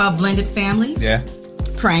going to talk about blended families. Yeah.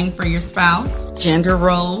 Praying for your spouse, gender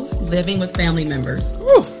roles, living with family members,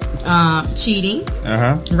 cheating,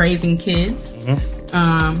 raising kids,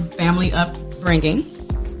 family upbringing,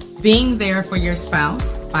 being there for your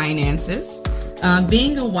spouse, finances,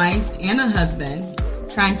 being a wife and a husband,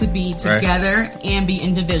 trying to be together and be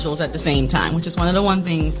individuals at the same time, which is one of the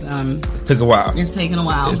things. It took a while. It's taken a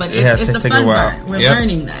while, but it has it's to the take fun a while. part. We're Yep.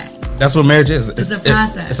 learning that. That's what marriage is. It's a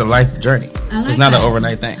process. It's a life journey. I like it's not that. an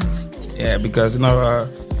overnight thing. Yeah, because I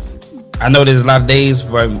know there's a lot of days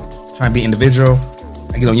where I'm trying to be individual.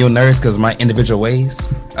 I get on your nerves because of my individual ways.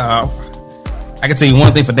 I can tell you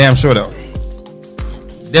one thing for damn sure though.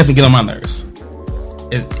 Definitely get on my nerves.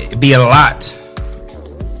 It'd be a lot.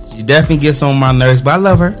 You definitely get on my nerves, but I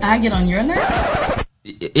love her. I get on your nerves.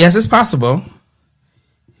 Yes, it's possible.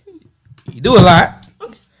 You do a lot.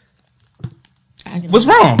 What's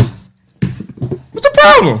wrong? What's the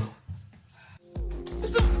problem?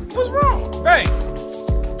 What's wrong? Hey,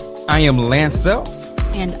 I am Lance Self,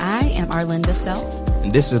 And I am Arlinda Self.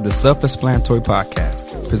 and this is the Self-Explanatory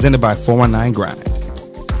Podcast, presented by 419 Grind.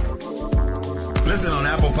 Listen on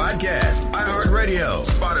Apple Podcasts, iHeartRadio,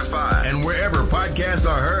 Spotify, and wherever podcasts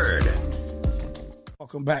are heard.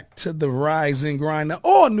 Welcome back to the Rise and Grind, the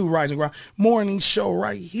all new Rise and Grind morning show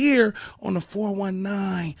right here on the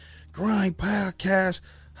 419 Grind podcast,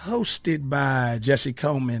 hosted by Jesse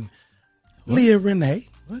Coleman, Leah Renee.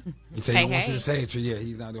 He said he don't want you to say it. Yeah,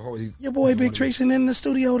 he's not the whole. Your boy Big Tracy in the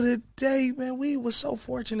studio today, man. We were so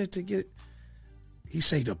fortunate to get, he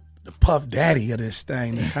say the Puff Daddy of this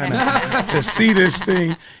thing, to kind of to see this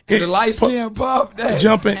thing. The light skin Puff Daddy.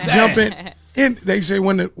 Jumping. And they say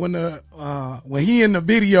when he in the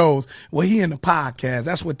videos, he in the podcast.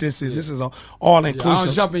 That's what this is. This is all I inclusive.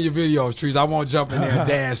 don't jump in your videos, Trees. I won't jump in there and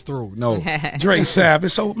dance through. No. Dre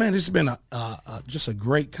Savage. So man, this has been just a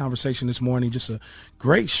great conversation this morning. Just a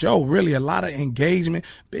great show. Really, a lot of engagement.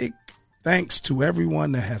 Big thanks to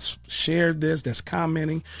everyone that has shared this, that's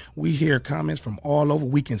commenting. We hear comments from all over.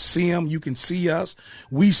 We can see them. You can see us.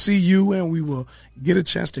 We see you, and we will get a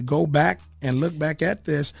chance to go back and look back at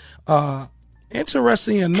this.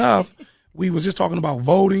 Interesting enough, we was just talking about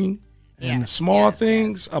voting and the small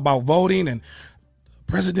things about voting and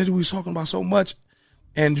president. We was talking about so much.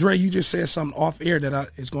 And Dre, you just said something off air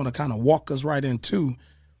that is going to kind of walk us right into.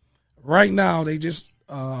 Right now, they just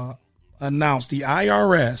announced the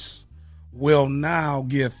IRS will now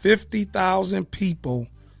give 50,000 people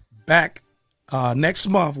back next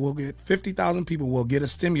month. We'll get 50,000 people will get a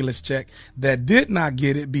stimulus check that did not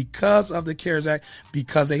get it because of the CARES Act,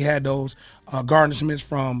 because they had those garnishments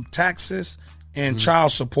from taxes and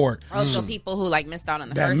child support. Also, people who missed out on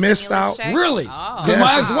the That first missed stimulus out? check? Really? Oh. Because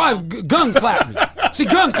my ex-wife gun clapped me. She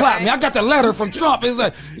gun clapped me. I got the letter from Trump. It's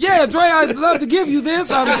like, yeah, Dre, I'd love to give you this.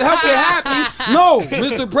 I'd help you happy. No,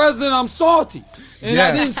 Mr. President, I'm salty. And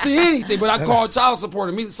I didn't see anything, but I called child support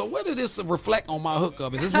immediately. So where did this reflect on my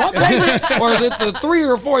hookup? Is this one payment or is it the 3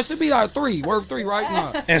 or 4? It should be our 3. We're 3 right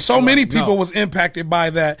now. And so many people was impacted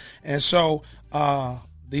by that. And so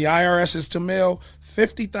the IRS is to mail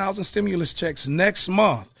 50,000 stimulus checks next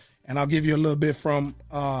month. And I'll give you a little bit from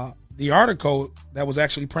the article that was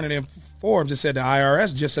actually printed in Forbes. It said the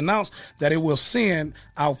IRS just announced that it will send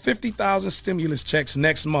out 50,000 stimulus checks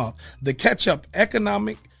next month. The catch-up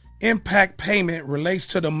economic impact payment relates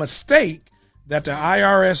to the mistake that the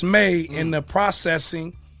IRS made in the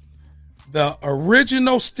processing the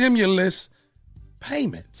original stimulus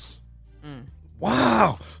payments.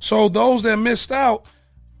 Wow. So those that missed out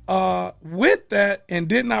with that and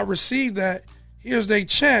did not receive that, here's their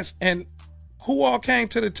chance. And who all came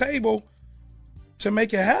to the table to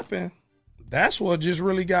make it happen? That's what just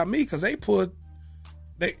really got me, because I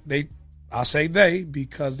say they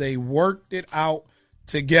because they worked it out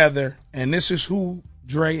together. And this is who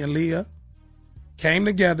Dre and Leah came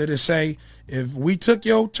together to say, if we took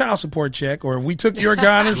your child support check or if we took your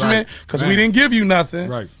garnishment because we didn't give you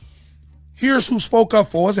nothing, here's who spoke up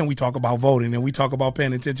for us, and we talk about voting, and we talk about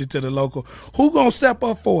paying attention to the local. Who gonna step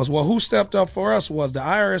up for us? Well, who stepped up for us was the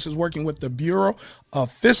IRS is working with the Bureau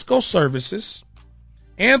of Fiscal Services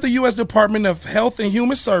and the U.S. Department of Health and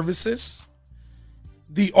Human Services,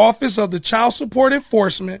 the Office of the Child Support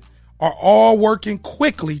Enforcement, are all working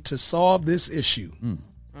quickly to solve this issue.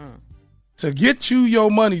 To get you your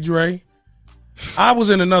money, Dre. I was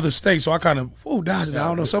in another state, so I kind of dodged it. I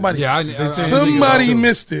don't know. Somebody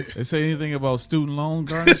missed it. They say anything about student loan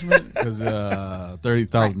garnishment? Because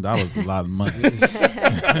 $30,000 is a lot of money.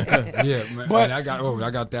 Yeah, man. But I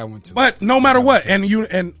got that one too. But no matter what,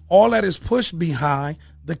 and all that is pushed behind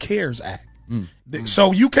the CARES Act.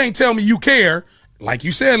 So you can't tell me you care, like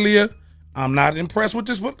you said, Leah. I'm not impressed with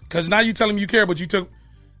this one because now you're telling me you care, but you took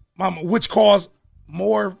mama, which caused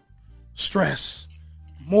more stress,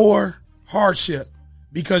 more hardship,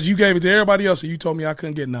 because you gave it to everybody else and you told me I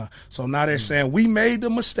couldn't get none. So now they're saying we made the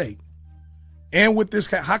mistake. And with this,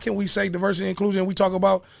 how can we say diversity and inclusion? We talk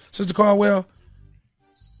about Sister Caldwell.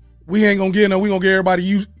 We ain't gonna get none. We gonna give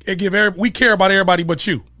everybody. We care about everybody but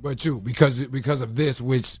you. But you, because of this,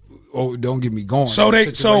 which don't get me going. So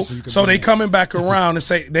they coming back around and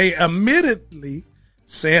say they admittedly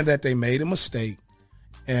saying that they made a mistake.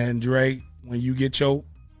 And Dre, when you get your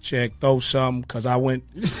check, throw some, because I was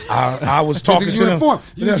talking to them.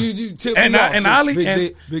 You tipped me off. And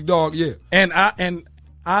Ali, big dog, yeah. And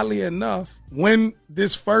oddly enough, when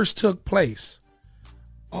this first took place,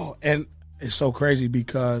 and it's so crazy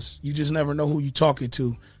because you just never know who you're talking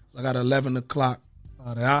to. I got 11 o'clock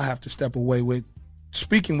that I'll have to step away with,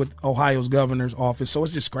 speaking with Ohio's governor's office. So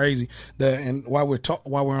it's just crazy. And while we're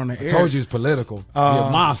on the air, I told you it's political. You're a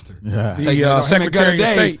monster. Yeah. The Secretary of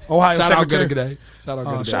State, Ohio Secretary.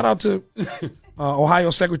 Shout out to Ohio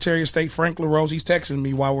Secretary of State Frank LaRose. He's texting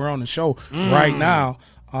me while we're on the show right now.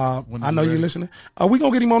 I know you're listening. We're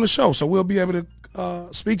going to get him on the show, so we'll be able to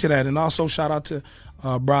speak to that. And also shout out to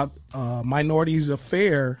Minorities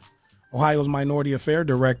Affair, Ohio's Minority Affair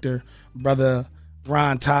Director, Brother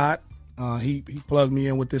Ron Todd. He plugged me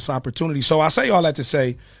in with this opportunity. So I say all that to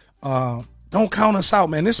say, don't count us out,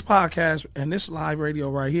 man. This podcast and this live radio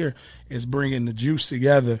right here is bringing the juice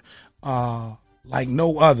together like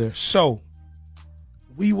no other. So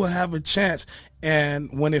we will have a chance. And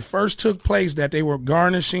when it first took place that they were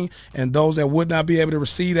garnishing and those that would not be able to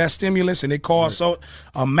receive that stimulus, and it caused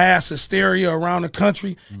a mass hysteria around the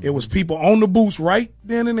country, it was people on the booths right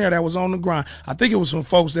then and there that was on the grind. I think it was some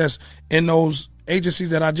folks that's in those agencies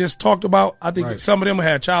that I just talked about. I think some of them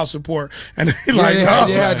had child support, and they they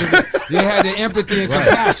had the empathy and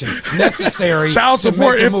compassion necessary. Child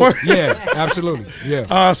support, yeah, absolutely,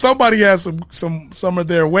 yeah. Somebody has some of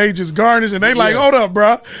their wages garnished, and they like, hold up,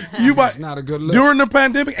 bro, it's not a good look during the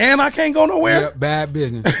pandemic, and I can't go nowhere. Yeah, bad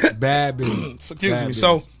business, bad business. Excuse me.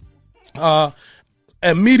 Business. So,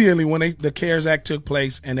 immediately when the CARES Act took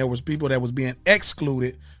place, and there was people that was being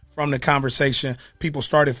excluded from the conversation, people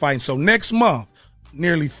started fighting. So next month,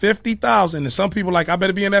 nearly 50,000, and some people like, I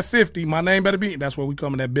better be in that 50. My name better be. That's where we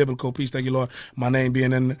come in that biblical piece. Thank you, Lord. My name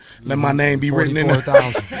being in. Let my name be written in.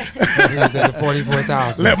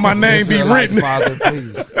 44,000. Let my name be written. Father,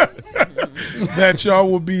 please. That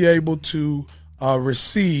y'all will be able to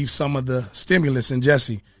receive some of the stimulus. And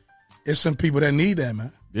Jesse, it's some people that need that,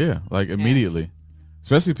 man. Yeah, like immediately,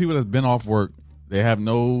 especially people that's been off work. They have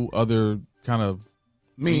no other kind of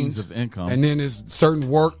means of income, and then there's certain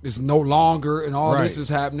work is no longer, and all this is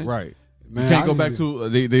happening. Right, man, you can't go back to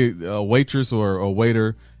a waitress or a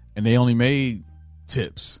waiter, and they only made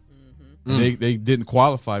tips. They didn't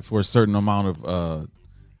qualify for a certain amount of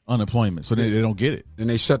unemployment, so they don't get it. Then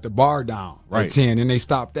they shut the bar down at 10, and they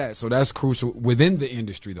stop that. So that's crucial within the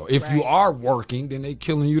industry, though. If you are working, then they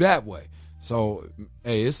killing you that way. So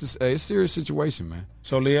hey, it's a serious situation, man.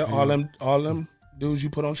 So Leah, all them dudes you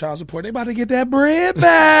put on child support, they about to get that bread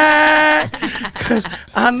back. Because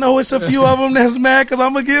I know it's a few of them that's mad because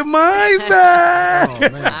I'm going to get mine back. Oh,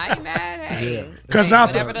 man. I ain't mad. Hey, because now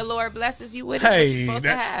whatever the Lord blesses you with, is you're supposed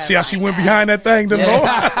to have. See how she went behind that thing, the Lord?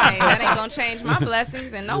 Hey, that ain't going to change my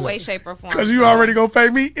blessings in no way, shape, or form. Because you already going to pay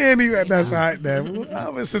me anyway. That's right.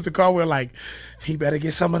 Sister Caldwell like, he better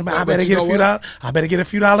get some of them. I better get a few dollars. I better get a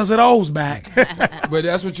few dollars of those back. But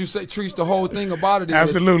that's what you say. Treats the whole thing about it.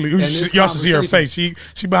 Absolutely. Y'all should see her face. She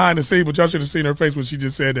behind the scene, but y'all should have seen her face when she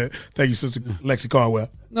just said that. Thank you, Sister Lexi Caldwell.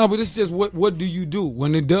 No, but it's just what do you do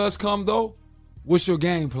when it does come though? What's your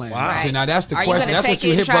game plan? Wow. See, now that's the Are question. You that's what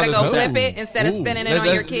you hit try brothers to go with. flip it instead of spending it on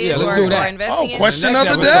your kids or investing in it? Question of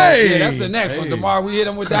the day. Yeah, that's the next one. Tomorrow we hit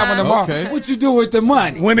them with that one tomorrow. Okay. What you do with the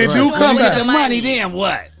money? When they do come back. With the money, then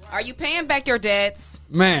what? Are you paying back your debts?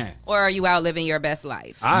 Man. Or are you out living your best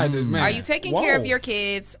life? Man. Are you taking care of your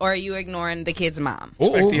kids, or are you ignoring the kids' mom?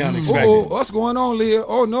 Expect the unexpected. What's going on, Leah?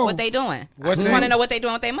 Oh, no. What they doing? I just want to know what they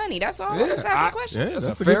doing with their money. That's all. Yeah, Just ask a question. Yeah,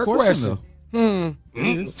 That's a fair question.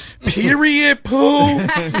 Period, Pooh.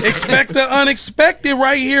 Expect the unexpected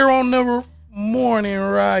right here on the Morning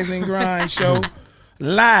Rise and Grind show.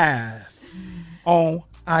 Live on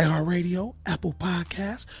iHeartRadio, Apple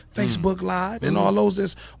Podcasts, Facebook Live, and all those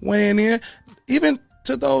that's weighing in. Even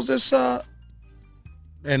to those that's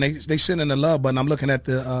and they sending the love button. I'm looking at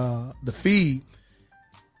the feed.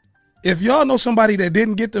 If y'all know somebody that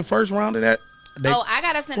didn't get the first round of that, I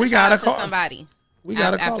gotta send a shout out to somebody. We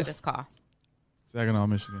got to call after this call. Saginaw,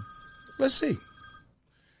 Michigan. Let's see.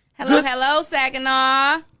 Hello,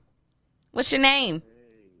 Saginaw. What's your name?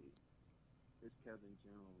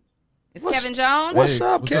 It's Kevin Jones. What's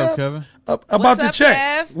up, What's Kev? up, Kevin? About the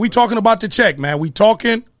check. Kev? We talking about the check, man. We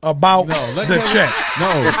talking about the check.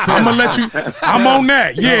 No, I'm gonna let you. I'm on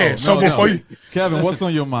that. Yeah. Before you, Kevin, what's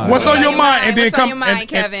on your mind? what's on your mind? And then What's come on your mind,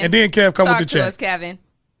 Kevin? And then Kev come Talk with the to check. us, Kevin.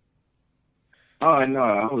 Oh no,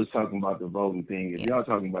 I was talking about the voting thing. If y'all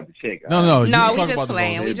talking about the check, No, we just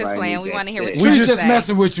playing. We just playing. We want to hear what you We have to just say.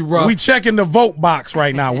 messing with you, bro. We checking the vote box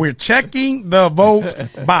right now. We're checking the vote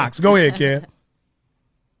box. Go ahead, Kev.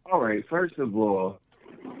 All right. First of all,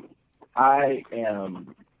 I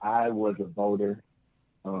was a voter.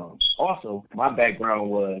 Also, my background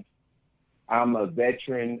was I'm a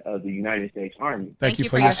veteran of the United States Army. Thank you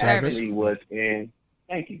for your service.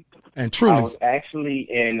 Thank you. And truly, I was actually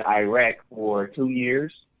in Iraq for 2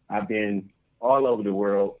 years. I've been all over the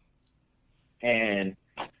world. And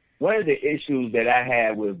one of the issues that I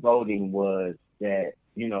had with voting was that,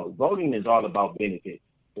 voting is all about benefits.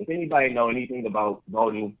 If anybody know anything about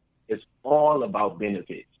voting, it's all about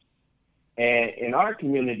benefits. And in our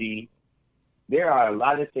community, there are a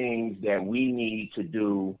lot of things that we need to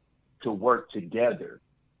do to work together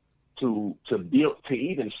to build, to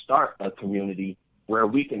even start a community where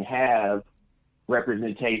we can have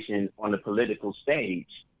representation on the political stage.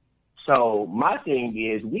 So my thing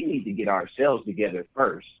is we need to get ourselves together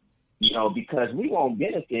first, because we won't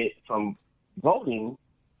benefit from voting,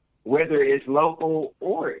 whether it's local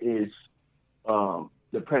or is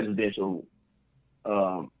the presidential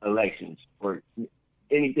elections or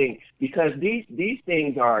anything, because these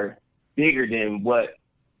things are bigger than what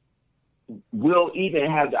we'll even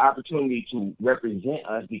have the opportunity to represent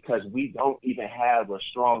us, because we don't even have a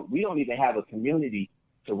community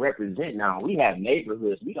to represent now. We have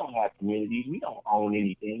neighborhoods. We don't have communities. We don't own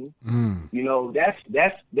anything.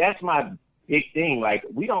 That's my big thing. Like,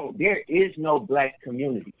 there is no black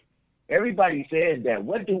community. Everybody says that.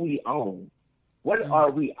 What do we own? What are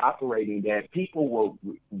we operating that people will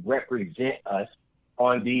represent us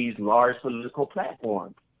on these large political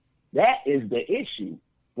platforms? That is the issue.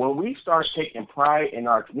 When we start taking pride in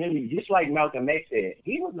our community, just like Malcolm X said,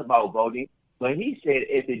 he wasn't about voting, but he said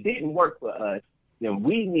if it didn't work for us, then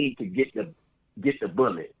we need to get the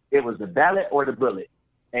bullet. It was the ballot or the bullet.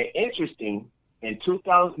 And interesting, in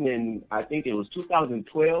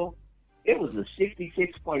 2012, it was a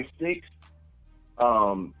 66.6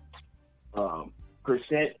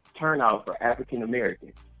 percent turnout for African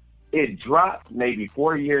Americans. It dropped maybe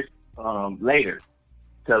 4 years later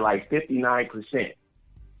to like 59%.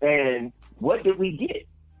 And what did we get?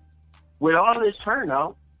 With all this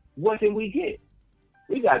turnout, what did we get?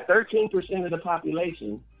 We got 13% of the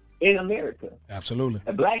population in America. Absolutely.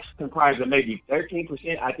 The blacks comprise of maybe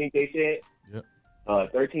 13%, I think they said.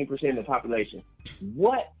 Yep. 13% of the population.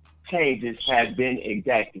 What changes have been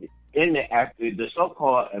exacted in the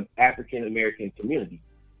so-called African American community?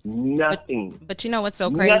 Nothing. But you know what's so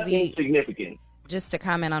crazy? Nothing significant. Just to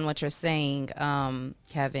comment on what you're saying,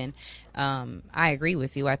 Kevin, I agree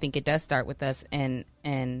with you. I think it does start with us, and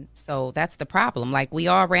so that's the problem. Like, we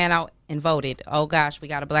all ran out and voted. Oh gosh, we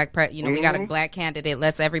got a black we got a black candidate.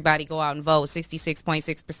 Let's everybody go out and vote.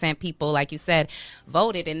 66.6% people, like you said,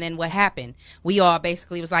 voted. And then what happened? We all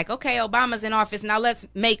basically was like, okay, Obama's in office now.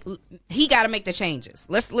 He got to make the changes.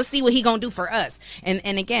 Let's see what he gonna do for us.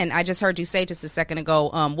 And again, I just heard you say just a second ago,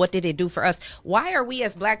 what did it do for us? Why are we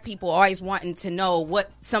as black people always wanting to know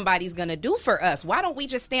what somebody's gonna do for us? Why don't we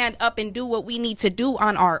just stand up and do what we need to do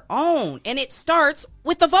on our own? And it starts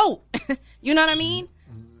with the vote. You know what I mean?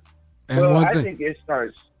 And I think it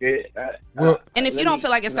starts. And if you don't feel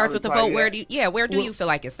like it starts with the vote, where do you feel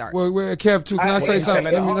like it starts? Well, Kev, too, can I say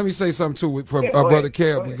something? Let me say something too for brother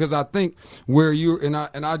Kev, because I think where you and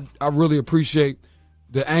I really appreciate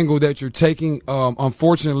the angle that you're taking.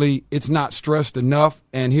 Unfortunately, it's not stressed enough.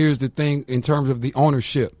 And here's the thing: in terms of the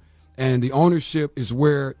ownership, And the ownership is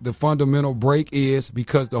where the fundamental break is,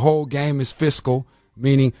 because the whole game is fiscal,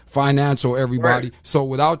 meaning financial, everybody. Right. So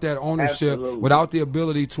without that ownership, Absolutely. without the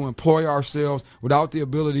ability to employ ourselves, without the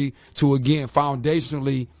ability to, again,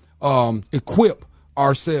 foundationally equip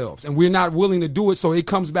ourselves, and we're not willing to do it. So it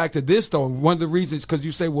comes back to this, though. One of the reasons, because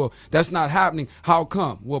you say, well, that's not happening. How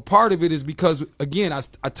come? Well, part of it is because, again,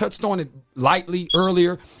 I touched on it lightly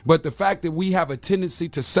earlier, but the fact that we have a tendency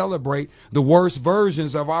to celebrate the worst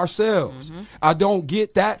versions of ourselves. I don't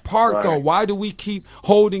get that part, though. Why do we keep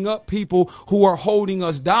holding up people who are holding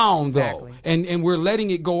us down, though? And we're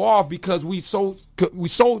letting it go off because we so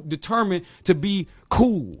determined to be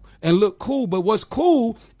cool and look cool. But what's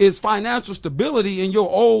cool is financial stability in your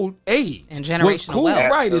old age. And generational what's cool,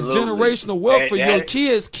 wealth. right, is generational wealth for your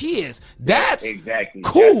kids. That's exactly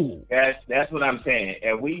cool. That's what I'm saying.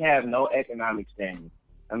 And we have no economic standing.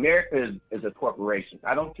 America is a corporation.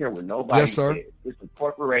 I don't care what nobody Yes, sir. says. It's a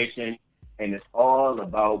corporation, and it's all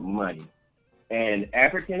about money. And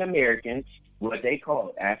African Americans, what they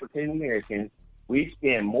call African Americans, we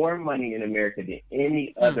spend more money in America than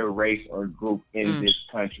any other race or group in this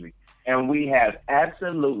country. And we have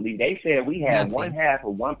absolutely, they said we had 1/2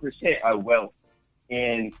 of 1% of wealth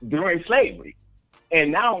during slavery.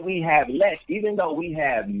 And now we have less, even though we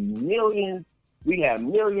have millions, we have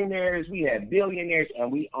millionaires, we have billionaires,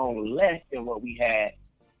 and we own less than what we had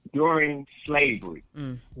during slavery.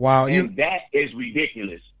 Wow. And that is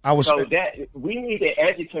ridiculous. So that we need to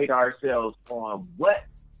educate ourselves on what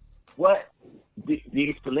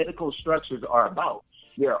these political structures are about.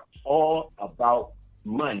 They're all about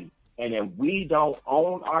money. And if we don't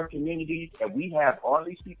own our communities, and we have all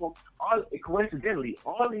these people, coincidentally,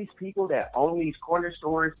 all these people that own these corner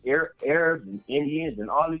stores, Arabs and Indians and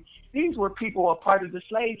all these were people a part of the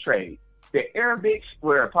slave trade. The Arabics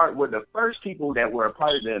were the first people that were a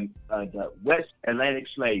part of the West Atlantic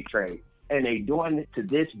slave trade. And they doing it to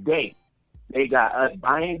this day. They got us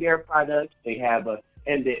buying their products.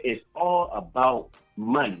 And it's all about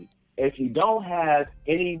money. If you don't have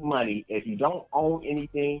any money, if you don't own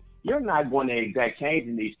anything, you're not going to exact change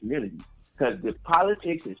in these communities, because the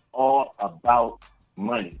politics is all about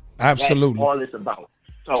money. Absolutely. That's all it's about.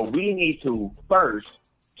 So we need to first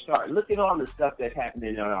start looking at all the stuff that's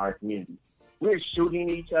happening in our community. We're shooting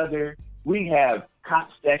each other. We have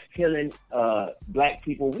cops that's killing black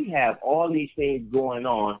people. We have all these things going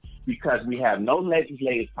on because we have no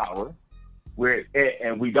legislative power.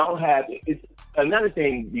 And we don't have. It's another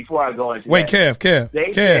thing before I go into. Wait, that,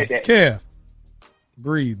 Kev.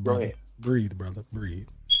 Breathe, brother. Go ahead. Breathe, brother. Breathe.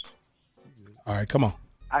 All right, come on.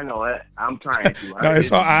 I know it. I'm trying to. No,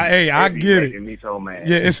 it's all. I get it. Me so mad.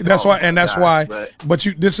 Yeah, that's why. But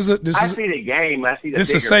you, this is a. I see the game. I see the this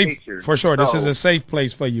bigger is safe picture. for sure. This is a safe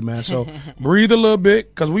place for you, man. So breathe a little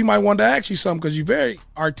bit, because we might want to ask you something, because you're very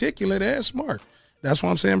articulate and smart. That's why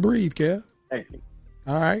I'm saying breathe, Kev. Thank you.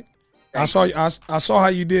 All right. I saw how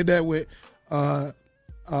you did that with.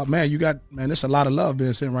 There's a lot of love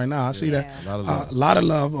being sent right now. I see that. A lot of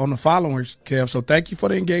love on the followers, Kev. So thank you for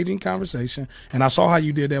the engaging conversation. And I saw how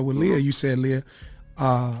you did that with Leah. You said, Leah,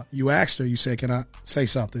 you asked her, you said, can I say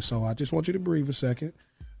something? So I just want you to breathe a second.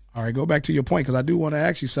 All right, go back to your point, because I do want to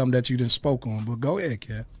ask you something that you didn't spoke on. But go ahead,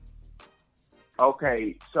 Kev.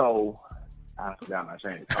 Okay, so I forgot my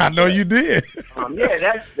train. I know you did.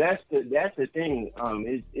 That's the thing.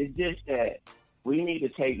 It's just that we need to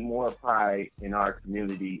take more pride in our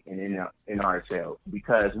community and in ourselves,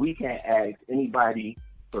 because we can't ask anybody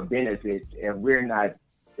for benefits if we're not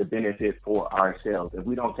the benefit for ourselves. If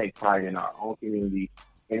we don't take pride in our own community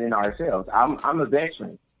and in ourselves. I'm a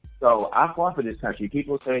veteran, so I fought for this country.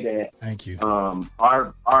 People say that. Thank you.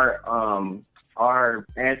 Our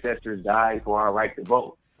ancestors died for our right to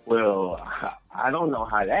vote. Well, I don't know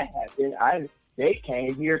how that happened. They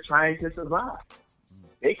came here trying to survive.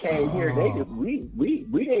 They came here. We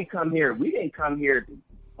didn't come here. We didn't come here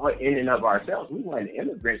in and of ourselves. We weren't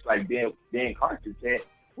immigrants, like Dan Carter said.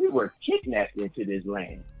 We were kidnapped into this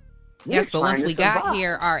land. Yes, but once we got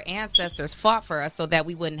here, our ancestors fought for us so that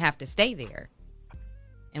we wouldn't have to stay there.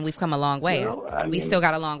 And we've come a long way. We still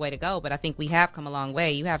got a long way to go, but I think we have come a long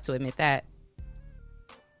way. You have to admit that.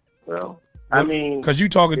 Well, I mean, because you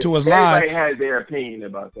talking to us live. Everybody has their opinion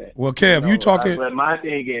about that. Well, Kev, you talking. But my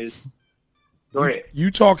thing is, go ahead.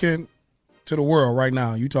 You talking to the world right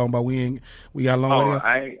now. You talking about we got a long way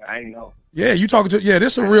to go. I know. Yeah, you talking to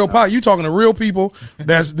this is a real pod. You talking to real people.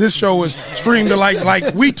 This show is streamed to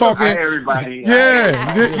like we talking. Hi, everybody.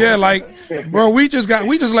 Yeah, like Bro, we just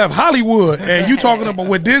left Hollywood, and you talking about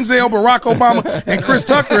with Denzel, Barack Obama, and Chris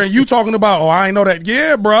Tucker, and you talking about, I ain't know that.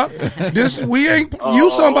 Yeah, bro, we ain't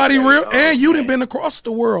you somebody real, and you done been across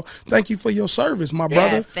the world. Thank you for your service, my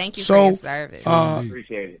brother. Yes, thank you for your service.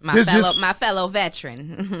 Appreciate it. My fellow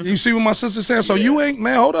veteran. You see what my sister said? So you ain't,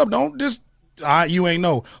 man, hold up, don't just you ain't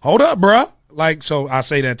know. Hold up, bruh. Like, so I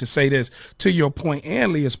say that to say this to your point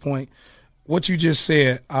and Leah's point. What you just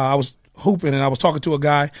said, I was hooping and I was talking to a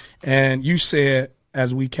guy, and you said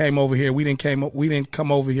as we came over here, we didn't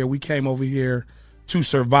come over here. We came over here to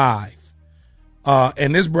survive.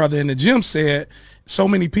 And this brother in the gym said, so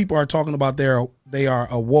many people are talking about they are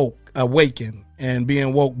awakened and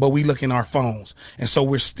being woke, but we look in our phones, and so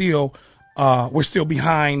we're still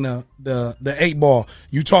behind the 8 ball.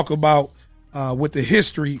 You talk about with the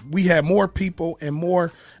history, we had more people and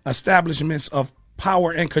more establishments of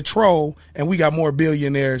power and control, and we got more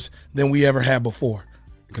billionaires than we ever had before.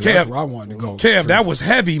 Kev, that's where I wanted to go. Kev, that was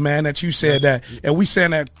heavy, man, that you said that. And we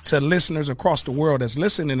saying that to listeners across the world that's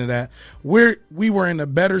listening to that. We were in a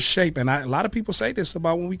better shape, and a lot of people say this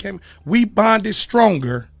about when we came. We bonded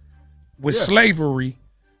stronger with slavery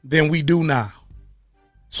than we do now.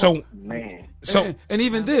 So, man. So and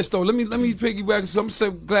even this though, let me piggyback. So I'm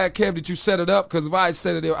so glad, Kev, that you set it up, because if I had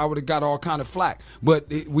said it, I would have got all kind of flack.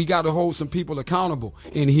 But we got to hold some people accountable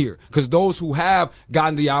in here, because those who have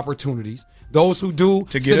gotten the opportunities, those who do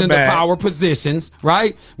sit in the power positions,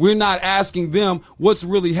 right? We're not asking them what's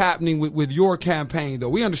really happening with your campaign, though.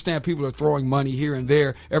 We understand people are throwing money here and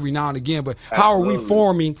there every now and again, but how are we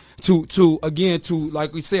forming to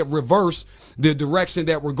like we said, reverse the direction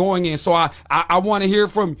that we're going in? So I want to hear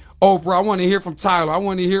from Oprah. I want to hear from Tyler. I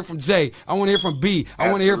want to hear from Jay. I want to hear from B. I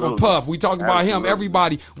want to hear from Puff. We talked about him.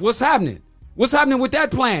 Everybody. What's happening? What's happening with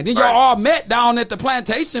that plan? Then y'all all met down at the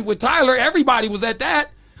plantation with Tyler. Everybody was at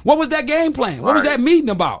that. What was that game plan? What was that meeting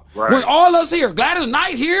about? When all us here, Gladys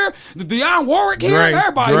Knight here, Dionne Warwick here,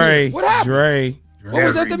 everybody here. What happened? What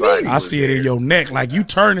was that to me? I see it in your neck, like you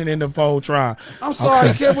turning in the Voltron. I'm sorry,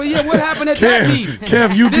 Kev. Well, yeah, what happened at that meeting?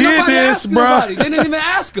 Kev, you did this, bro. They didn't even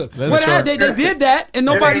ask her. They did that, and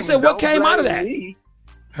nobody said what came out of that.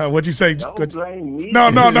 What'd you say? Don't blame me. No.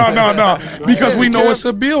 Because we know it's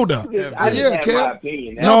a buildup.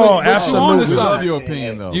 Kev. No, absolutely. We love your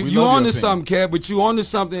opinion, though. You on to something, Kev, but you on to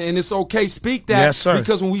something, and it's okay. Speak that. Yes, sir.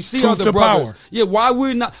 Because when we see Truth other to brothers,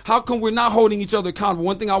 power. how come we're not holding each other accountable?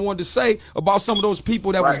 One thing I wanted to say about some of those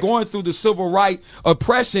people that was going through the civil right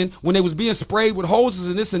oppression, when they was being sprayed with hoses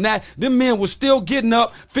and this and that, them men was still getting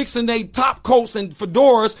up, fixing their top coats and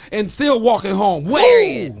fedoras, and still walking home.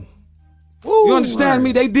 Period. You understand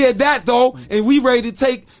me? They did that, though, and we ready to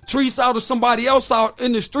take Treese out or somebody else out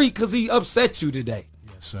in the street because he upset you today.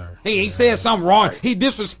 Yes, sir. He said something wrong. He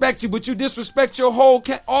disrespect you, but you disrespect your whole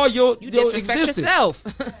your disrespect existence. Yourself.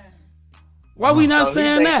 Why we not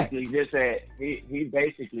saying that? He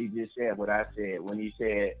basically just said what I said when he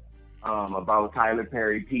said about Tyler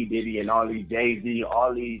Perry, P. Diddy, and all these Jay-Z,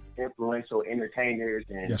 all these influential entertainers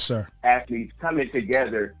and athletes coming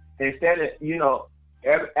together instead of,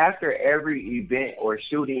 after every event or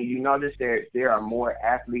shooting, you notice there are more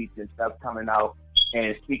athletes and stuff coming out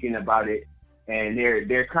and speaking about it, and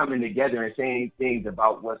they're coming together and saying things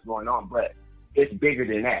about what's going on. But it's bigger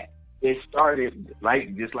than that. It started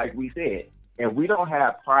just like we said, and we don't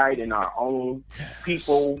have pride in our own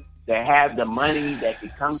people that have the money that can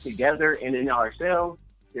come together and in ourselves.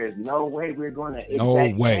 There's no way we're going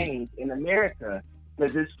to change in America,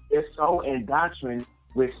 because it's so indoctrinated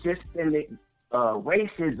with systemic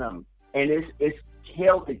racism, and it's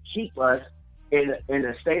held to keep us in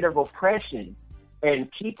a state of oppression and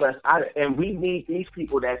keep us out of, and we need these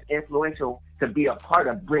people that's influential to be a part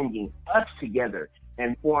of bringing us together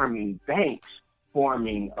and forming banks,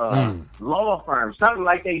 forming law firms, something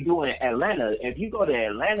like they do in Atlanta. If you go to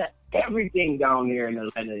Atlanta, everything down there in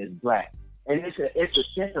Atlanta is black, and it's a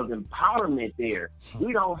sense of empowerment there.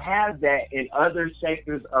 We don't have that in other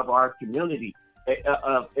sectors of our community.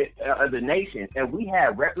 Of the nation, and we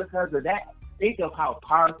have replicas of that. Think of how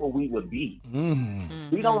powerful we would be.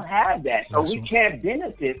 We don't have that, so we can't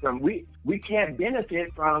benefit from we can't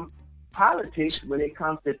benefit from politics when it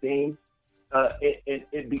comes to things.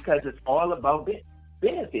 Because it's all about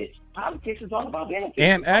benefits. Politics is all about benefits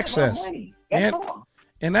and access, and access.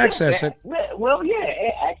 And access as well.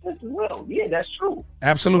 Yeah, that's true.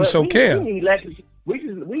 Absolutely. But so, Kev,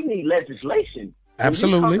 we need legislation.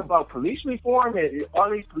 Absolutely. When you talk about police reform and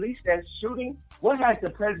all these police that's shooting, what has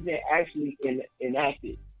the president actually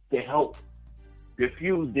enacted to help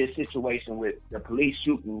diffuse this situation with the police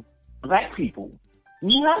shooting black people?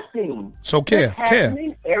 Nothing. So, Kev,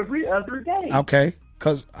 happening every other day. Okay,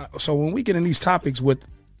 because so when we get in these topics with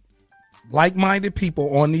like-minded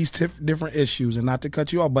people on these different issues, and not to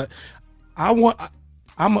cut you off, but I'm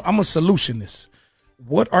a solutionist.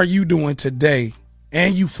 What are you doing today?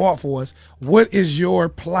 And you fought for us. What is your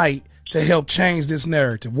plight to help change this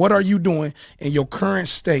narrative? What are you doing in your current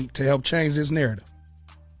state to help change this narrative?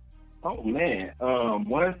 Oh man,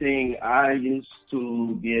 one thing, I used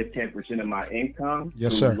to give 10% of my income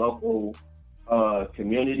Yes, to sir. local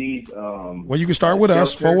communities. Well, you can start with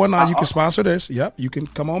us. 419. You can sponsor this. Yep, you can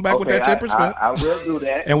come on back with that 10%. I will do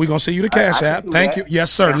that. And we're gonna send you the Cash I App. can do Thank that. you. Yes,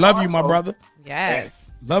 sir. And Love you, my also- brother. Yes.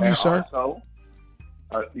 Love you, And sir. Also,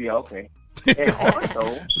 yeah, okay. And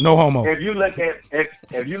also, No homo. if you look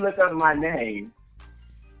up my name,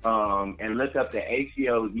 and look up the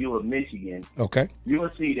ACLU of Michigan, Okay. you will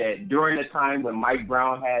see that during the time when Mike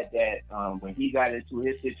Brown had that, when he got into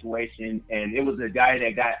his situation, and it was a guy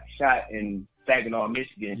that got shot in Saginaw,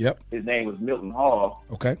 Michigan. Yep. His name was Milton Hall.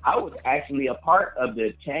 Okay. I was actually a part of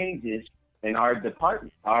the changes in our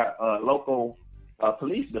department, our local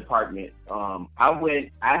police department. I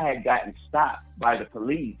had gotten stopped by the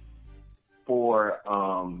police for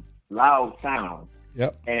loud sound.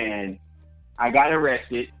 Yep. And I got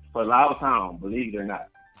arrested for loud sound, believe it or not.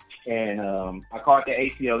 And I called the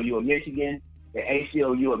ACLU of Michigan. The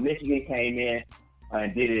ACLU of Michigan came in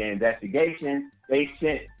and did an investigation. They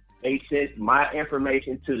sent my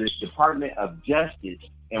information to the Department of Justice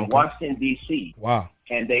in Washington, D.C. Wow.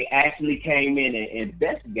 And they actually came in and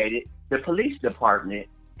investigated the police department,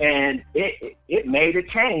 and it made a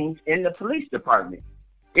change in the police department.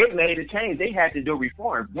 It made a change. They had to do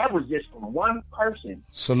reform. That was just from one person.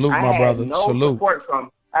 Salute, my brother. Salute.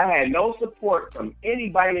 I had no support from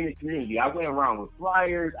anybody in the community. I went around with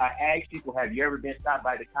flyers. I asked people, have you ever been stopped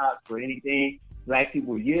by the cops for anything? Black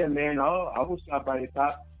people, yeah, man, I was stopped by the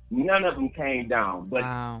cops. None of them came down. But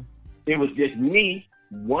it was just me,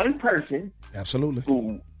 one person, Absolutely,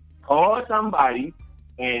 who called somebody,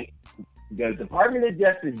 and the Department of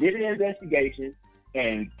Justice did an investigation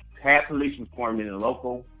and had police reform in the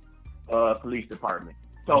local police department.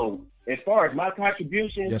 So as far as my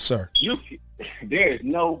contribution, yes, sir. There is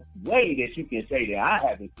no way that you can say that I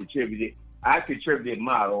haven't contributed. I contributed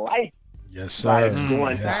my life. Yes, sir.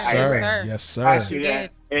 Yes, sir. Yes, sir.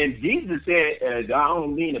 And Jesus said, I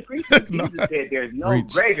don't mean to preach, but Jesus said there's no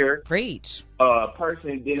greater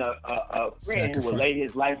person than a friend who will lay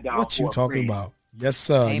his life down What for you a talking friend. about? Yes,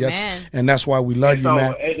 sir. Amen. Yes, and that's why we love you, So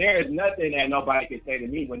man. there is nothing that nobody can say to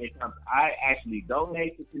me when it comes. I actually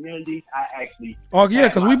donate to communities. I actually. Oh yeah,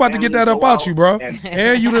 because we about to get that up out you, bro.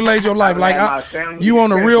 And you done laid your life you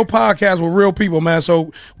on a real podcast with real people, man.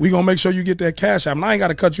 So we gonna make sure you get that cash out. I ain't got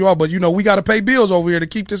to cut you off, but we got to pay bills over here to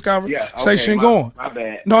keep this conversation going. My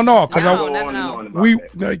bad. No, because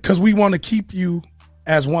No. we want to keep you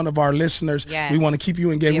as one of our listeners. Yes. We want to keep you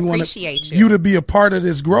engaged. We We want appreciate you to be a part of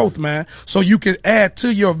this growth, man. So you can add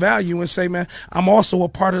to your value and say, man, I'm also a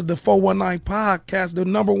part of the 419 podcast, the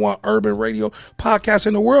 #1 urban radio podcast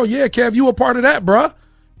in the world. Yeah, Kev, you a part of that, bruh.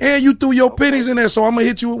 And you threw your pennies in there. So I'm gonna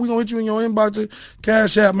hit you. We gonna hit you in your inbox,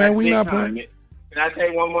 Cash App, man. We not playing. Can I say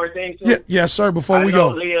one more thing too? Yeah, yes, sir. Before we go,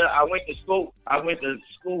 Leah, I went to school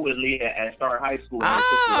with Leah at Star High School.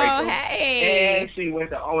 Oh, hey. And she went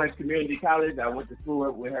to Owens Community College. I went to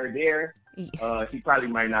school with her there. She probably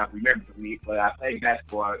might not remember me, but I played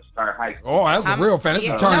basketball at Star High School. Oh, that's a real fan. This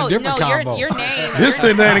is turning different combo. Your name. this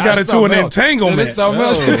thing ain't got into an entanglement. This something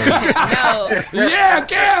else. Yeah,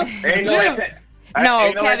 Kev.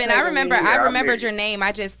 No, Kevin, I remembered your name.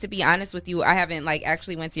 To be honest with you, I haven't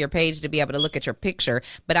actually went to your page to be able to look at your picture,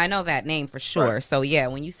 but I know that name for sure. Right. So yeah,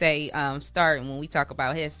 when you say start and when we talk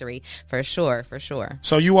about history, for sure.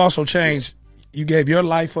 So you also changed, you gave your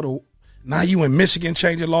life for the, now you in Michigan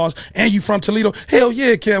changing laws, and you from Toledo. Hell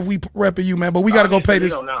yeah, Kev, we repping you, man, but we got to go pay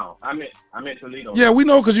this. No, I'm in Toledo. Yeah, we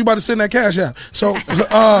know because you about to send that cash out. So,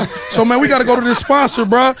 so man, we got to go to this sponsor,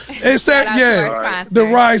 bro. It's that, the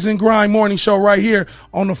Rise and Grind morning show right here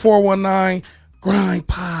on the 419 Grind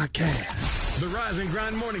podcast. The Rise and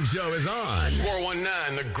Grind morning show is on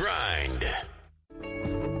 419 The Grind.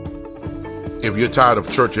 If you're tired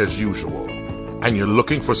of church as usual and you're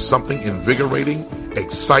looking for something invigorating,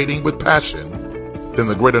 exciting with passion, then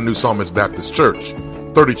the Greater New Psalmist Baptist Church,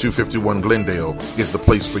 3251 Glendale, is the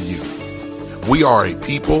place for you. We are a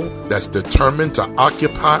people that's determined to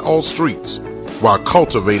occupy all streets while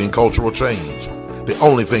cultivating cultural change. The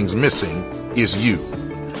only things missing is you.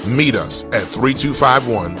 Meet us at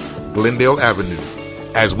 3251 Glendale Avenue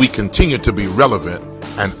as we continue to be relevant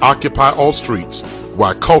and occupy all streets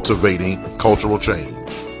while cultivating cultural change.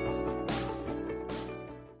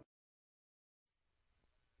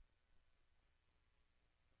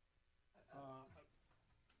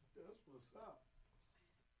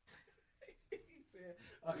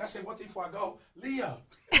 Can I say one thing before I go? Leah.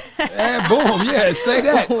 And boom, yeah, say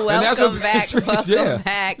that. Welcome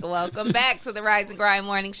back to the Rise and Grind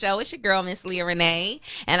Morning Show. It's your girl, Miss Leah Renee,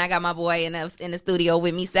 and I got my boy in the studio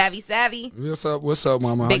with me, Savvy. What's up,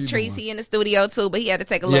 mama? Big Tracy in the studio too, but he had to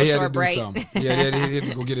take a little short break. He had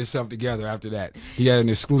to go get himself together after that. He had an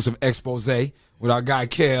exclusive expose with our guy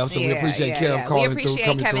Kev, so we appreciate Kev calling through. We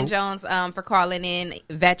appreciate Kevin Jones for calling in.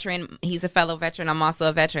 Veteran, he's a fellow veteran. I'm also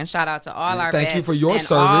a veteran. Shout out to all our vets. Thank you for your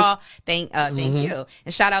service. Thank you,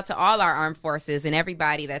 and shout out to all our armed forces and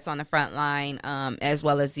everybody that's on the front line, as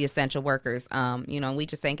well as the essential workers. We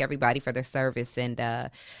just thank everybody for their service, and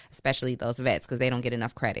especially those vets, because they don't get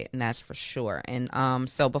enough credit, and that's for sure. And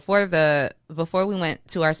so before we went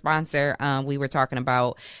to our sponsor, we were talking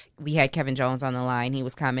about. We had Kevin Jones on the line. He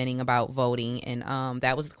was commenting about voting, and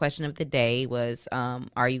that was the question of the day was,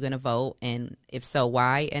 are you going to vote? And if so,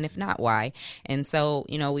 why? And if not, why? And so,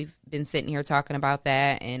 we've been sitting here talking about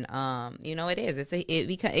that, and,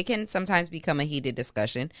 it can sometimes become a heated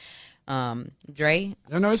discussion. Dre?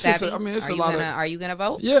 No, it's Savvy, just, it's a lot are you going to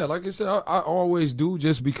vote? Yeah, like I said, I always do,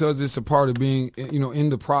 just because it's a part of being, in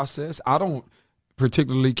the process. I don't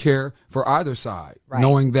particularly care for either side,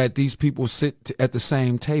 knowing that these people sit at the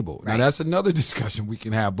same table. Now, that's another discussion we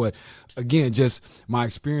can have. But again, just my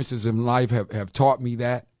experiences in life have taught me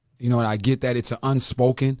that, and I get that it's an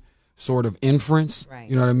unspoken sort of inference. Right.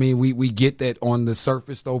 You know what I mean? We get that on the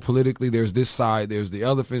surface, though, politically. There's this side, there's the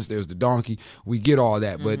elephants, there's the donkey. We get all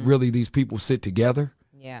that. But really, these people sit together.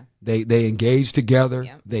 Yeah. They engage together.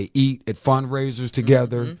 Yep. They eat at fundraisers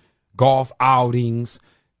together, golf outings,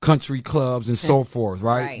 country clubs, and so forth,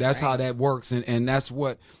 right? That's how that works, and that's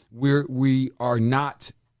what we are not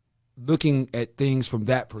looking at things from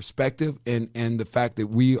that perspective, and the fact that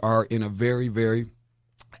we are in a very, very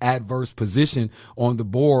adverse position on the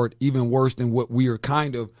board, even worse than what we are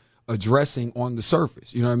kind of addressing on the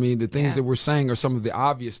surface. You know what I mean? The things that we're saying are some of the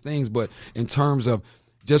obvious things, but in terms of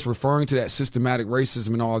just referring to that systematic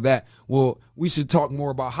racism and all that, well, we should talk more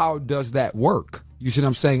about how does that work? You see what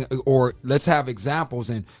I'm saying? Or let's have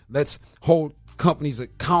examples, and let's hold companies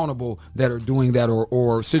accountable that are doing that,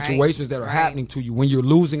 or situations that are happening to you when you're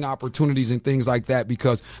losing opportunities and things like that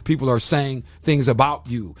because people are saying things about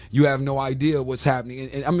you. You have no idea what's happening.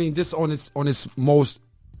 And I mean, just on its most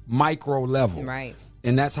micro level. Right.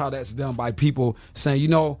 And that's how that's done, by people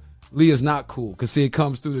saying, Leah's not cool, because see, it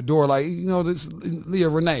comes through the door like, this Leah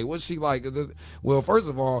Renee, what's she like? Well, first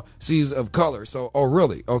of all, she's of color. So, oh,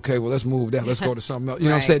 really? Okay, well, let's move that. Let's go to something else. You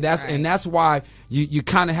know what I'm saying? And that's why you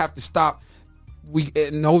kind of have to stop.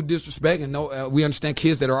 No disrespect, and we understand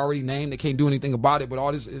kids that are already named, they can't do anything about it, but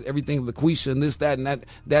all this, everything, LaQuisha and this, that, and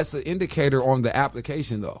that's an indicator on the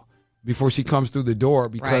application, though, before she comes through the door,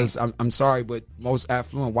 because I'm sorry, but most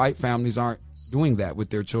affluent white families aren't doing that with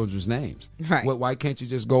their children's names. Right. Why can't you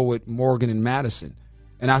just go with Morgan and Madison?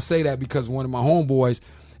 And I say that because one of my homeboys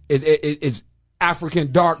is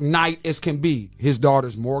African dark knight as can be. His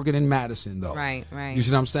daughter's Morgan and Madison, though. Right. You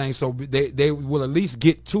see what I'm saying? So they will at least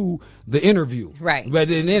get to the interview. Right. But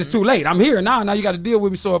then it's too late. I'm here now. Now you got to deal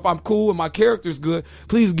with me. So if I'm cool and my character's good,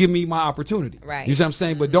 please give me my opportunity. Right. You see what I'm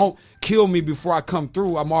saying? But don't kill me before I come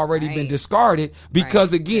through. I'm already been discarded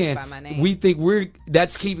because, again, we think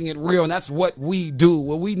that's keeping it real, and that's what we do.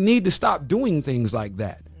 Well, we need to stop doing things like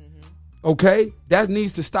that. Okay, that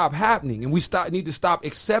needs to stop happening, and we need to stop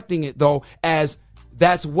accepting it, though, as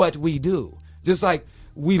that's what we do. Just like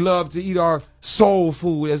we love to eat our soul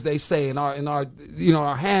food, as they say, and our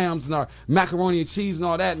our hams and our macaroni and cheese and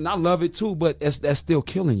all that, and I love it too. But that's still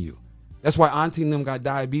killing you. That's why Auntie and them got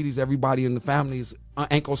diabetes. Everybody in the family is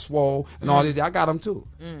ankle swole and all this. I got them too,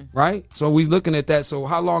 right? So we looking at that. So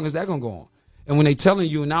how long is that gonna go on? And when they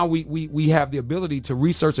telling you, now we have the ability to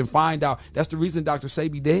research and find out. That's the reason Dr.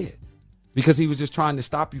 Sebi dead. Because he was just trying to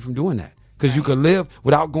stop you from doing that. Because you could live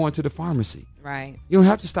without going to the pharmacy. Right. You don't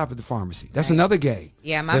have to stop at the pharmacy. That's another game.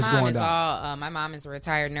 Yeah, my mom is a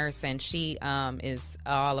retired nurse, and she is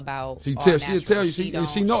all about. She'll tell you.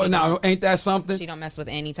 She know. Now, ain't that something? She don't mess with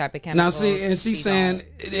any type of chemicals. Now, see, and she's saying,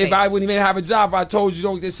 if I wouldn't even have a job, if I told you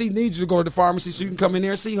don't, she needs you to go to the pharmacy so you can come in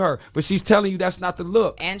there and see her. But she's telling you that's not the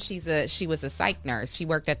look. And she was a psych nurse. She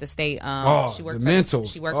worked at the state. She worked for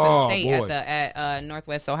the state at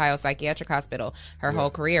Northwest Ohio Psychiatric Hospital her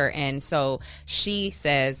whole career, and so she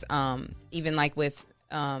says, even like with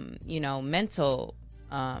mental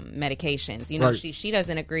medications, she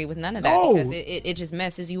doesn't agree with none of that because it just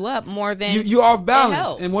messes you up more than you off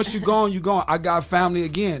balance. And once you're gone, I got family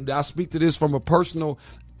again. I speak to this from a personal.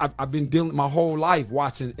 I've been dealing my whole life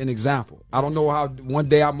watching an example. I don't know how one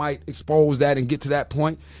day I might expose that and get to that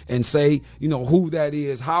point and say, you know, who that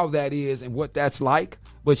is, how that is, and what that's like.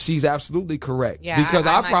 But she's absolutely correct. Yeah, because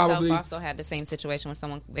I probably myself also had the same situation with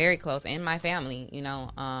someone very close in my family, you know,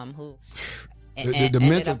 who the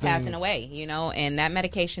ended up passing away, you know, and that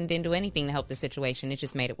medication didn't do anything to help the situation. It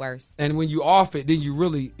just made it worse. And when you off it, then you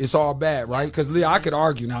really, it's all bad, right? Because, Leah, I could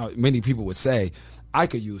argue now, many people would say, I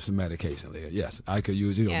could use some medication, Leah. Yes, I could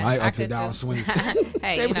use, my up and down swings.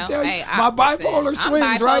 Hey, you know, my bipolar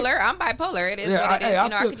swings, right? I'm bipolar. It is what it is.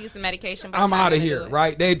 I could use some medication. But I'm out of here,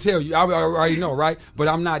 right? They tell you. I already know, right? But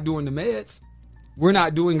I'm not doing the meds. We're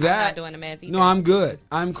not doing that. I'm not doing the meds either. No, I'm good.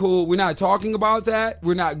 I'm cool. We're not talking about that.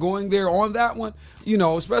 We're not going there on that one. You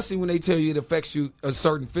know, especially when they tell you it affects you a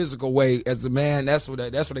certain physical way as a man. That's where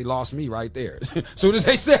they lost me right there. So as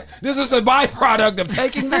they said, this is a byproduct of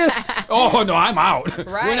taking this. Oh no, I'm out.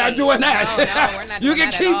 Right. We're not doing that. No, we're not doing you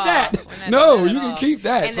can that keep that. No, you can keep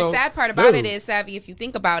that. And the sad part about it is, Savvy, if you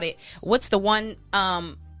think about it, what's the one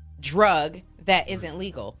drug that isn't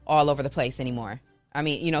legal all over the place anymore? I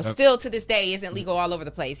mean, you know, still to this day isn't legal all over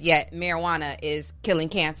the place, yet marijuana is killing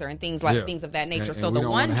cancer and things of that nature. So the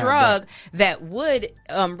one drug that would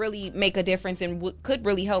really make a difference and could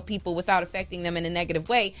really help people without affecting them in a negative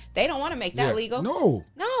way, they don't want to make that legal.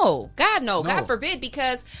 No. God forbid,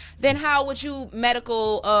 because then how would you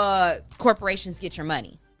medical corporations get your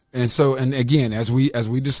money? And so, and again, as we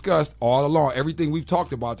discussed all along, everything we've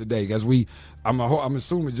talked about today, I'm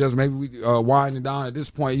assuming just maybe we winding down at this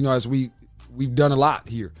point, you know, as we've done a lot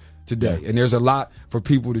here today, and there's a lot for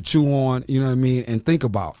people to chew on, you know what I mean, and think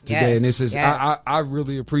about today. And this is, I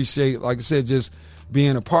really appreciate, like I said, just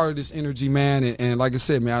being a part of this energy, man. And like I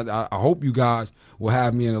said, man, I hope you guys will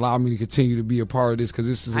have me and allow me to continue to be a part of this, because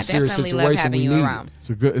this is a serious situation. Love having you around. It's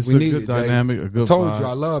a good dynamic, a good told vibe. you,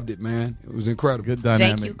 I loved it, man. It was incredible. Good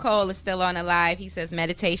dynamic. JQ Cole is still on the live. He says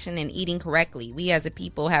meditation and eating correctly. We as a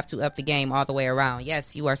people have to up the game all the way around.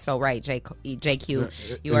 Yes, you are so right,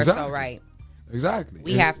 JQ. You are so right. Exactly.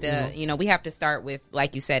 We have to, we have to start with,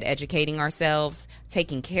 like you said, educating ourselves,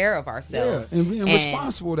 taking care of ourselves, and being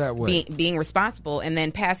responsible that way. Being responsible, and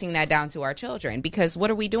then passing that down to our children. Because what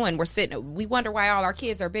are we doing? We wonder why all our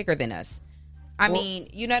kids are bigger than us. I mean,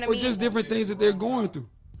 you know what I mean? Or just different things that they're going through.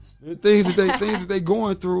 Things that they're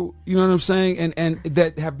going through, you know what I'm saying, and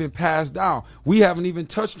that have been passed down. We haven't even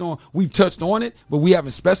touched on. We've touched on it, but we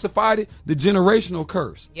haven't specified it. The generational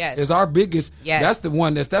curse is our biggest. That's the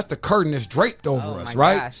one that's the curtain that's draped over us,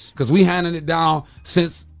 right? Because we handing it down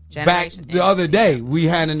since back the other day. We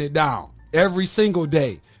handing it down every single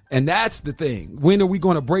day, and that's the thing. When are we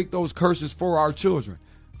going to break those curses for our children,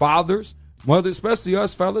 fathers, mothers, especially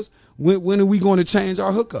us fellas? When are we going to change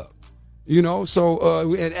our hookup? You know,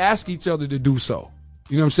 so and ask each other to do so.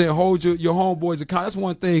 You know what I'm saying? Hold your homeboys accountable. That's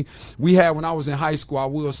one thing we had when I was in high school. I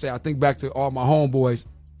will say, I think back to all my homeboys,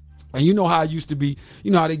 and you know how it used to be.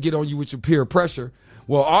 You know how they get on you with your peer pressure.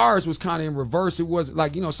 Well, ours was kind of in reverse. It wasn't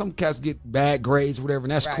like, you know, some cats get bad grades or whatever,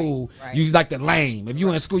 and that's cool. Right. You like the lame. If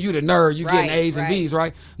you in school, you the nerd. You getting A's and B's,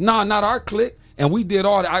 right? No, not our clique. And we did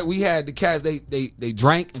all that. We had the cats, they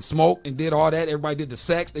drank and smoked and did all that. Everybody did the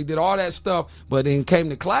sex. They did all that stuff. But then came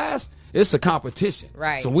to class, it's a competition.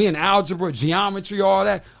 Right. So we in algebra, geometry, all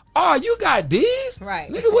that. Oh, you got D's? Right.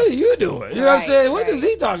 Nigga, what are you doing? You know what I'm saying? What is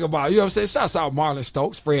he talking about? You know what I'm saying? Shouts out Marlon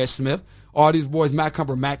Stokes, Fred Smith, all these boys, Mac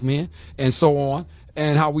Humber, Mac Men, and so on.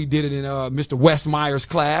 And how we did it in Mr. Wes Meyer's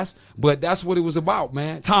class. But that's what it was about,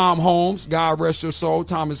 man. Tom Holmes, God rest your soul.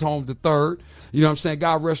 Thomas Holmes III. You know what I'm saying?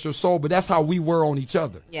 God rest your soul. But that's how we were on each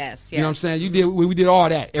other. Yes. You know what I'm saying? We did all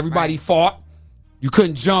that. Everybody fought. You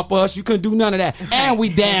couldn't jump us. You couldn't do none of that. And we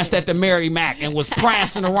danced at the Mary Mac and was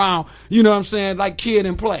prancing around, you know what I'm saying, like Kid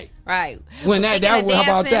and Play. Right. When how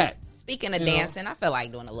about that? Speaking of dancing, I feel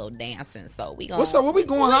like doing a little dancing. So we gonna. What's up? What we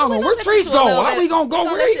going on? Where Trees go? How we gonna go?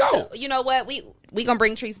 Where he go? You know what? We gonna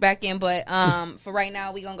bring Trees back in, but for right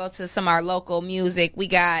now we gonna go to some of our local music. We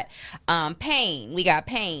got Payne. We got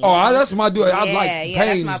Payne. Oh, that's my dude. I like Payne. Yeah,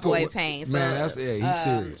 that's my boy Payne. So, man, he's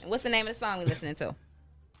serious. What's the name of the song we listening to?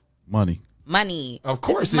 Money. Of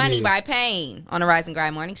course, this is Money by Payne on the Rise and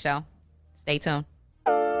Grind Morning Show. Stay tuned.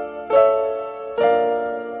 Can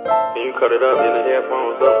you cut it up in the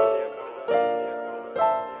headphones up?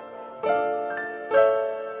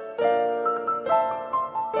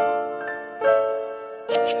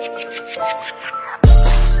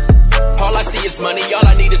 All I see is money, all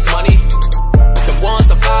I need is money. The ones,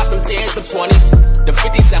 the fives, them tens, them 20s, the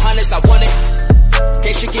 50s and 100s, I want it.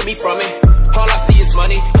 Can't you get me from it? All I see is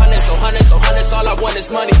money. Hundreds, oh hundreds, oh hundreds, all I want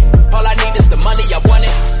is money. All I need is the money, I want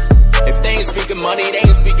it. If they ain't speaking money, they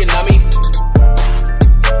ain't speaking of me.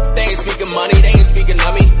 If they ain't speaking money, they ain't speaking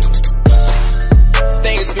of me.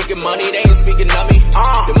 speaking money, they ain't speaking of me.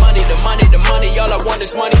 The money, the money, the money, all I want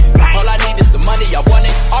is money. All I need is the money, I want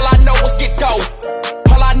it. All I know is get dough.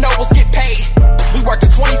 All I know is get paid. We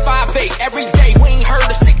working 25/8 every day. We ain't heard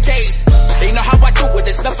of sick days. They know how I do it.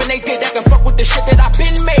 There's nothing they did that can fuck with the shit that I've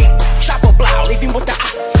been made. Chopper blow, leave him with the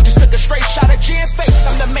just took a straight shot at gin face.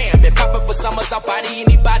 I'm the man. Been popping for summers. I'll body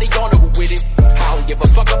anybody on it who with it. I don't give a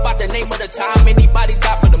fuck about the name of the time. Anybody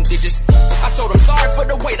die for them digits. I told them sorry for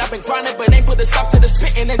the wait. I've been grinding, but ain't put a stop to the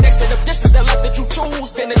spitting. And next to the this is the life that you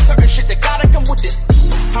choose. Then there's certain shit that gotta come with this.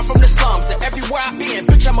 I'm from the slums and everywhere I been,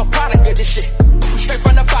 bitch, I'm a product of this shit. I'm straight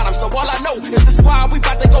from the bottom, so all I know is the squad. We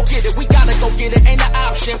bout to go get it. We gotta go get it. Ain't an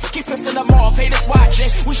option. Keep pissing them off. Haters watching.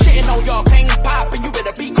 We shitting on y'all. Pain popping. You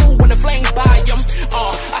better be cool when the flames buy them.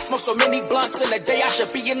 I smoke so many blunts in a day. I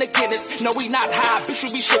should be in the Guinness. No, we not high. Bitch,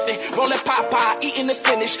 we be shifting. Rolling Popeye, eating the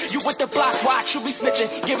spinach. You with the block, watch. You be snitching.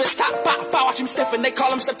 Give it stop, pop, watch him sniffing. They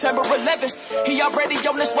call him September 11th. He already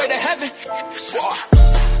on his way to heaven. Swore.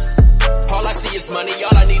 All I see is money,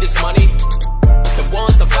 all I need is money. The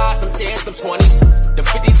ones, the fives, them tens, them 20s. The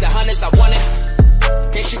 50s and hundreds, I want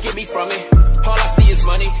it. They should get me from it. All I see is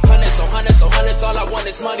money. Hundreds on hundreds on hundreds, all I want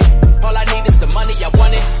is money. All I need is the money, I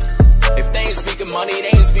want it. If they ain't speaking money,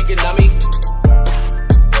 they ain't speaking of me.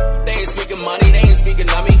 If they ain't speaking money, they ain't speaking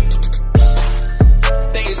of me.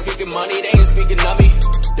 If they ain't speaking money, they ain't speaking of me.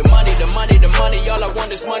 The money, the money, the money, all I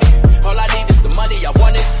want is money. All I need is the money, I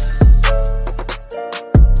want it.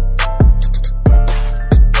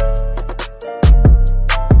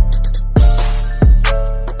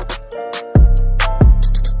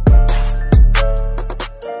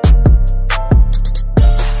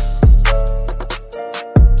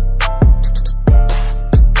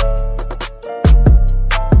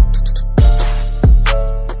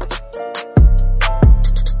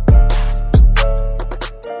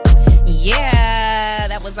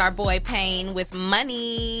 Our boy Payne with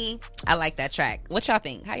Money. I like that track. What y'all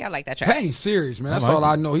think? How y'all like that track? Payne's serious, man. That's all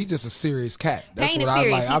I know. He's just a serious cat. That's Payne is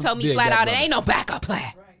serious. He told me flat out, it ain't no backup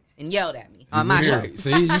plan, and yelled at me on my show. See,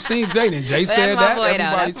 you seen Jaden. Jay said that.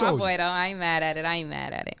 That's my boy, though. I ain't mad at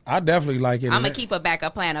it. I definitely like it. I'm gonna keep a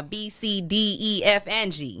backup plan of B, C, D, E, F,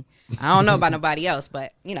 and G. I don't know about nobody else,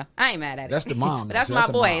 but I ain't mad at it. That's the mom. But that's my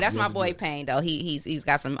boy. That's my boy Payne, though. He's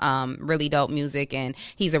got some really dope music, and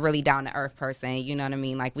he's a really down to earth person. You know what I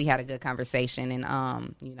mean? Like, we had a good conversation,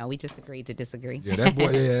 and we just agreed to disagree. Yeah, that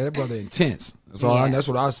boy. that brother intense. That's all. That's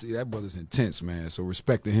what I see. That brother's intense, man. So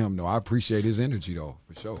respect to him, though. I appreciate his energy, though,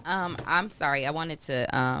 for sure. I'm sorry.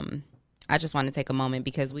 I just want to take a moment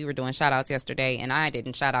because we were doing shout outs yesterday and I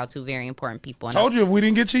didn't shout out two very important people. And Told you if we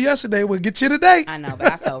didn't get you yesterday, we'll get you today. I know,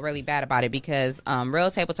 but I felt really bad about it because Real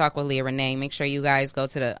Table Talk with Leah Renee. Make sure you guys go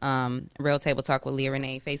to the Real Table Talk with Leah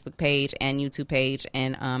Renee Facebook page and YouTube page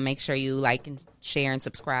and make sure you like and share and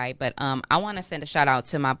subscribe. But I want to send a shout out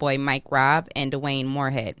to my boy Mike Robb and Dwayne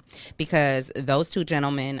Moorhead because those two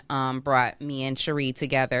gentlemen brought me and Cherie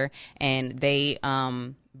together and they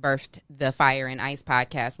birthed the Fire and Ice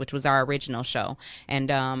podcast, which was our original show.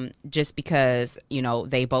 And just because,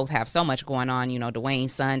 they both have so much going on,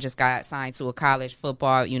 Dwayne's son just got signed to a college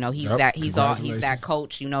football, he's that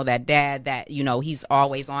coach, that dad that, he's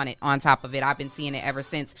always on top of it. I've been seeing it ever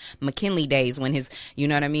since McKinley days when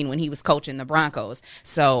when he was coaching the Broncos.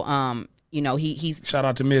 So, he's shout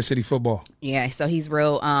out to Mid City Football. Yeah, so he's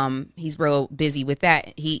real busy with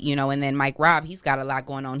that. He, and then Mike Robb, he's got a lot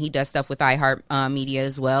going on. He does stuff with iHeart Media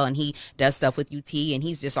as well, and he does stuff with UT, and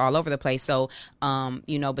he's just all over the place. So,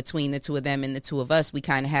 between the two of them and the two of us, we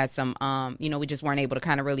kind of had some, we just weren't able to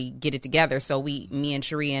kind of really get it together. So me and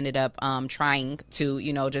Cherie ended up trying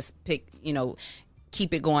to, just pick,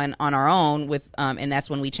 keep it going on our own with and that's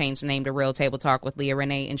when we changed the name to Real Table Talk with Leah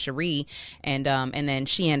Renee and Cherie, and then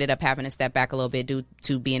she ended up having to step back a little bit due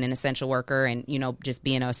to being an essential worker and just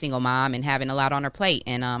being a single mom and having a lot on her plate,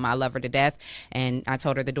 and I love her to death, and I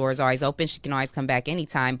told her the door is always open, she can always come back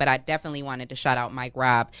anytime. But I definitely wanted to shout out Mike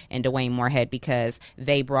Robb and Dwayne Moorhead because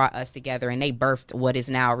they brought us together and they birthed what is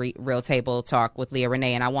now Real Table Talk with Leah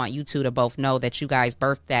Renee, and I want you two to both know that you guys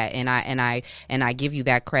birthed that, and I give you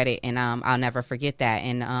that credit, and I'll never forget that.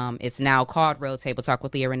 And it's now called Real Table Talk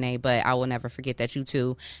with Leah Renee, but I will never forget that you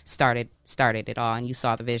two started it all, and you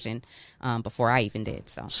saw the vision before I even did.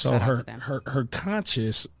 So her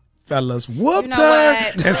conscious fellas whooped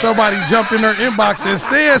her, and somebody jumped in her inbox and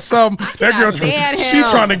said something. That girl, she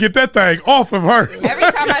trying to get that thing off of her. Every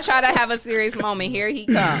time I try to have a serious moment, here he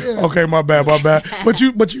comes. Okay, my bad. But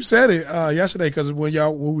you said it yesterday because when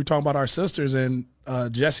we were talking about our sisters and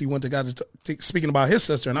Jesse went to speaking about his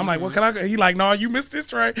sister, and I'm like, what can I? He like, no, you missed this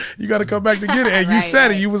train. You got to come back to get it. And you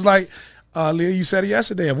said it. You was like, Leah, you said it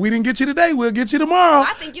yesterday. If we didn't get you today, we'll get you tomorrow.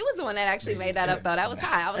 I think you was the one that actually made that up, though. That was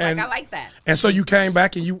high. I was like, I like that. And so you came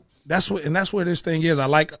back and that's where this thing is. I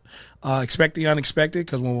like expect the unexpected,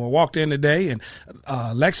 because when we walked in today and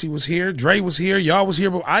Lexi was here, Dre was here, y'all was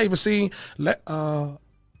here, but I even seen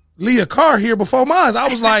Leah Carr here before mine. I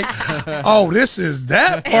was like, oh, this is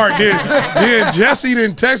that part. Then Jesse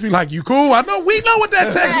didn't text me like, you cool? We know what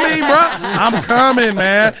that text mean, bro. I'm coming,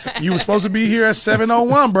 man. You were supposed to be here at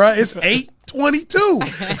 7:01, bro. It's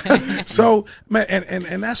 8:22. So, man,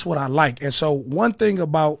 and that's what I like. And so one thing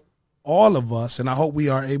about all of us, and I hope we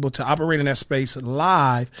are able to operate in that space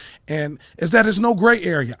live, and is that there's no gray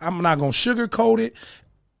area. I'm not going to sugarcoat it.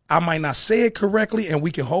 I might not say it correctly, and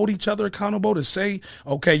we can hold each other accountable to say,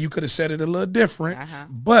 okay, you could have said it a little different,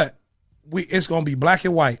 but it's going to be black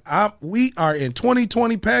and white. We are in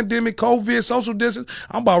 2020 pandemic, COVID, social distance.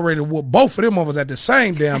 I'm about ready to whoop both of them overs at the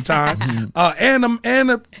same damn time, and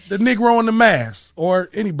the Negro in the mask, or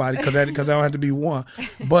anybody, because I don't have to be one.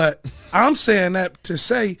 But I'm saying that to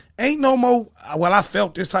say ain't no more, well, I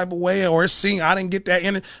felt this type of way, or it's seen I didn't get that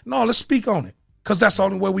in it. No, let's speak on it. Because that's the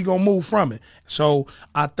only way we're going to move from it. So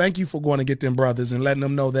I thank you for going to get them brothers and letting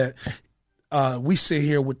them know that we sit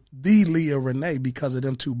here with the Leah Renee because of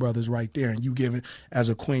them two brothers right there. And you giving, as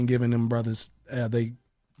a queen, giving them brothers,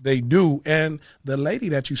 they do. And the lady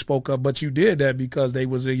that you spoke of, but you did that because they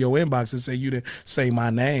was in your inbox and say you didn't say my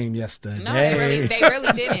name yesterday. No, they really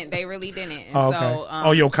didn't. They really didn't. And okay.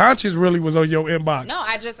 So, your conscience really was on your inbox. No,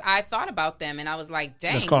 I thought about them and I was like,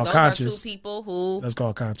 dang, those conscious. are two people who. That's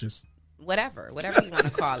called conscious. Whatever you want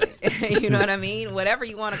to call it. You know what I mean? Whatever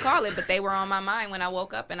you want to call it. But they were on my mind when I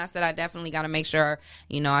woke up, and I said, I definitely got to make sure,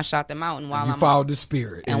 I shot them out. And while you followed the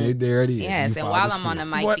spirit, and there it is. Yes, and while I'm on the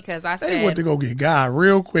mic, because I said they went to go get God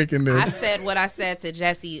real quick in this. I said what I said to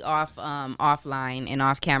Jesse offline and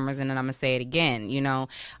off cameras, and then I'm gonna say it again.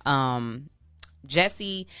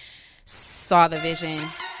 Jesse saw the vision.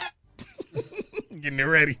 Getting it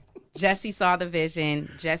ready. Jesse saw the vision.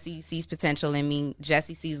 Jesse sees potential in me.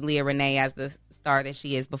 Jesse sees Leah Renee as the star that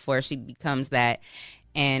she is before she becomes that.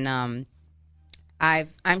 And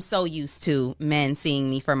I'm so used to men seeing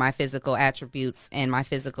me for my physical attributes and my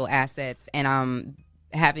physical assets. And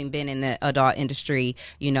having been in the adult industry,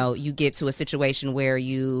 you get to a situation where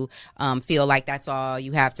you feel like that's all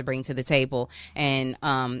you have to bring to the table. And,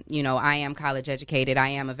 I am college educated. I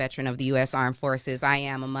am a veteran of the U.S. Armed Forces. I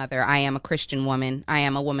am a mother. I am a Christian woman. I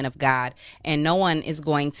am a woman of God. And no one is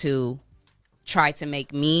going to try to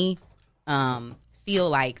make me feel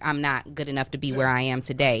like I'm not good enough to be where I am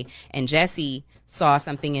today. And Jesse saw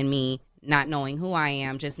something in me, not knowing who I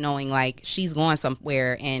am, just knowing like she's going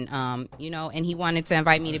somewhere, and and he wanted to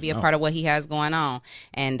invite me to be a part of what he has going on,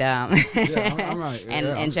 and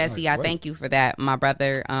and Jesse, I thank you for that, my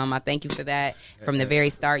brother. I thank you for that from the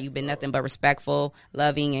very start. You've been nothing but respectful,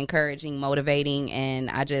 loving, encouraging, motivating,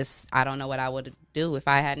 and I don't know what I would do if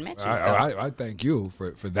I hadn't met you. I thank you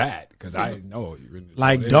for that, because I didn't know you.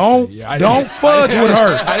 Like, don't fudge with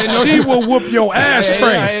her. She will whoop your ass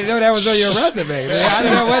tray. I didn't know that was on your resume, man. I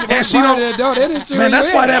didn't know what part of the adult industry. Man,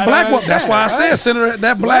 that's why that black one. That's why I said Senator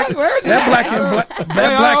that black and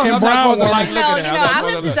brown one. I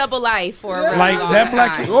lived a double life for a really long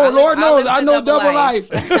time. Oh, Lord knows I know double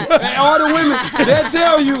life. And all the women, they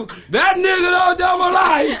tell you that nigga know double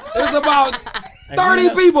life. It's about 30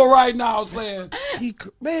 people right now saying he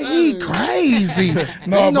crazy.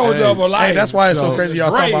 No double life. Hey, that's why it's so crazy.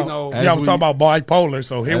 Y'all talking about bipolar.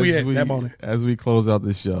 So here we at that moment. As we close out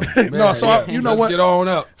this show. No, so you know let's what? Get on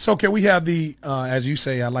up. So can we have the as you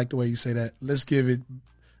say? I like the way you say that. Let's give it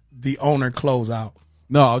the owner close out.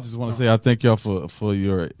 No, I just want to say I thank y'all for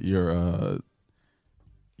your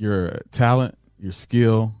talent, your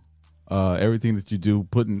skill, everything that you do,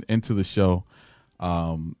 putting into the show.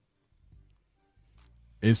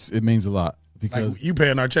 It means a lot, because like you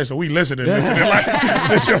paying our check, so we listening like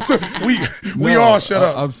this show. So we all shut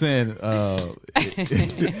up. I'm saying I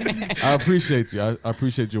appreciate you. I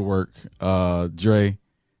appreciate your work, Dre.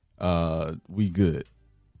 We good.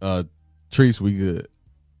 Treese, we good.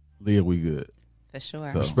 Leah, we good. For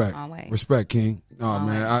sure. So. Respect, King. Oh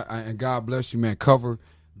man, and God bless you, man. Cover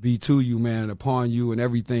be to you, man, upon you and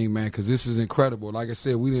everything, man, because this is incredible. Like I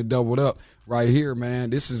said, we done doubled up right here,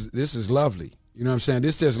 man. This is lovely. You know what I'm saying?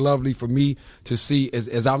 This is lovely for me to see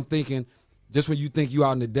as I'm thinking, just when you think you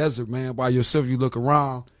out in the desert, man, by yourself, you look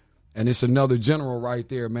around and it's another general right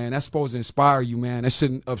there, man. That's supposed to inspire you, man. That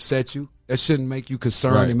shouldn't upset you. That shouldn't make you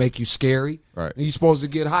concerned and make you scary. Right. And you're supposed to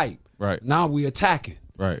get hype. Right. Now we attacking.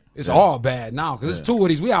 Right. It's all bad now because it's 2 of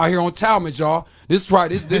these. We out here on Talmadge, y'all. This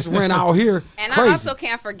rent out here. And crazy. I also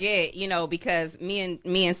can't forget, because me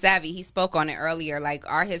and Savvy, he spoke on it earlier. Like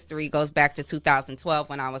our history goes back to 2012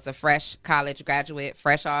 when I was a fresh college graduate,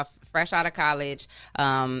 fresh out of college,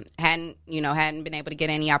 hadn't been able to get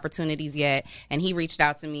any opportunities yet, and he reached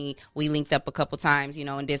out to me. We linked up a couple times,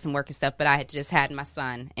 and did some work and stuff. But I had just had my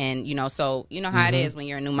son, and so how it is when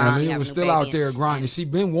you're a new mom. And you was have a new still baby out there grinding. She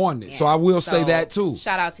been wanting it, yeah. so I will say that too.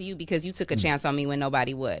 Shout out to you because you took a chance on me when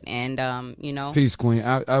nobody would, and Peace, Queen.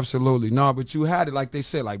 Absolutely, no, but you had it like they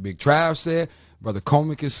said, like Big Trav said. Brother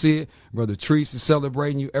Coleman can see it. Brother Treese is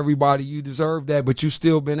celebrating you. Everybody, you deserve that, but you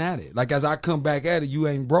still been at it. Like as I come back at it, you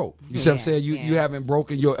ain't broke. You see what I'm saying? You haven't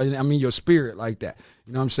broken your spirit like that.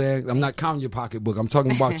 You know what I'm saying? I'm not counting your pocketbook. I'm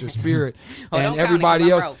talking about your spirit. And everybody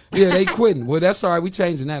else, they quitting. Well, that's all right. We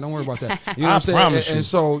changing that. Don't worry about that. You know what I'm saying? And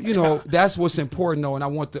so, that's what's important though. And I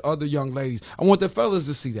want the other young ladies, I want the fellas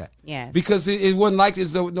to see that. Yeah. Because it wasn't like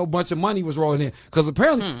as though no bunch of money was rolling in. Because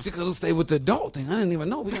apparently, she could have stayed with the adult thing. I didn't even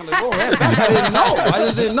know. We got to roll that back. I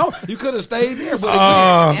just didn't know. You could have stayed there. But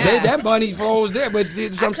again, that money flows there. But I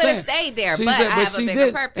could have stayed there, but I have a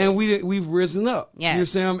bigger purpose. And we've risen up. Yes. You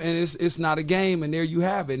see them? And it's not a game. And there you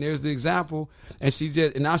have it. And there's the example.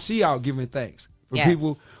 And now she out giving thanks for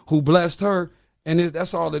people who blessed her. And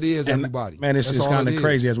that's all it is, everybody. Man, it's kind of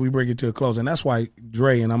crazy as we bring it to a close. And that's why,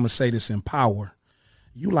 Dre, and I'm going to say this in power,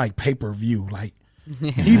 you like pay-per-view. Like,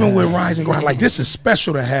 even with Rise and Grind, like, this is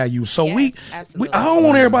special to have you. So I don't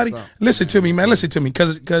want everybody, listen to me, man,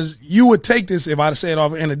 because you would take this if I'd said it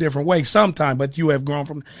off in a different way sometime, but you have grown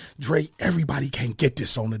from, Dre, everybody can't get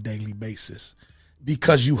this on a daily basis.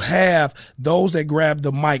 Because you have those that grab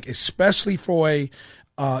the mic, especially for a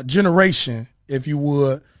generation, if you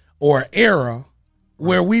would, or an era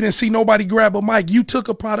where we didn't see nobody grab a mic. You took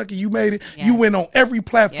a product and you made it. Yes. You went on every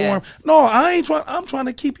platform. Yes. No, I ain't trying. I'm trying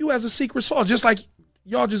to keep you as a secret sauce, just like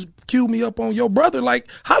y'all just queued me up on your brother. Like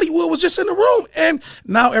Hollywood was just in the room, and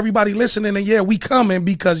now everybody listening. And we coming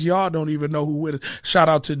because y'all don't even know who with us. Shout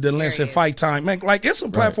out to Delence and Fight Time, man. Like it's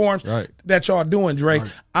some platforms that y'all doing, Dre.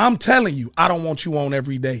 Right. I'm telling you, I don't want you on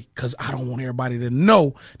every day because I don't want everybody to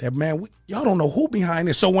know that, man. Y'all don't know who behind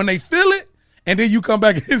this. So when they feel it, and then you come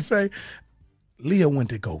back and say, Leah went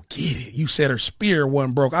to go get it. You said her spear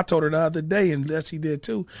wasn't broke. I told her the other day, and she did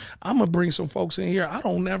too. I'm gonna bring some folks in here. I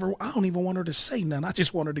don't even want her to say nothing. I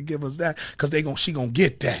just want her to give us that because she gonna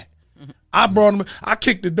get that. Mm-hmm. I brought them. I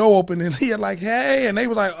kicked the door open, and Leah like, hey, and they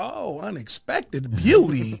was like, oh, unexpected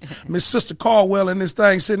beauty, Miss Sister Caldwell, and this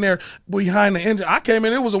thing sitting there behind the engine. I came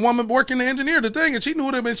in, it was a woman working the engineer, the thing, and she knew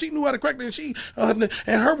it, and she knew how to correct it, and she and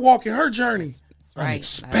her walking her journey. That's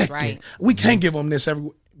unexpected. That's right. We can't give them this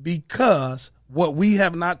because what we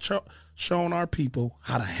have not shown our people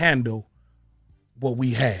how to handle what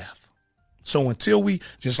we have. So until we,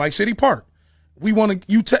 just like City Park, we want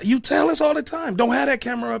to. You tell us all the time, don't have that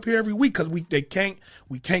camera up here every week because we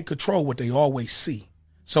can't control what they always see.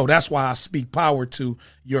 So that's why I speak power to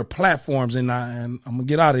your platforms, and I'm gonna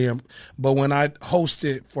get out of here. But when I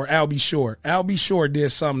hosted for Albie Shore did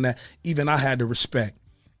something that even I had to respect.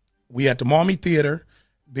 We at the Maumee Theater.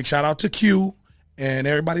 Big shout out to Q and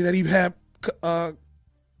everybody that he had.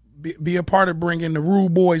 Be a part of bringing the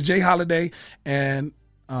Rude Boys, Jay Holiday, and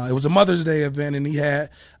it was a Mother's Day event, and he had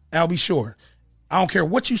Albie Shore. I don't care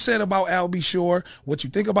what you said about Albie Shore, what you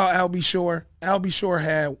think about Albie Shore. Albie Shore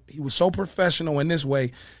he was so professional in this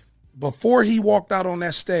way. Before he walked out on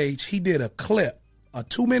that stage, he did a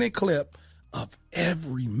 2-minute clip of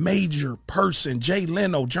every major person, Jay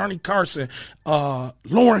Leno, Johnny Carson,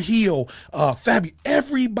 Lauryn Hill, Fabi,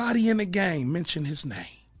 everybody in the game mentioned his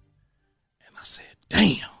name.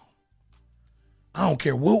 Damn. I don't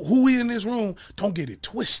care who in this room, don't get it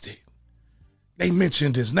twisted. They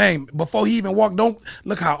mentioned his name. Before he even walked, don't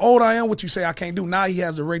look how old I am, what you say I can't do. Now he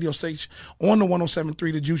has the radio station on the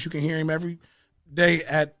 107.3 The Juice. You can hear him every day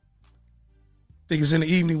I think it's in the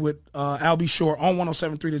evening with Albie Shore on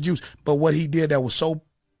 107.3 The Juice. But what he did that was so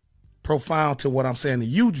profound to what I'm saying to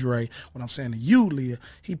you, Dre, what I'm saying to you, Leah,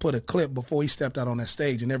 he put a clip before he stepped out on that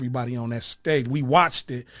stage, and everybody on that stage, we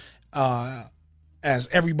watched it, as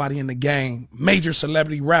everybody in the game, major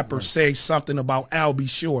celebrity rappers say something about Albie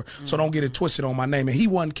Shore. So don't get it twisted on my name. And he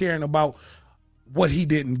wasn't caring about what he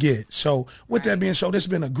didn't get. So with that being said, this has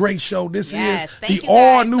been a great show. This is the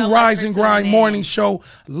all-new Rise and Grind morning show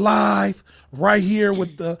live right here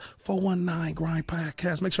with the 419 Grind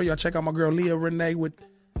Podcast. Make sure y'all check out my girl Leah Renee with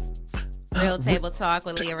Real Table Talk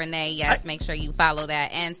with Leah Renee. Yes, make sure you follow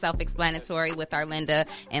that. And Self-Explanatory with Arlinda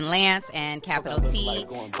and Lance and Capital T,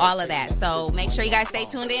 all of that. So make sure you guys stay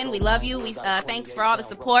tuned in. We love you. Thanks for all the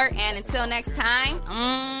support. And until next time,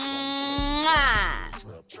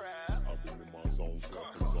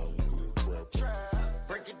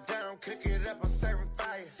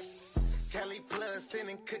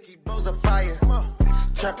 cookie bowls of fire.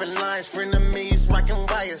 Trapping lines, frenemies, rocking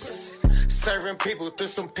wires. Serving people through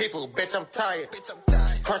some people, bitch, I'm tired.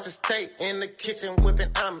 Cross the state in the kitchen, whipping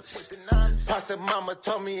omelets. Pasta mama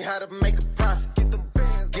told me how to make a profit.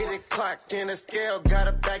 Get it clocked in a scale,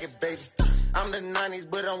 gotta bag it, baby. I'm the 90s,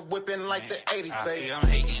 but I'm whipping like the 80s, baby. I'm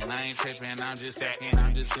hating, I ain't tripping, I'm just stacking,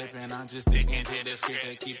 I'm just flipping, I'm just sticking to the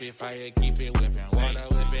script. Keep it fire, keep it whipping. Water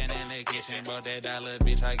whipping in the kitchen, bought that dollar,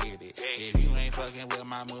 bitch, I get it. If you ain't fucking with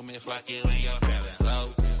my movement, fuck you and your feelings.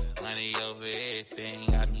 So, money over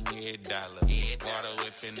everything, I mean every dollar. Water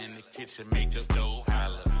whipping in the kitchen, make your dough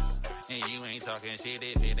holler. And you ain't talking shit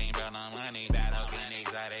if it ain't about no money. That up in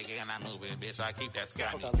exotic and I move it, bitch, I keep that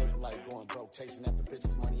Scotty. Fuck, I look like going broke, chasing after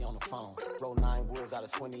bitches, money on the phone. Roll 9 woods out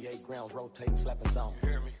of 28 grams, rotating, slapping zone.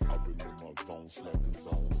 I've been in my zone, slapping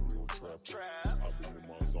zones, real trap.